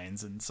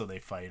designs, and so they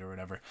fight or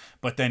whatever.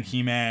 But then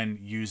He-Man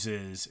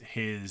uses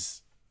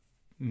his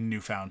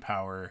newfound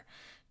power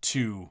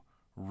to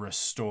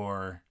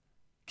restore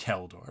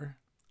Keldor,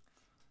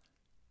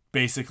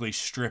 basically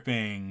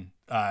stripping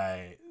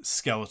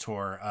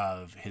Skeletor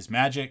of his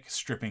magic,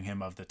 stripping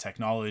him of the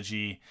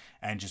technology,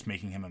 and just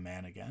making him a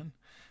man again.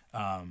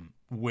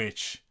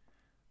 Which,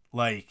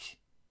 like,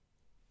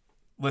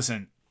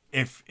 listen,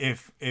 if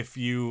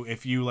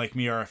you like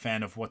me are a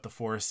fan of What the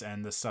Force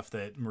and the stuff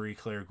that Marie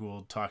Claire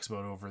Gould talks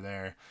about over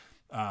there,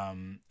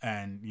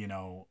 and you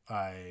know,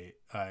 I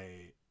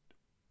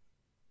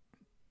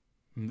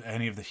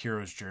any of the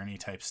hero's journey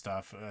type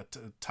stuff,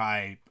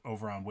 Ty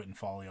over on Wit and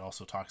Folly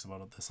also talks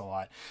about this a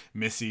lot.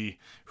 Missy,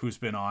 who's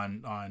been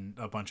on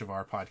a bunch of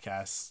our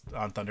podcasts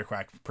on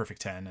Thunderquack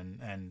Perfect 10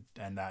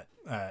 and that,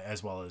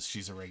 as well as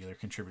she's a regular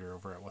contributor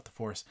over at What the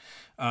Force.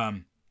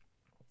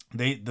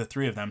 The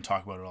three of them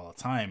talk about it all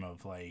the time,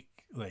 of like,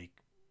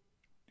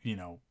 you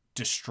know,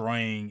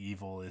 destroying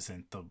evil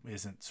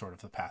isn't sort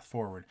of the path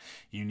forward.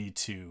 You need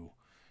to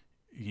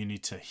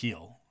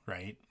heal,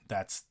 right?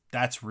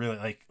 That's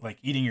really like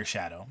eating your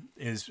shadow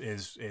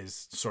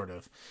is sort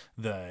of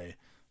the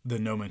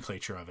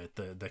nomenclature of it,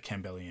 the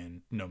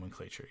Campbellian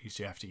nomenclature.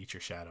 You have to eat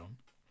your shadow.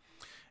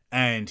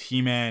 And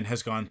He-Man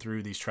has gone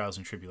through these trials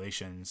and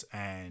tribulations,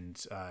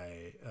 and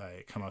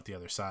come out the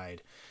other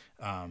side.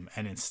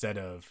 And instead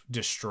of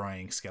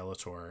destroying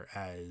Skeletor,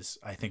 as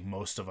I think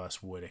most of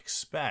us would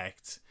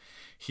expect,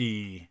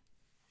 he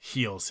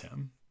heals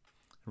him,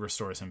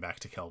 restores him back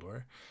to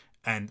Keldor.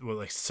 And well,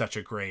 like, such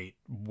a great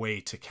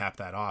way to cap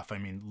that off. I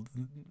mean,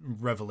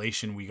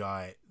 Revelation, we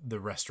got the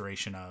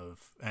restoration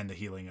of and the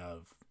healing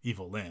of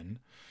Evil Lynn,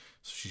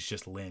 so she's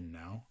just Lynn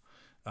now.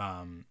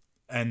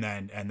 And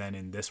then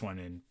in this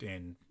one,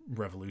 in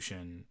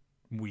Revolution,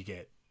 we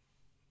get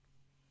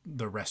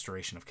the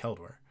restoration of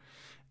Keldor,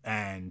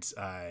 and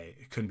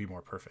it couldn't be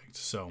more perfect.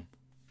 So,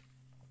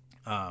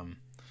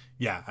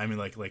 yeah, I mean,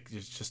 like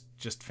it's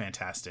just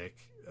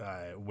fantastic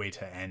way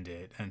to end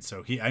it. And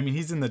so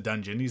he's in the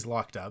dungeon, he's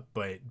locked up,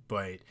 but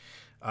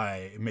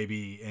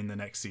maybe in the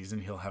next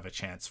season he'll have a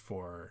chance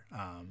for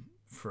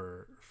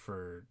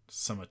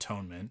some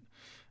atonement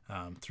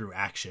through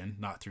action,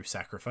 not through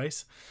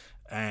sacrifice.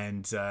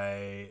 And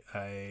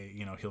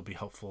you know, he'll be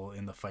helpful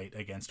in the fight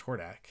against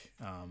Hordak,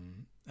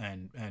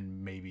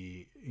 and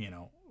maybe, you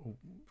know,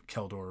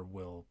 Keldor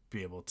will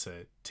be able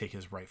to take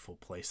his rightful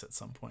place at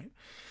some point.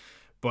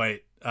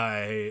 But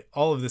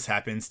all of this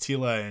happens.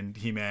 Tila and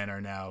He-Man are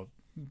now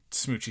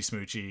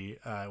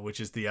smoochy, which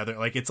is the other,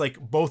 like, it's like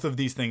both of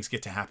these things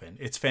get to happen.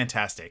 It's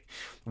fantastic.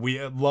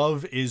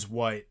 Love is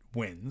what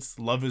wins.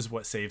 Love is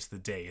what saves the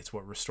day. It's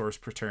what restores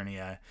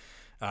Preternia,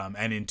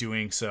 and in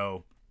doing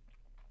so,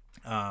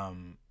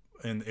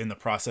 in the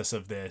process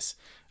of this,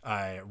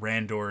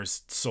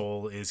 Randor's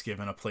soul is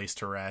given a place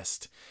to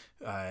rest.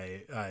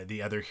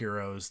 The other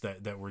heroes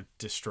that were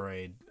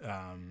destroyed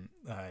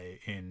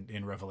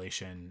in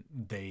Revelation,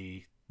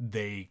 they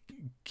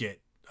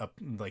get up,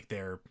 like,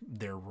 their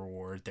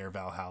reward, their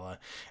Valhalla,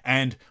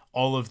 and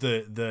all of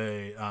the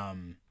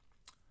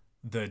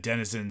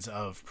denizens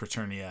of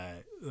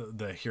Preternia,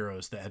 the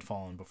heroes that had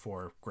fallen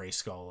before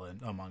Grayskull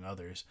and among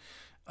others,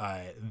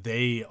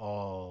 they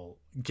all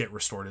get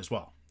restored as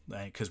well.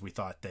 Because we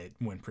thought that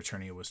when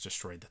Preternia was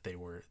destroyed,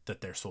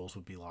 that their souls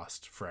would be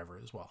lost forever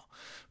as well,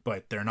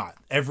 but they're not.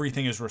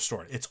 Everything is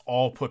restored. It's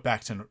all put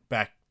back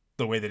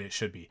the way that it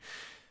should be.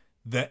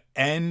 The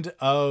end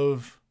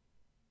of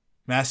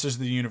Masters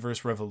of the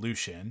Universe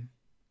Revolution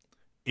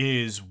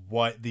is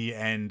what the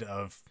end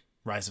of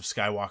Rise of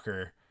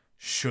Skywalker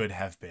should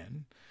have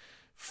been,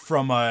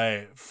 from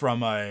a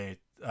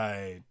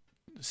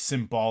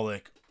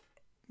symbolic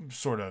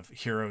sort of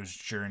hero's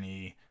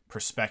journey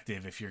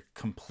perspective. If you're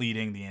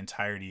completing the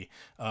entirety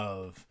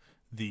of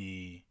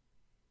the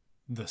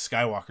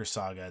Skywalker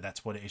saga,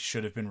 that's what it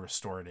should have been: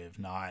 restorative,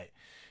 not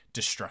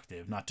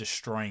destructive, not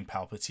destroying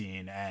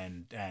Palpatine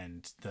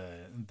and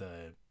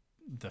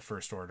the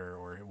First Order,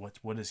 or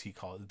what does he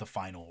call it, the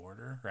Final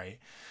Order, right?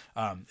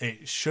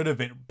 It should have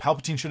been,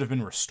 Palpatine should have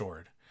been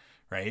restored,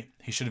 right?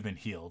 He should have been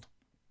healed.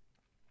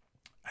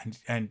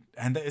 And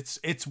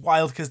it's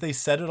wild because they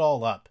set it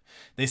all up.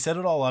 They set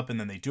it all up, and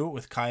then they do it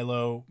with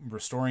Kylo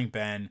restoring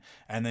Ben,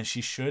 and then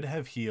she should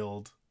have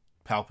healed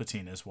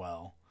Palpatine as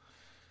well.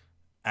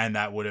 And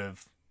that would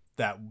have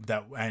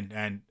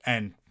and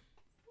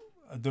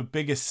the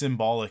biggest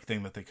symbolic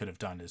thing that they could have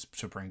done is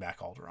to bring back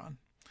Alderaan.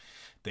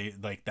 They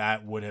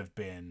that would have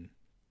been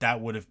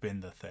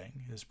the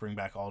thing, is bring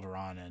back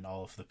Alderaan and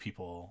all of the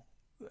people.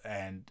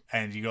 And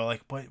you go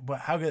like,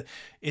 but how good?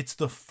 It's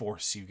the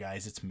Force, you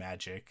guys. It's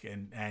magic,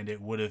 and it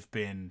would have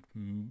been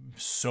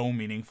so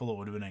meaningful. It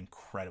would have been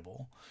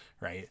incredible,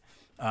 right?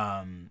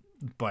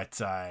 But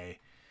they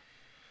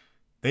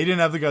didn't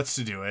have the guts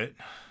to do it.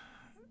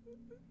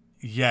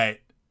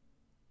 Yet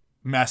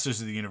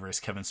Masters of the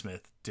Universe, Kevin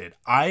Smith did.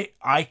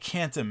 I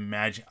can't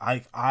imagine.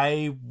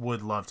 I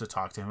would love to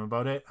talk to him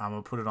about it. I'm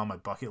gonna put it on my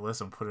bucket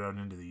list and put it out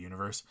into the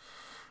universe.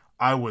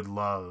 I would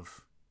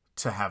love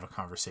to have a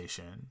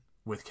conversation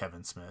with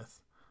Kevin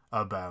Smith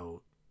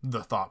about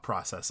the thought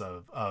process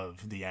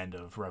of the end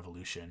of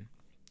Revolution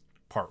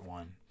Part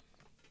 1.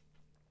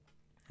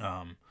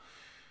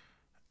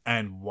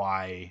 And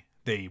why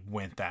they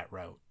went that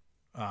route.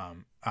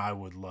 I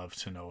would love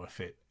to know if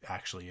it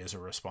actually is a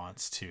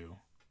response to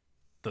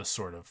the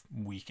sort of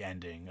weak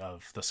ending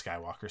of the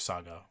Skywalker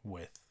saga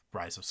with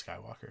Rise of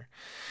Skywalker.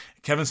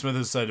 Kevin Smith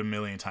has said a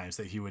million times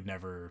that he would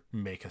never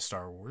make a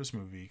Star Wars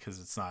movie because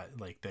it's not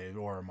like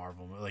or a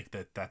Marvel movie, like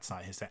that's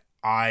not his thing.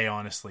 I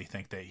honestly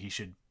think that he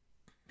should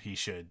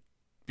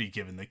be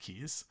given the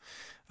keys.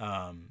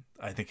 I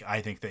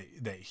think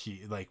that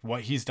he, like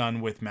what he's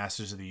done with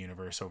Masters of the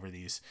Universe over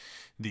these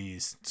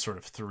sort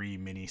of 3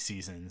 mini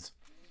seasons,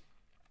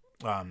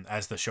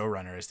 as the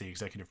showrunner, as the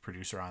executive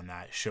producer on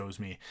that, shows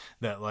me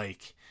that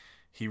like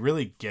he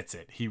really gets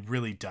it. He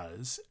really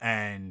does.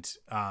 And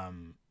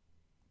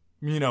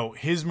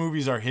his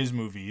movies are his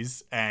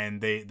movies,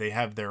 and they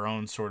have their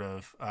own sort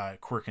of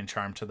quirk and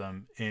charm to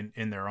them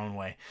in their own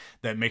way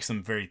that makes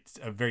them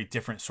a very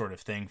different sort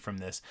of thing from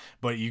this.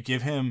 But you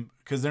give him,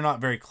 because they're not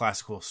very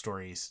classical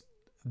stories,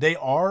 they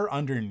are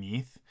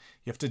underneath.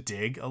 You have to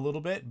dig a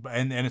little bit,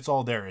 and it's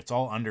all there. It's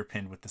all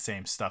underpinned with the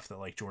same stuff that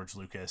like George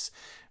Lucas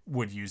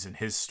would use in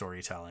his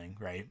storytelling,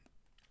 right?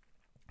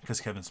 Because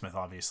Kevin Smith,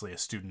 obviously a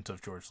student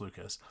of George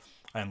Lucas,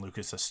 and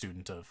Lucas a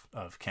student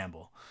of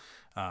Campbell.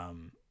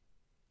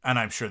 And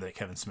I'm sure that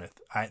Kevin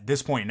Smith, at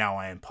this point now,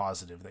 I am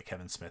positive that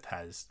Kevin Smith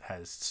has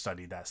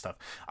studied that stuff.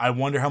 I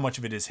wonder how much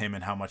of it is him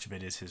and how much of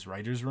it is his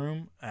writer's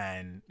room.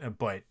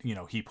 But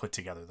he put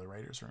together the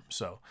writer's room.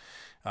 So,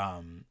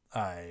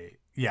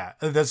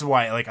 that's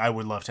why, like, I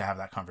would love to have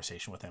that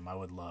conversation with him. I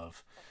would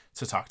love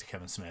to talk to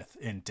Kevin Smith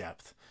in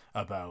depth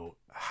about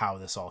how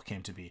this all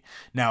came to be.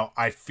 Now,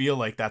 I feel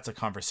like that's a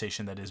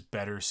conversation that is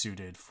better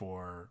suited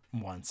for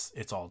once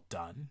it's all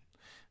done.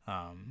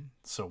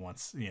 So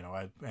once,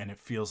 and it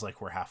feels like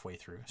we're halfway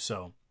through.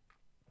 So,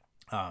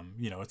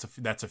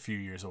 that's a few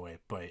years away,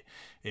 but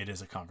it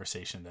is a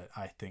conversation that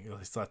I think, at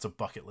least that's a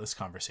bucket list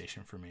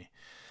conversation for me.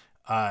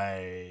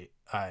 But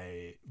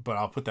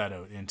I'll put that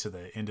out into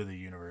the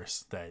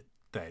universe that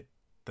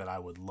I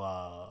would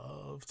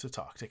love to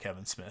talk to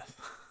Kevin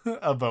Smith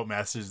about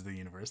Masters of the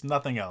Universe.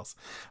 Nothing else.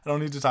 I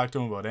don't need to talk to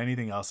him about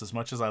anything else. As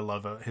much as I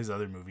love his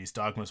other movies,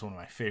 Dogma is one of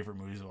my favorite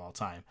movies of all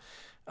time.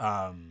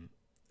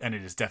 And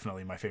it is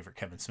definitely my favorite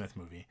Kevin Smith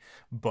movie.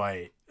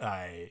 But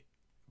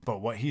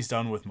what he's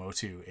done with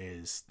MOTU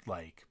is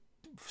like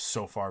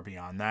so far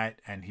beyond that,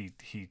 and he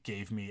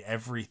gave me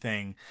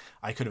everything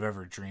I could have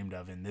ever dreamed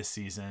of in this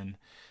season,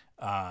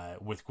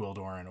 with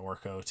Gwildor and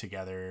Orko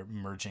together,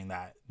 merging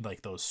that,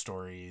 like, those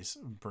stories,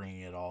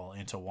 bringing it all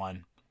into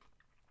one.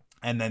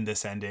 And then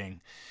this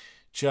ending,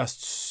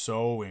 just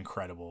so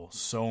incredible,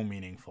 so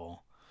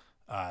meaningful.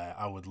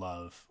 I would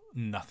love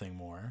nothing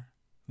more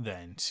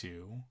than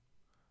to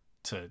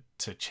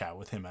chat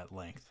with him at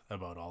length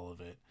about all of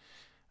it.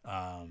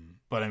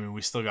 But I mean,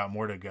 we still got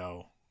more to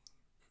go,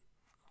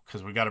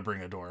 because we got to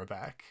bring Adora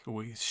back.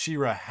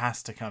 She-Ra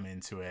has to come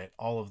into it.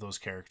 All of those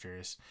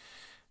characters,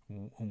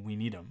 we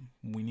need them.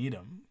 We need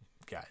them,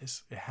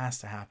 guys. It has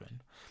to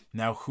happen.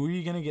 Now, who are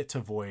you going to get to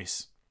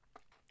voice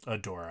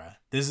Adora?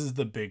 This is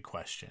the big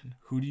question.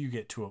 Who do you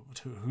get to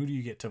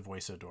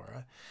voice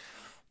Adora?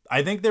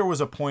 I think there was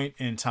a point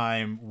in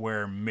time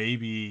where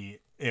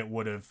maybe it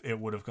would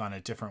have gone a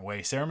different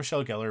way. Sarah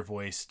Michelle Gellar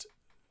voiced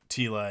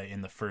Tila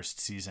in the first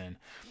season.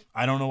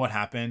 I don't know what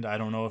happened. I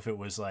don't know if it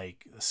was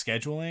like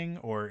scheduling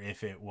or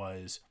if it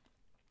was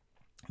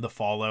the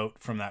fallout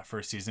from that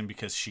first season,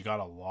 because she got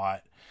a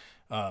lot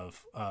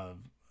of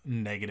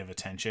negative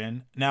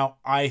attention. Now,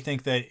 I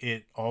think that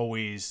it's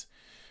always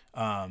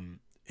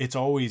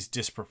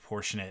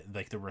disproportionate.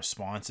 Like, the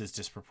response is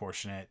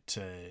disproportionate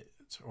to,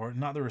 or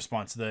not the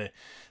response, the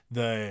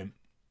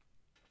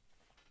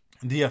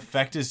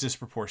effect is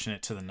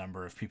disproportionate to the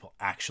number of people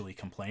actually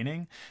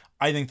complaining.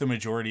 I think the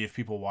majority of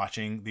people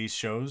watching these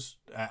shows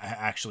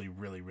actually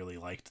really, really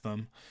liked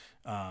them.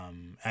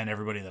 And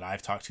everybody that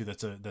I've talked to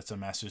that's a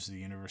Masters of the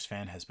Universe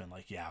fan has been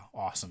like, yeah,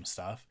 awesome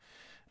stuff.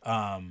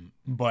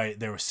 But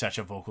there was such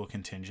a vocal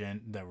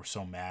contingent that were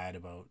so mad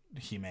about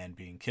He-Man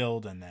being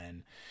killed, and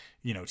then,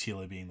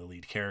 Teela being the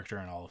lead character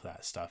and all of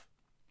that stuff,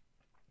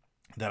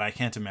 that I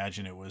can't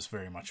imagine it was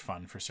very much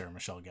fun for Sarah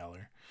Michelle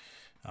Gellar.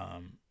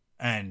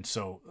 And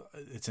so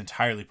it's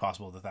entirely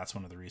possible that that's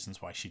one of the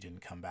reasons why she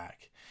didn't come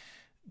back.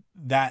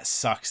 That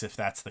sucks if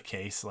that's the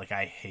case. Like,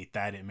 I hate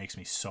that. It makes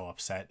me so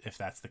upset if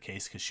that's the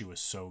case, because she was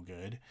so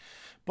good.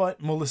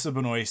 But Melissa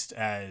Benoist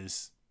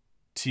as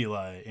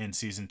Teela in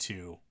season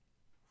 2,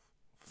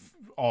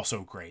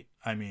 also great.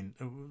 I mean,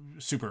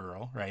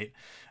 Supergirl, right?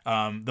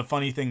 The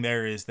funny thing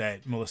there is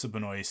that Melissa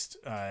Benoist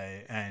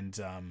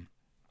man,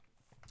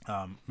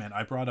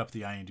 I brought up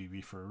the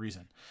IMDb for a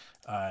reason.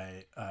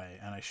 And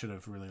I should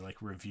have really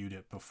reviewed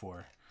it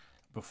before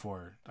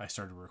I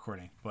started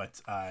recording.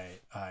 But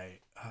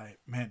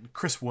man,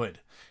 Chris Wood,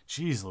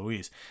 jeez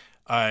Louise,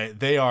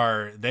 they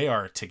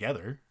are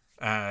together.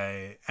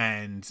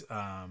 And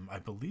I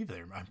believe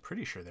I'm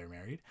pretty sure they're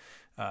married.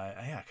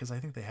 Yeah, because I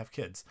think they have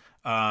kids.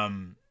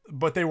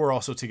 But they were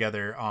also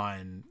together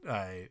on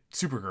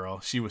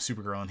Supergirl. She was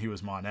Supergirl and he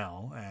was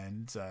Mon-El,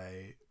 and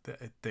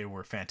they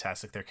were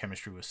fantastic. Their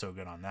chemistry was so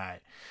good on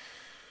that.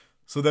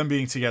 So them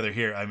being together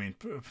here, I mean,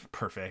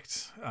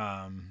 perfect.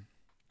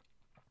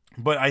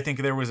 But I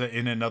think there was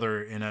in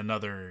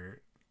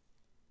another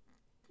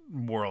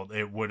world,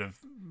 it would have,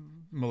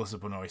 Melissa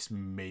Benoist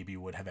maybe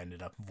would have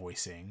ended up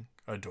voicing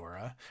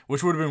Adora,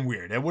 which would have been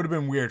weird. It would have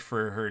been weird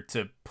for her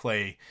to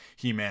play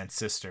He-Man's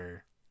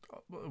sister,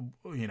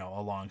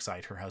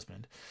 alongside her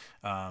husband.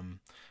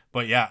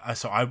 But yeah,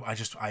 so I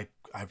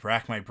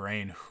rack my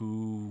brain.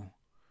 Who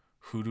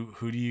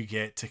do you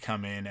get to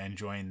come in and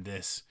join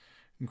this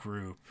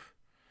group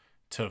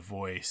to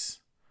voice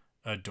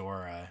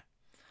Adora?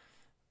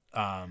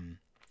 I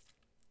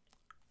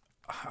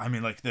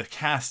mean, the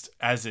cast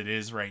as it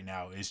is right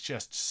now is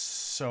just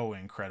so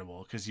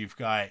incredible, because you've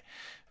got,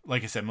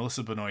 like I said,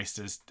 Melissa Benoist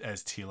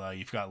as Teela.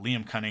 You've got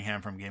Liam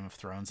Cunningham from Game of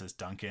Thrones as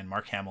Duncan,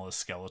 Mark Hamill as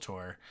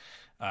Skeletor,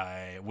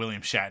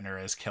 William Shatner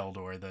as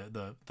Keldor,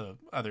 the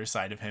other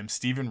side of him.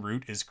 Stephen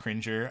Root is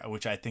Cringer,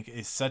 which I think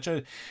is such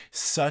a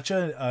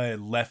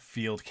left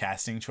field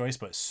casting choice,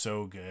 but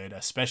so good.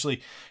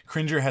 Especially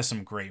Cringer has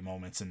some great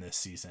moments in this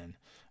season.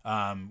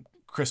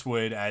 Chris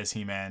Wood as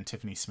He-Man,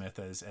 Tiffany Smith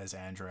as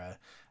Andra.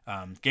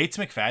 Gates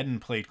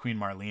McFadden played Queen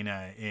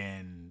Marlena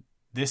in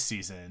this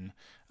season.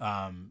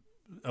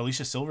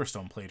 Alicia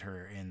Silverstone played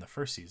her in the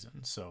first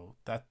season, so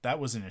that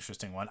was an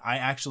interesting one. I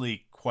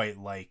actually quite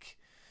like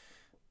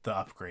the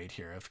upgrade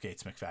here of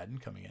Gates McFadden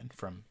coming in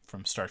from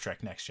Star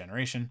Trek Next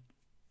Generation.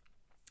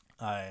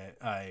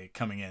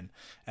 Coming in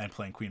and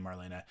playing Queen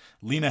Marlena.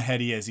 Lena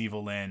Headey as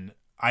Evelyn.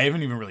 I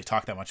haven't even really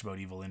talked that much about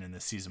Evelyn in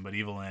this season, but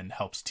Evelyn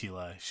helps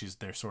Teela.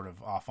 They're sort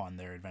of off on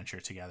their adventure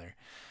together.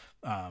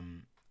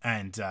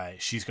 And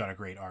she's got a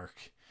great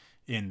arc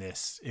in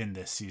this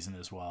season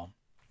as well.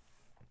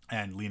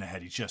 And Lena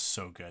Headey just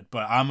so good.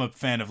 But I'm a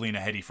fan of Lena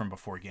Headey from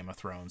before Game of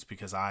Thrones,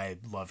 because I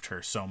loved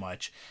her so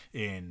much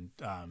in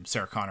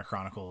Sarah Connor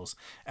Chronicles,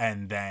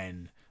 and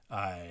then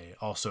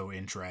also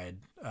in Dread.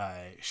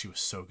 She was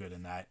so good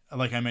in that.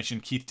 Like I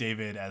mentioned, Keith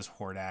David as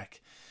Hordak.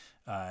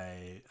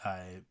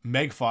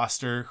 Meg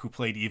Foster, who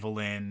played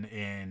Evelyn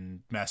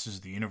in Masters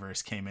of the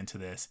Universe, came into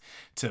this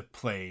to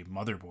play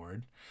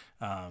Motherboard,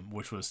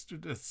 which was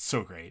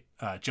so great.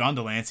 John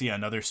Delancey,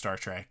 another Star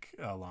Trek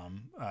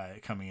alum,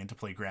 coming in to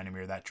play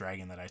Granomir, that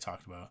dragon that I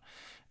talked about,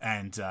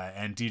 and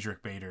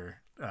Diedrich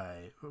Bader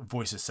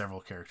voices several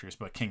characters,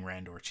 but King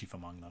Randor chief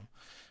among them.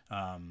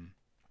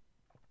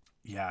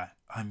 Yeah,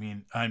 I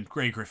mean, I'm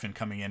Grey Griffin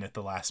coming in at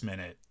the last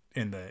minute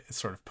in the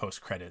sort of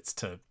post credits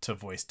to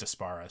voice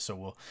Despara,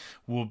 so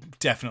we'll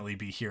definitely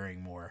be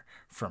hearing more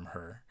from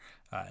her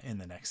in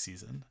the next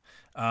season.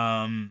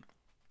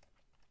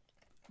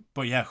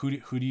 But yeah, who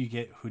do you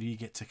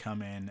get to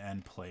come in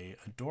and play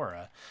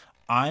Adora?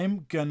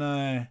 I'm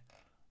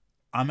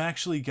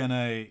actually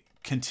gonna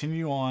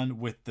continue on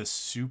with the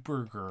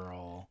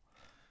Supergirl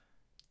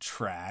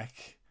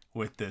track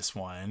with this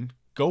one.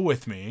 Go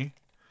with me.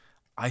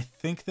 I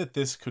think that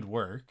this could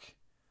work.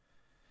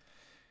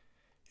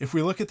 If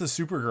we look at the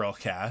Supergirl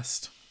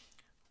cast,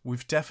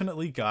 we've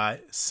definitely got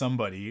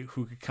somebody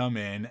who could come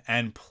in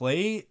and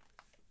play,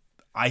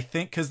 I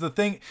think, because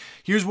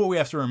here's what we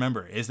have to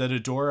remember, is that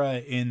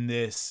Adora in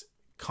this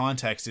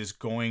context is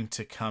going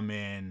to come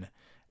in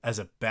as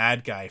a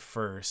bad guy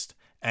first,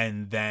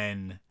 and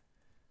then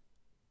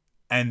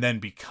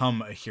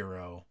become a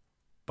hero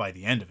by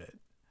the end of it.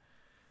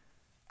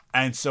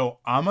 And so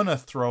I'm going to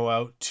throw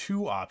out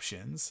two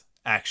options,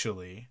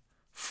 actually,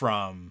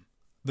 from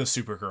the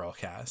Supergirl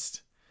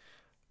cast.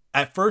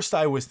 At first,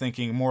 I was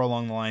thinking more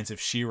along the lines of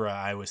She-Ra.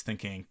 I was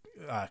thinking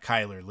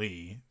Kyler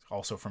Lee,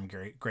 also from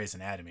Grey's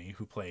Anatomy,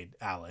 who played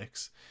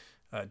Alex,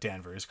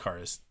 Danvers,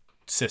 Kara's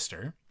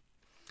sister.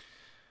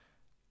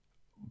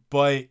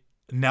 But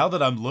now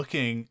that I'm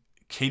looking,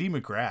 Katie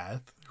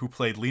McGrath, who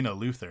played Lena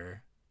Luthor,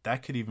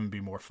 that could even be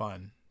more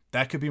fun.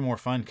 That could be more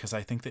fun because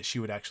I think that she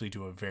would actually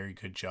do a very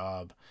good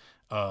job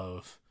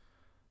of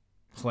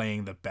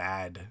playing the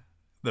bad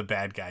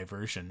guy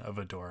version of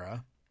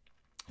Adora,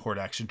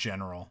 Hordak's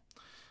general.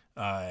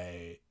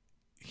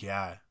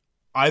 Yeah,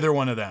 either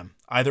one of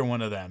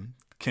them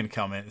can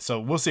come in. So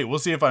we'll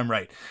see if I'm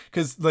right.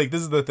 Because like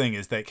this is the thing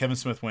is that Kevin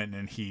Smith went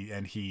and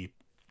he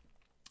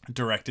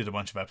directed a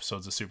bunch of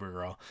episodes of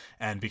Supergirl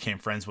and became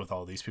friends with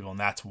all these people, and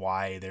that's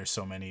why there's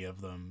so many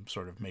of them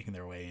sort of making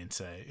their way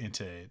into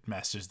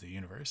Masters of the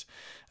Universe.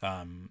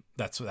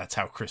 That's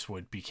how Chris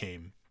Wood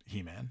became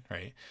He-Man,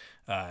 right?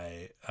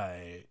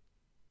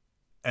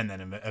 And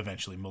then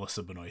eventually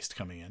Melissa Benoist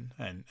coming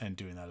in and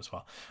doing that as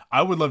well.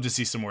 I would love to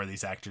see some more of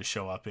these actors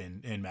show up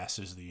in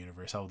Masters of the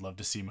Universe. I would love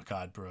to see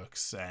Makad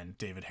Brooks and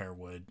David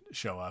Harewood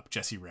show up.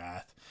 Jesse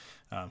Rath,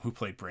 who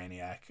played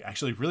Brainiac,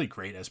 actually really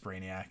great as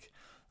Brainiac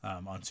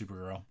on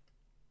Supergirl.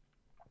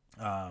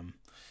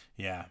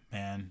 Yeah,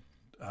 man.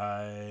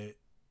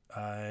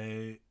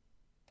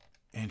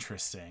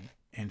 Interesting.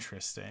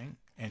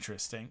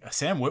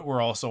 Sam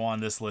Witwer also on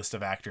this list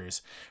of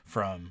actors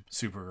from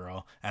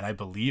Supergirl, and I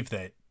believe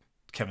that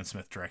Kevin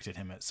Smith directed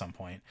him at some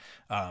point.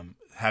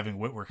 Having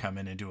Witwer come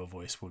in and do a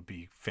voice would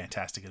be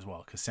fantastic as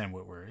well, because Sam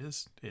Witwer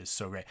is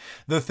so great.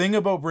 The thing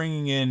about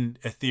bringing in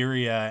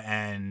Etheria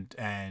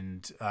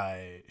and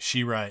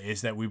She-Ra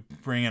is that we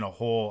bring in a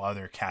whole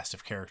other cast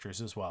of characters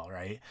as well,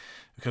 right?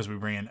 Because we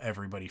bring in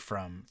everybody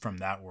from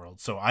that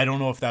world. So I don't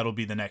know if that'll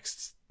be the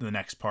next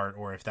part,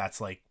 or if that's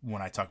like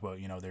when I talk about,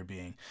 you know, there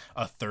being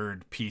a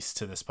third piece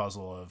to this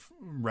puzzle of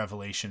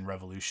Revelation,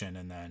 Revolution,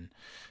 and then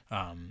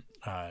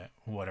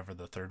whatever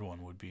the third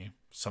one would be,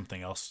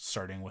 something else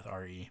starting with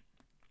RE.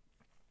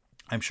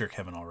 I'm sure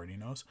Kevin already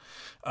knows.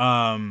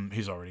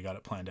 He's already got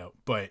it planned out.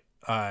 But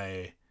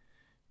I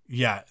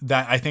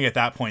think at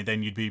that point,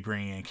 then you'd be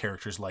bringing in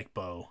characters like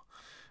Bo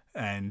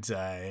and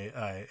the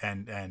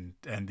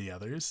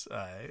others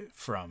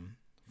from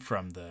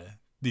the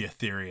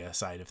Etheria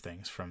side of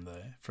things, from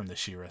the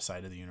She-Ra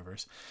side of the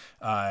universe.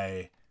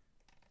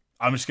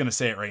 I'm just gonna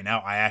say it right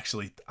now. I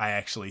actually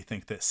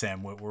think that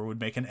Sam Witwer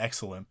would make an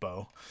excellent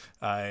Bo,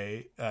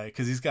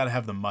 because he's got to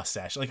have the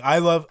mustache. Like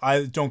I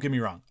don't get me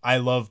wrong, I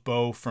love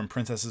Bo from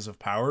Princesses of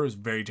Power. It's a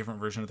very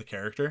different version of the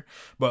character,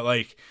 but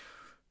like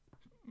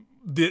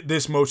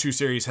this MOTU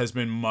series has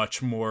been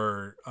much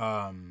more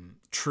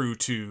true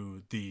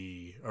to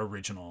the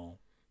original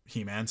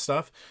He-Man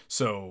stuff.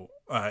 So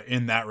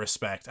in that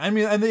respect, I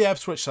mean, and they have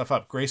switched stuff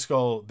up.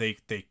 Grayskull,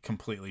 they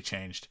completely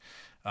changed.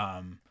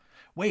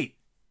 Wait,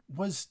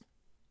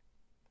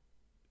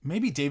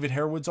 maybe David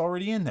Harewood's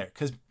already in there,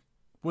 because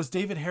was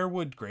David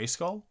Harewood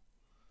Grayskull?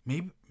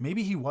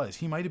 Maybe he was.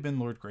 He might have been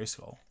Lord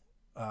Grayskull.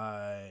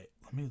 Let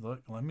me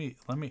look. Let me.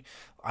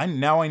 I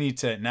need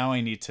to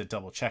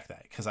double check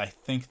that, because I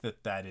think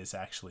that is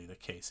actually the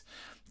case.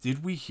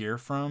 Did we hear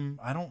from?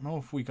 I don't know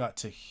if we got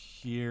to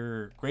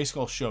hear.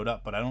 Grayskull showed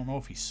up, but I don't know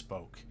if he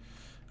spoke,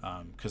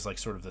 because like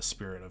sort of the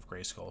spirit of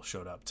Grayskull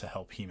showed up to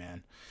help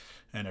He-Man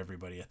and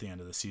everybody at the end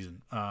of the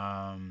season.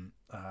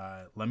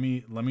 Let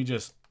me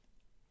just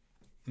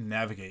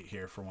navigate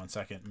here for 1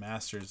 second.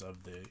 Masters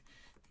of the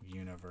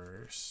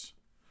Universe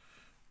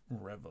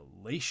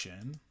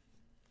Revelation,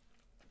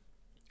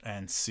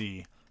 and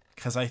see,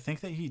 because I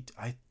think that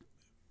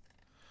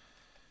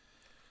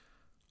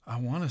I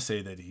want to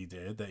say that he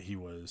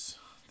was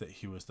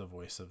the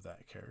voice of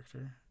that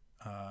character.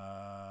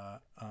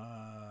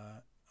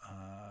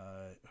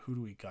 Who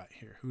do we got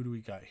here?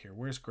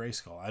 Where's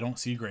Grayskull? I don't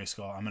see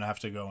Grayskull. I'm gonna have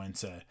to go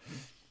into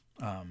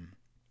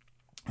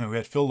we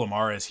had Phil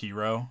Lamar as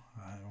Hero.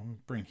 I'll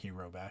bring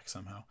Hero back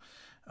somehow.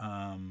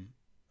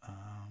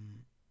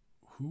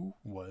 Who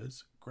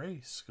was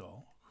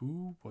Grayskull?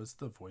 Who was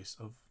the voice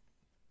of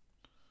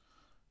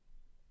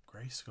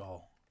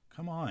Grayskull?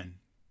 Come on.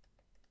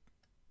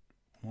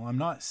 Well, I'm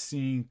not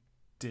seeing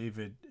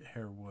David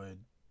Harewood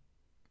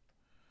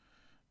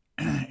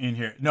in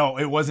here. No,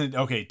 it wasn't.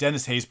 Okay,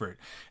 Dennis Haysbert.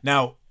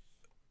 Now,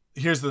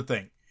 here's the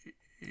thing.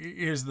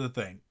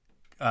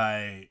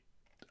 I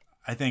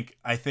think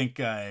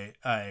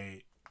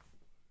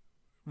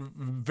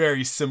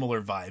very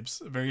similar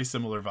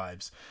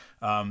vibes.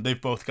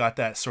 They've both got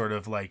that sort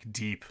of like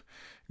deep,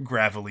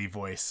 gravelly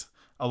voice.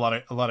 A lot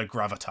of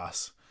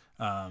gravitas.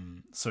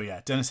 So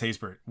yeah, Dennis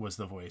Haysbert was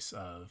the voice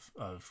of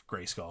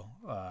Grayskull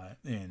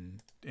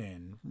in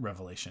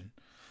Revelation.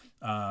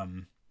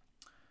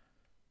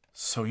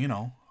 So, you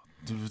know,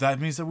 that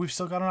means that we've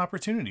still got an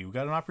opportunity. We've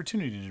got an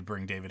opportunity to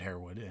bring David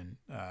Harewood in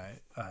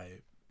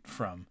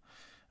from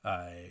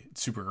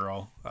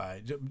Supergirl,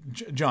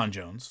 John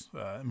Jones,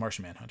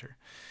 Martian Manhunter.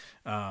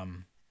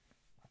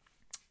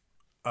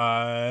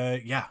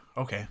 Yeah.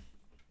 Okay.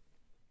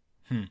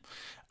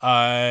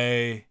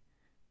 I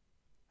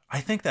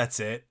think that's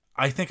it.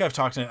 I think I've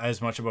talked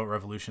as much about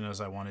Revolution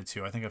as I wanted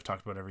to. I think I've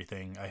talked about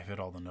everything. I've hit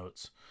all the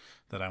notes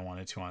that I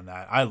wanted to on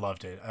that. I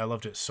loved it. I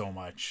loved it so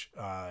much.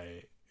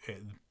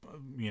 It,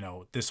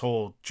 this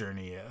whole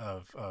journey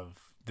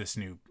of this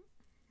new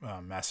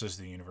Masters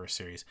of the Universe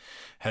series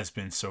has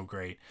been so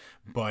great.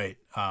 But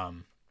I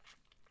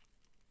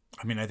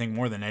mean, I think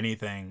more than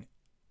anything,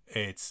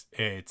 it's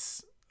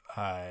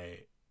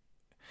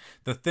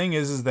the thing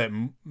is that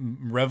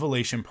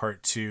Revelation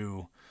Part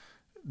 2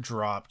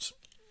 dropped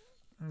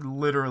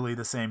literally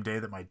the same day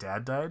that my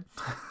dad died.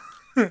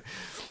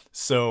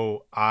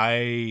 So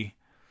I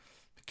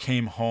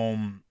came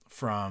home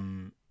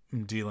from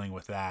dealing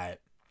with that,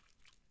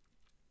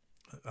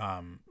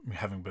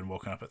 having been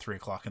woken up at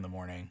 3:00 in the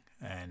morning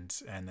and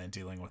then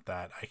dealing with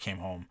that. I came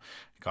home,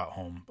 got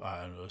home,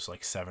 it was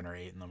like 7 or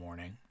 8 in the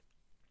morning.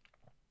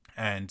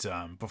 And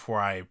before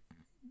I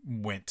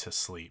went to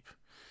sleep,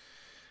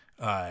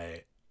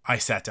 I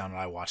sat down and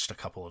I watched a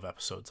couple of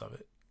episodes of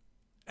it.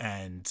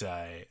 And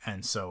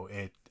so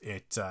it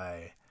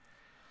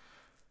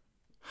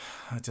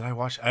did I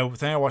watch? I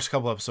think I watched a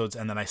couple episodes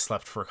and then I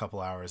slept for a couple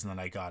hours and then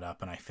I got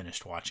up and I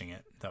finished watching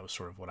it. That was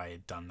sort of what I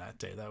had done that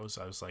day. I was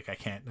like,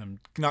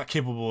 I'm not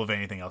capable of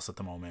anything else at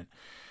the moment.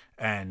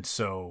 And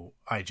so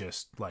I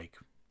just like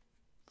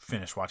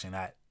finished watching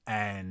that,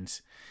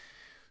 and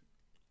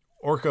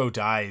Orko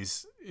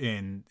dies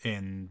in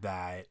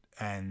that,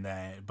 and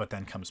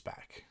then comes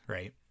back,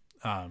 right?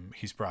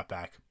 He's brought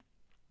back,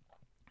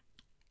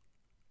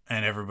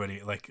 and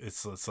everybody, like,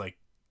 it's like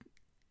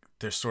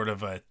there's sort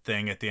of a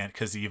thing at the end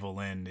because Evil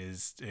Lyn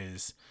is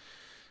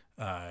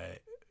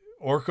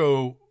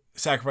Orko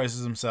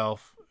sacrifices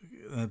himself,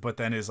 but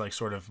then is like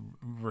sort of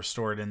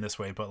restored in this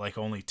way, but like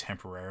only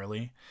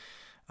temporarily.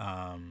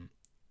 And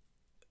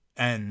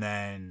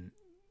then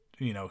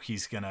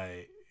he's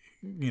gonna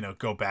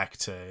go back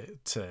to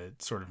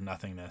sort of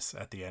nothingness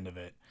at the end of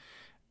it.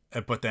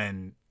 But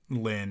then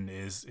Lyn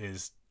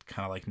is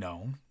kind of like,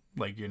 no,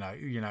 like you're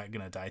not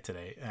gonna die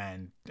today,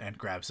 and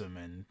grabs him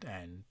and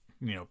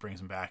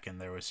brings him back. And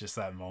there was just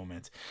that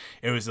moment.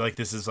 It was like,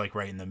 this is like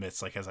right in the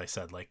midst, like as I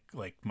said, like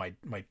my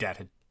dad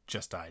had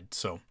just died,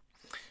 so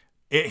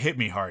it hit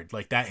me hard.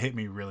 Like that hit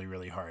me really,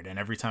 really hard. And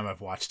every time I've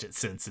watched it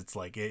since, it's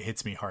like it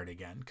hits me hard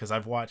again, because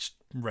I've watched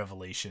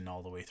Revelation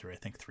all the way through, I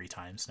think 3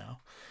 times now.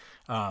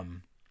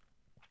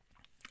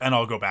 And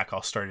I'll go back,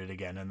 I'll start it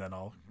again, and then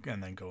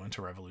go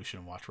into Revolution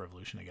and watch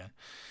Revolution again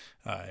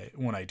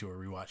when I do a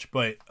rewatch.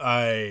 But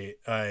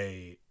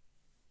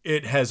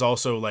it has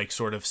also like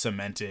sort of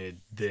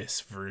cemented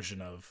this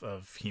version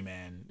of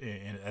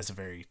He-Man as a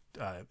very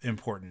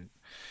important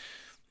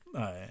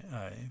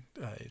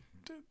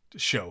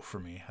show for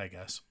me, I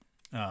guess.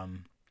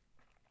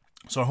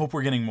 So I hope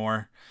we're getting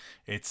more.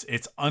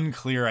 It's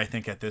unclear, I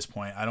think, at this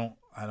point. I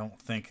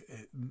don't think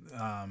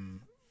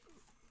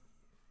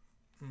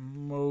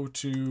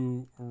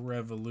MOTU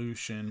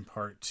Revolution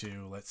Part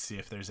 2. Let's see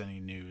if there's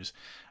any news.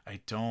 I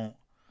don't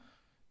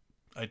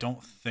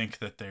think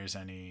that there's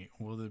any.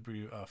 Will there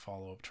be a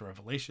follow-up to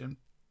Revelation?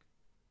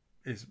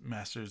 Is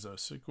Masters a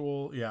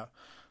sequel? Yeah.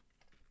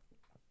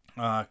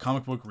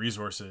 Comic book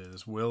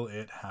resources. Will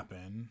it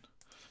happen?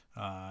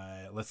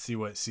 Let's see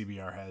what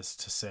CBR has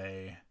to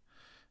say.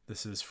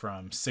 This is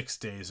from 6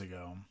 days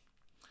ago.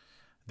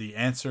 The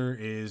answer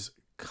is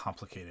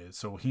complicated.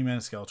 So He-Man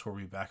and Skeletor will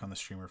be back on the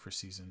streamer for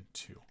season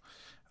 2.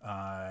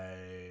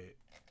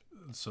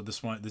 So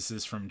this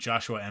is from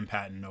Joshua M.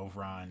 Patton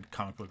over on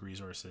Comic Book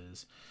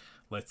Resources.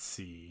 Let's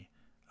see.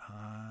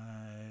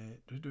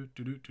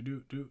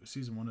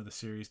 Season 1 of the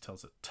series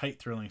tells a tight,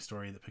 thrilling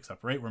story that picks up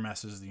right where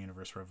Masters of the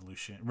Universe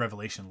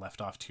Revelation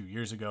left off 2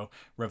 years ago.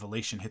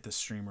 Revelation hit the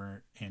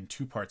streamer in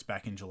 2 parts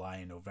back in July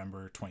and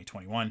November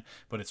 2021,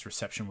 but its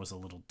reception was a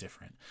little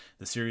different.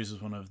 The series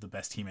was one of the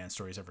best He-Man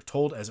stories ever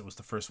told, as it was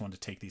the first one to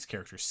take these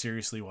characters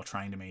seriously while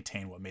trying to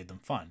maintain what made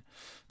them fun.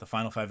 The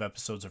final 5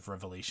 episodes of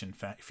Revelation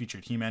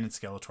featured He-Man and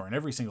Skeletor in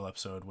every single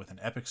episode, with an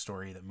epic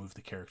story that moved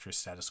the characters'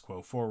 status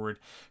quo forward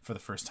for the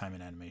first time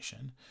in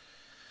animation.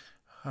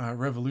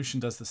 Revolution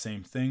does the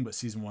same thing, but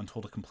season 1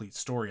 told a complete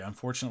story.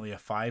 Unfortunately, a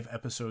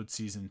 5-episode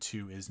season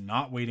 2 is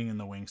not waiting in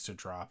the wings to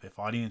drop. If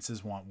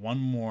audiences want one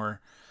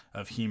more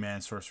of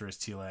He-Man, Sorceress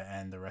Tila,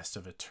 and the rest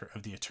of the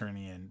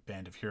Eternian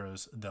Band of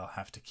Heroes, they'll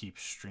have to keep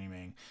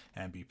streaming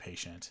and be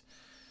patient.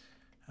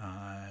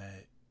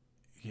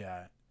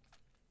 Yeah.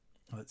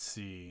 Let's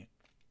see.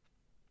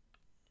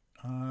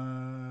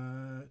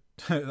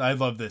 I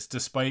love this.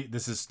 Despite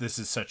this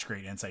is such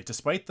great insight.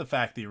 Despite the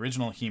fact the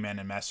original He-Man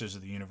and Masters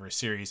of the Universe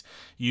series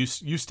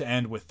used to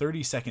end with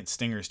 30-second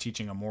stingers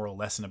teaching a moral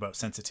lesson about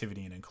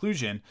sensitivity and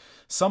inclusion,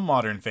 some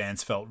modern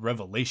fans felt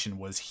Revelation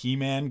was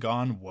He-Man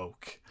gone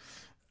woke.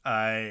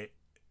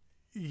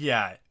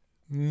 Yeah,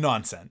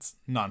 nonsense.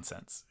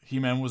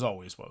 He-Man was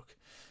always woke.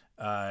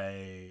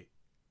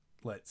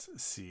 Let's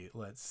see.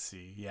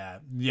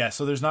 Yeah.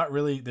 So there's not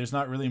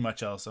really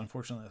much else.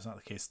 Unfortunately, that's not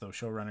the case though.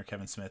 Showrunner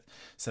Kevin Smith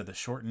said the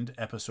shortened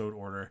episode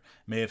order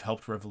may have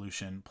helped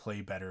Revolution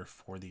play better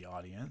for the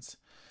audience.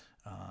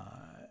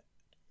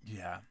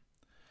 Yeah.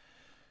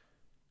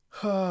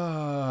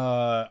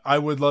 I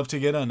would love to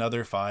get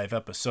another 5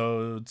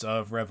 episodes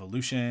of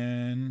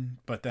Revolution,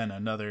 but then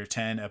another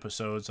 10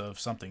 episodes of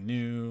something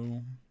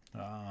new.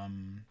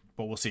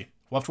 But we'll see.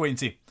 We'll have to wait and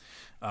see.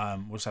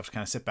 We'll just have to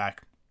kind of sit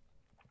back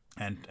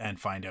and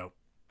find out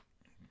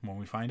when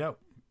we find out.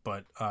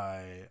 But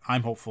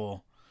I'm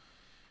hopeful.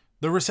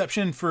 The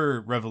reception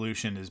for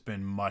Revolution has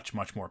been much,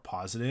 much more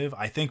positive.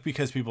 I think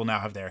because people now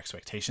have their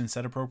expectations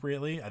set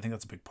appropriately. I think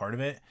that's a big part of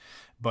it.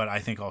 But I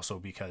think also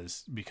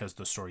because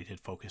the story did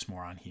focus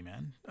more on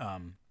He-Man.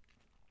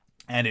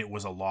 And it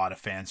was a lot of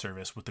fan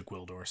service with the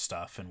Gwildor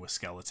stuff and with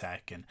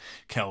Skeletek and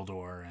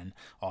Keldor and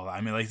all that.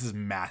 I mean, like, this is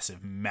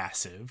massive,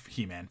 massive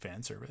He-Man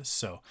fan service.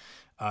 So,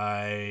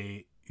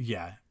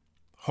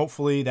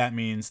 hopefully that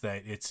means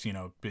that it's,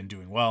 been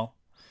doing well.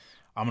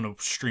 I'm going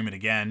to stream it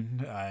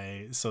again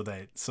so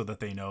that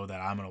they know that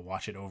I'm going to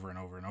watch it over and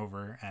over and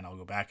over. And I'll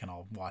go back and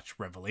I'll watch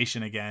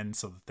Revelation again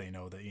so that they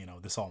know that,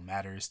 this all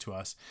matters to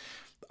us.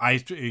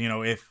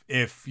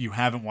 If you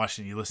haven't watched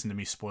it and you listen to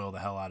me spoil the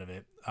hell out of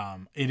it,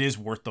 it is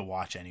worth the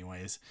watch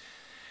anyways.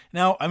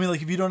 Now, I mean,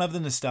 like, if you don't have the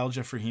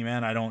nostalgia for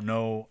He-Man, I don't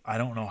know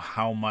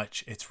how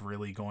much it's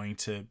really going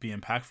to be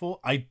impactful.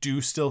 I do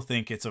still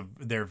think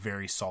they're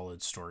very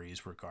solid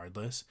stories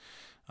regardless.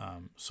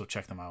 So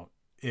check them out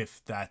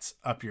if that's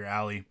up your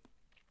alley.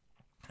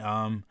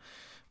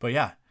 But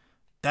yeah,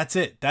 that's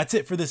it. That's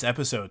it for this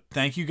episode.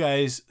 Thank you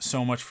guys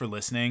so much for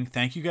listening.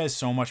 Thank you guys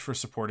so much for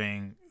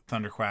supporting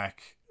Thunderquack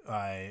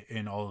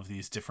in all of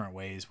these different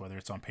ways, whether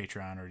it's on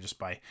Patreon or just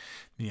by,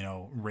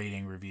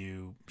 rating,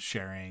 review,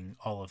 sharing,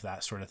 all of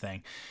that sort of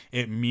thing.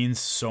 It means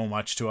so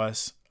much to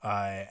us.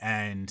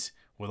 And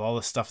with all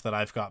the stuff that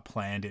I've got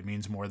planned, it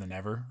means more than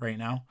ever right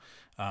now.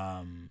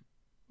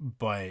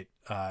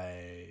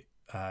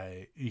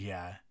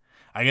 Yeah.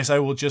 I guess I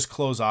will just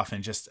close off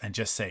and just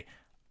say,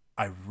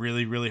 I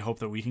really, really hope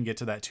that we can get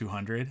to that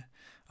 200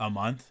 a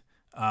month,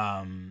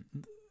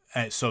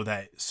 so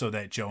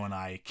that Joe and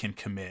I can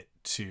commit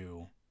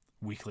to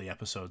weekly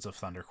episodes of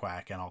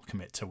Thunderquack, and I'll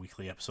commit to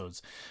weekly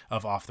episodes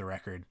of Off the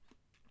Record,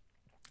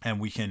 and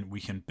we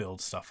can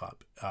build stuff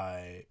up.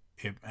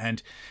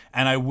 And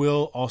I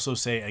will also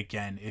say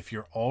again, if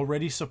you're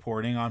already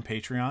supporting on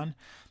Patreon,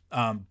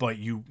 but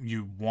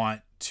you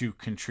want to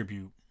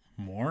contribute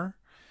more,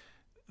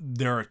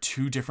 there are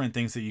 2 different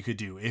things that you could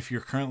do. If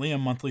you're currently a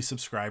monthly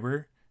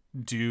subscriber,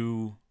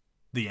 do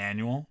the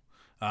annual.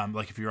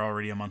 Like if you're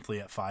already a monthly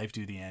at $5,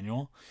 do the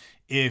annual.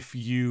 If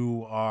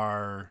you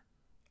are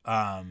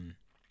one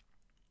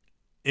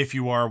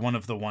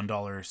of the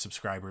 $1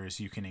 subscribers,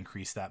 you can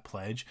increase that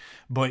pledge.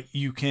 But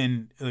you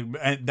can,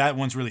 that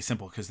one's really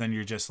simple because then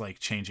you're just like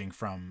changing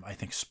from, I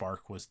think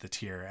Spark was the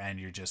tier, and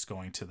you're just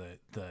going to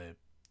the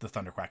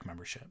Thunderquack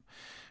membership,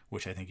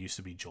 which I think used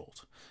to be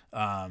Jolt.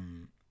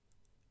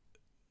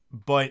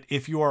 But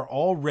if you are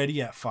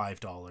already at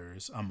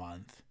 $5 a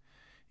month,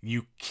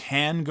 you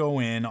can go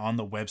in on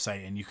the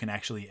website and you can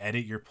actually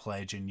edit your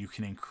pledge, and you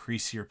can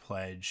increase your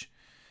pledge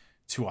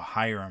to a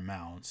higher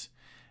amount.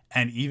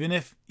 And even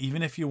if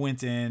you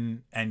went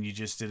in and you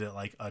just did it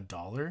like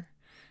 $1,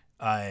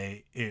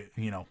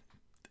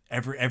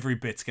 every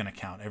bit's going to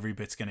count. Every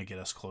bit's going to get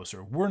us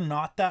closer. We're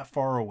not that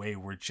far away.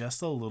 We're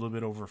just a little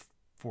bit over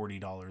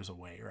 $40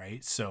 away,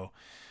 right? So,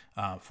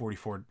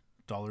 $44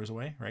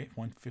 away, right?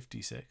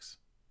 156.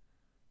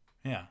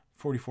 Yeah,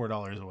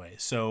 $44 away.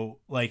 So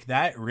like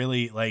that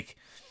really, like,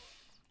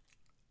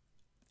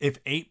 if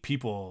 8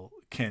 people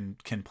can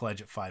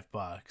pledge at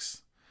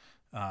 $5,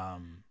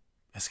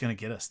 it's gonna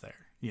get us there,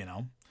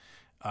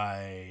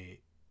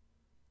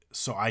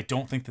 So I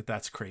don't think that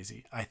that's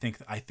crazy. I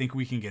think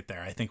we can get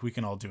there. I think we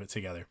can all do it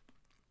together.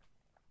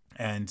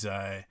 And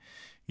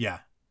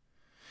yeah,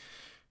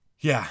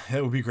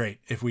 it would be great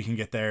if we can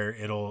get there.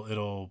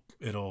 It'll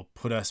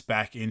put us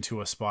back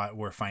into a spot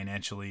where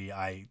financially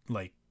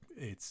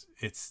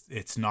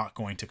it's not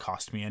going to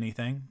cost me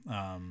anything.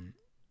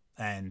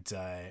 And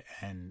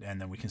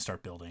then we can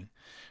start building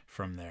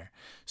from there.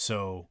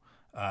 So,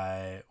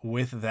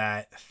 with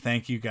that,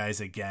 thank you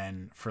guys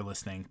again for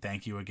listening.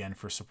 Thank you again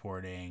for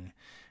supporting,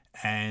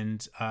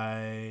 and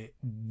I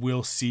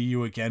will see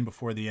you again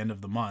before the end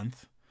of the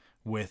month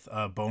with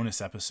a bonus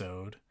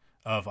episode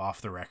of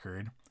Off the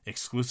Record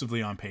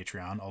exclusively on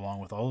Patreon, along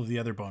with all of the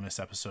other bonus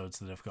episodes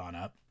that have gone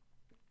up,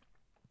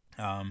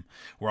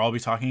 where I'll be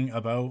talking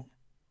about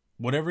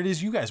whatever it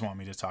is you guys want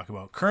me to talk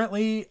about.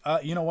 Currently,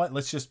 you know what?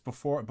 Let's just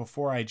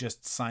before I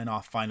just sign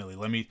off. Finally,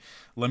 let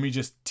me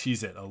just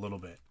tease it a little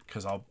bit,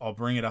 because I'll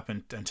bring it up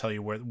and tell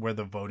you where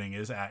the voting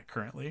is at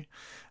currently,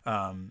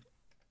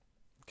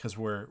 because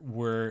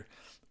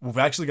we've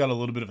actually got a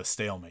little bit of a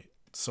stalemate.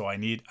 So I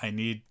need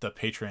the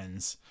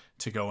patrons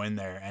to go in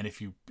there, and if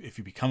you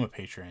become a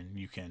patron,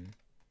 you can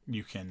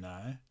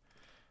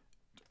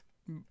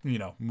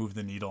move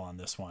the needle on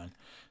this one.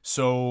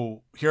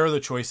 So here are the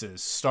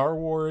choices: Star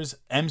Wars,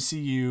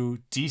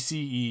 MCU,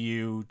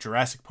 DCEU,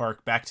 Jurassic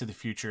Park, Back to the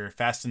Future,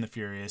 Fast and the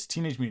Furious,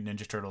 Teenage Mutant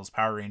Ninja Turtles,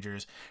 Power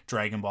Rangers,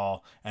 Dragon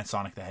Ball, and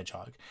Sonic the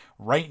Hedgehog.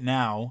 Right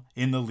now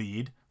in the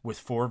lead with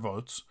 4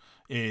 votes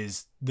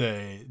is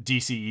the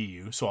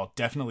DCEU, so I'll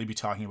definitely be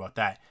talking about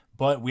that.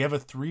 But we have a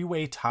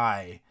 3-way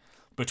tie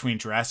between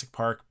Jurassic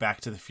Park,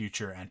 Back to the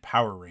Future, and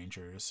Power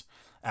Rangers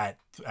at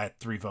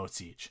 3 votes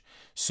each.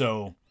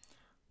 So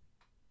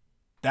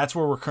that's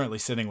where we're currently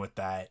sitting with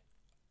that.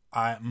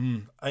 I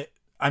mean,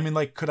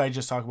 like, could I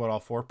just talk about all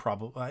 4?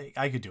 Probably.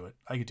 I could do it.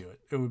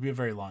 It would be a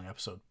very long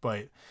episode,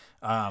 but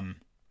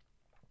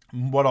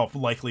what I'll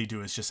likely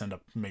do is just end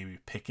up maybe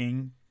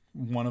picking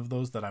one of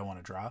those that I want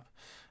to drop.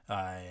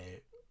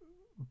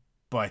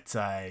 But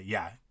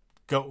yeah,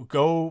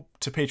 go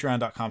to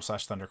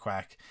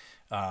patreon.com/thunderquack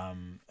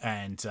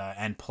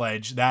and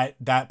pledge.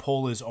 That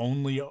poll is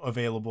only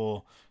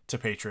available to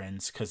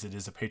patrons because it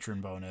is a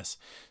patron bonus.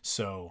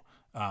 So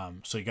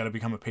you got to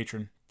become a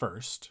patron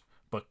first,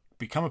 but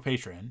become a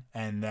patron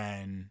and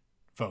then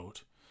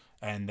vote.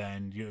 And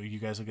then you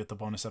guys will get the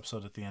bonus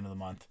episode at the end of the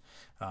month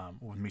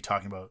with me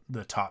talking about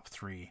the top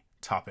 3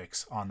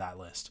 topics on that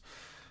list.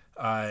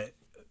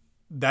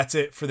 That's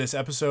it for this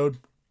episode.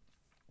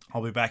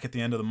 I'll be back at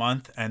the end of the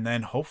month, and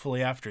then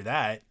hopefully after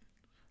that,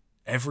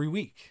 every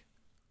week,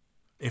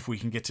 if we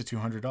can get to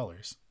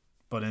 $200.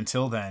 But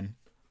until then,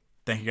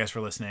 thank you guys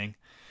for listening,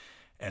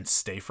 and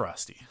stay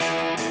frosty.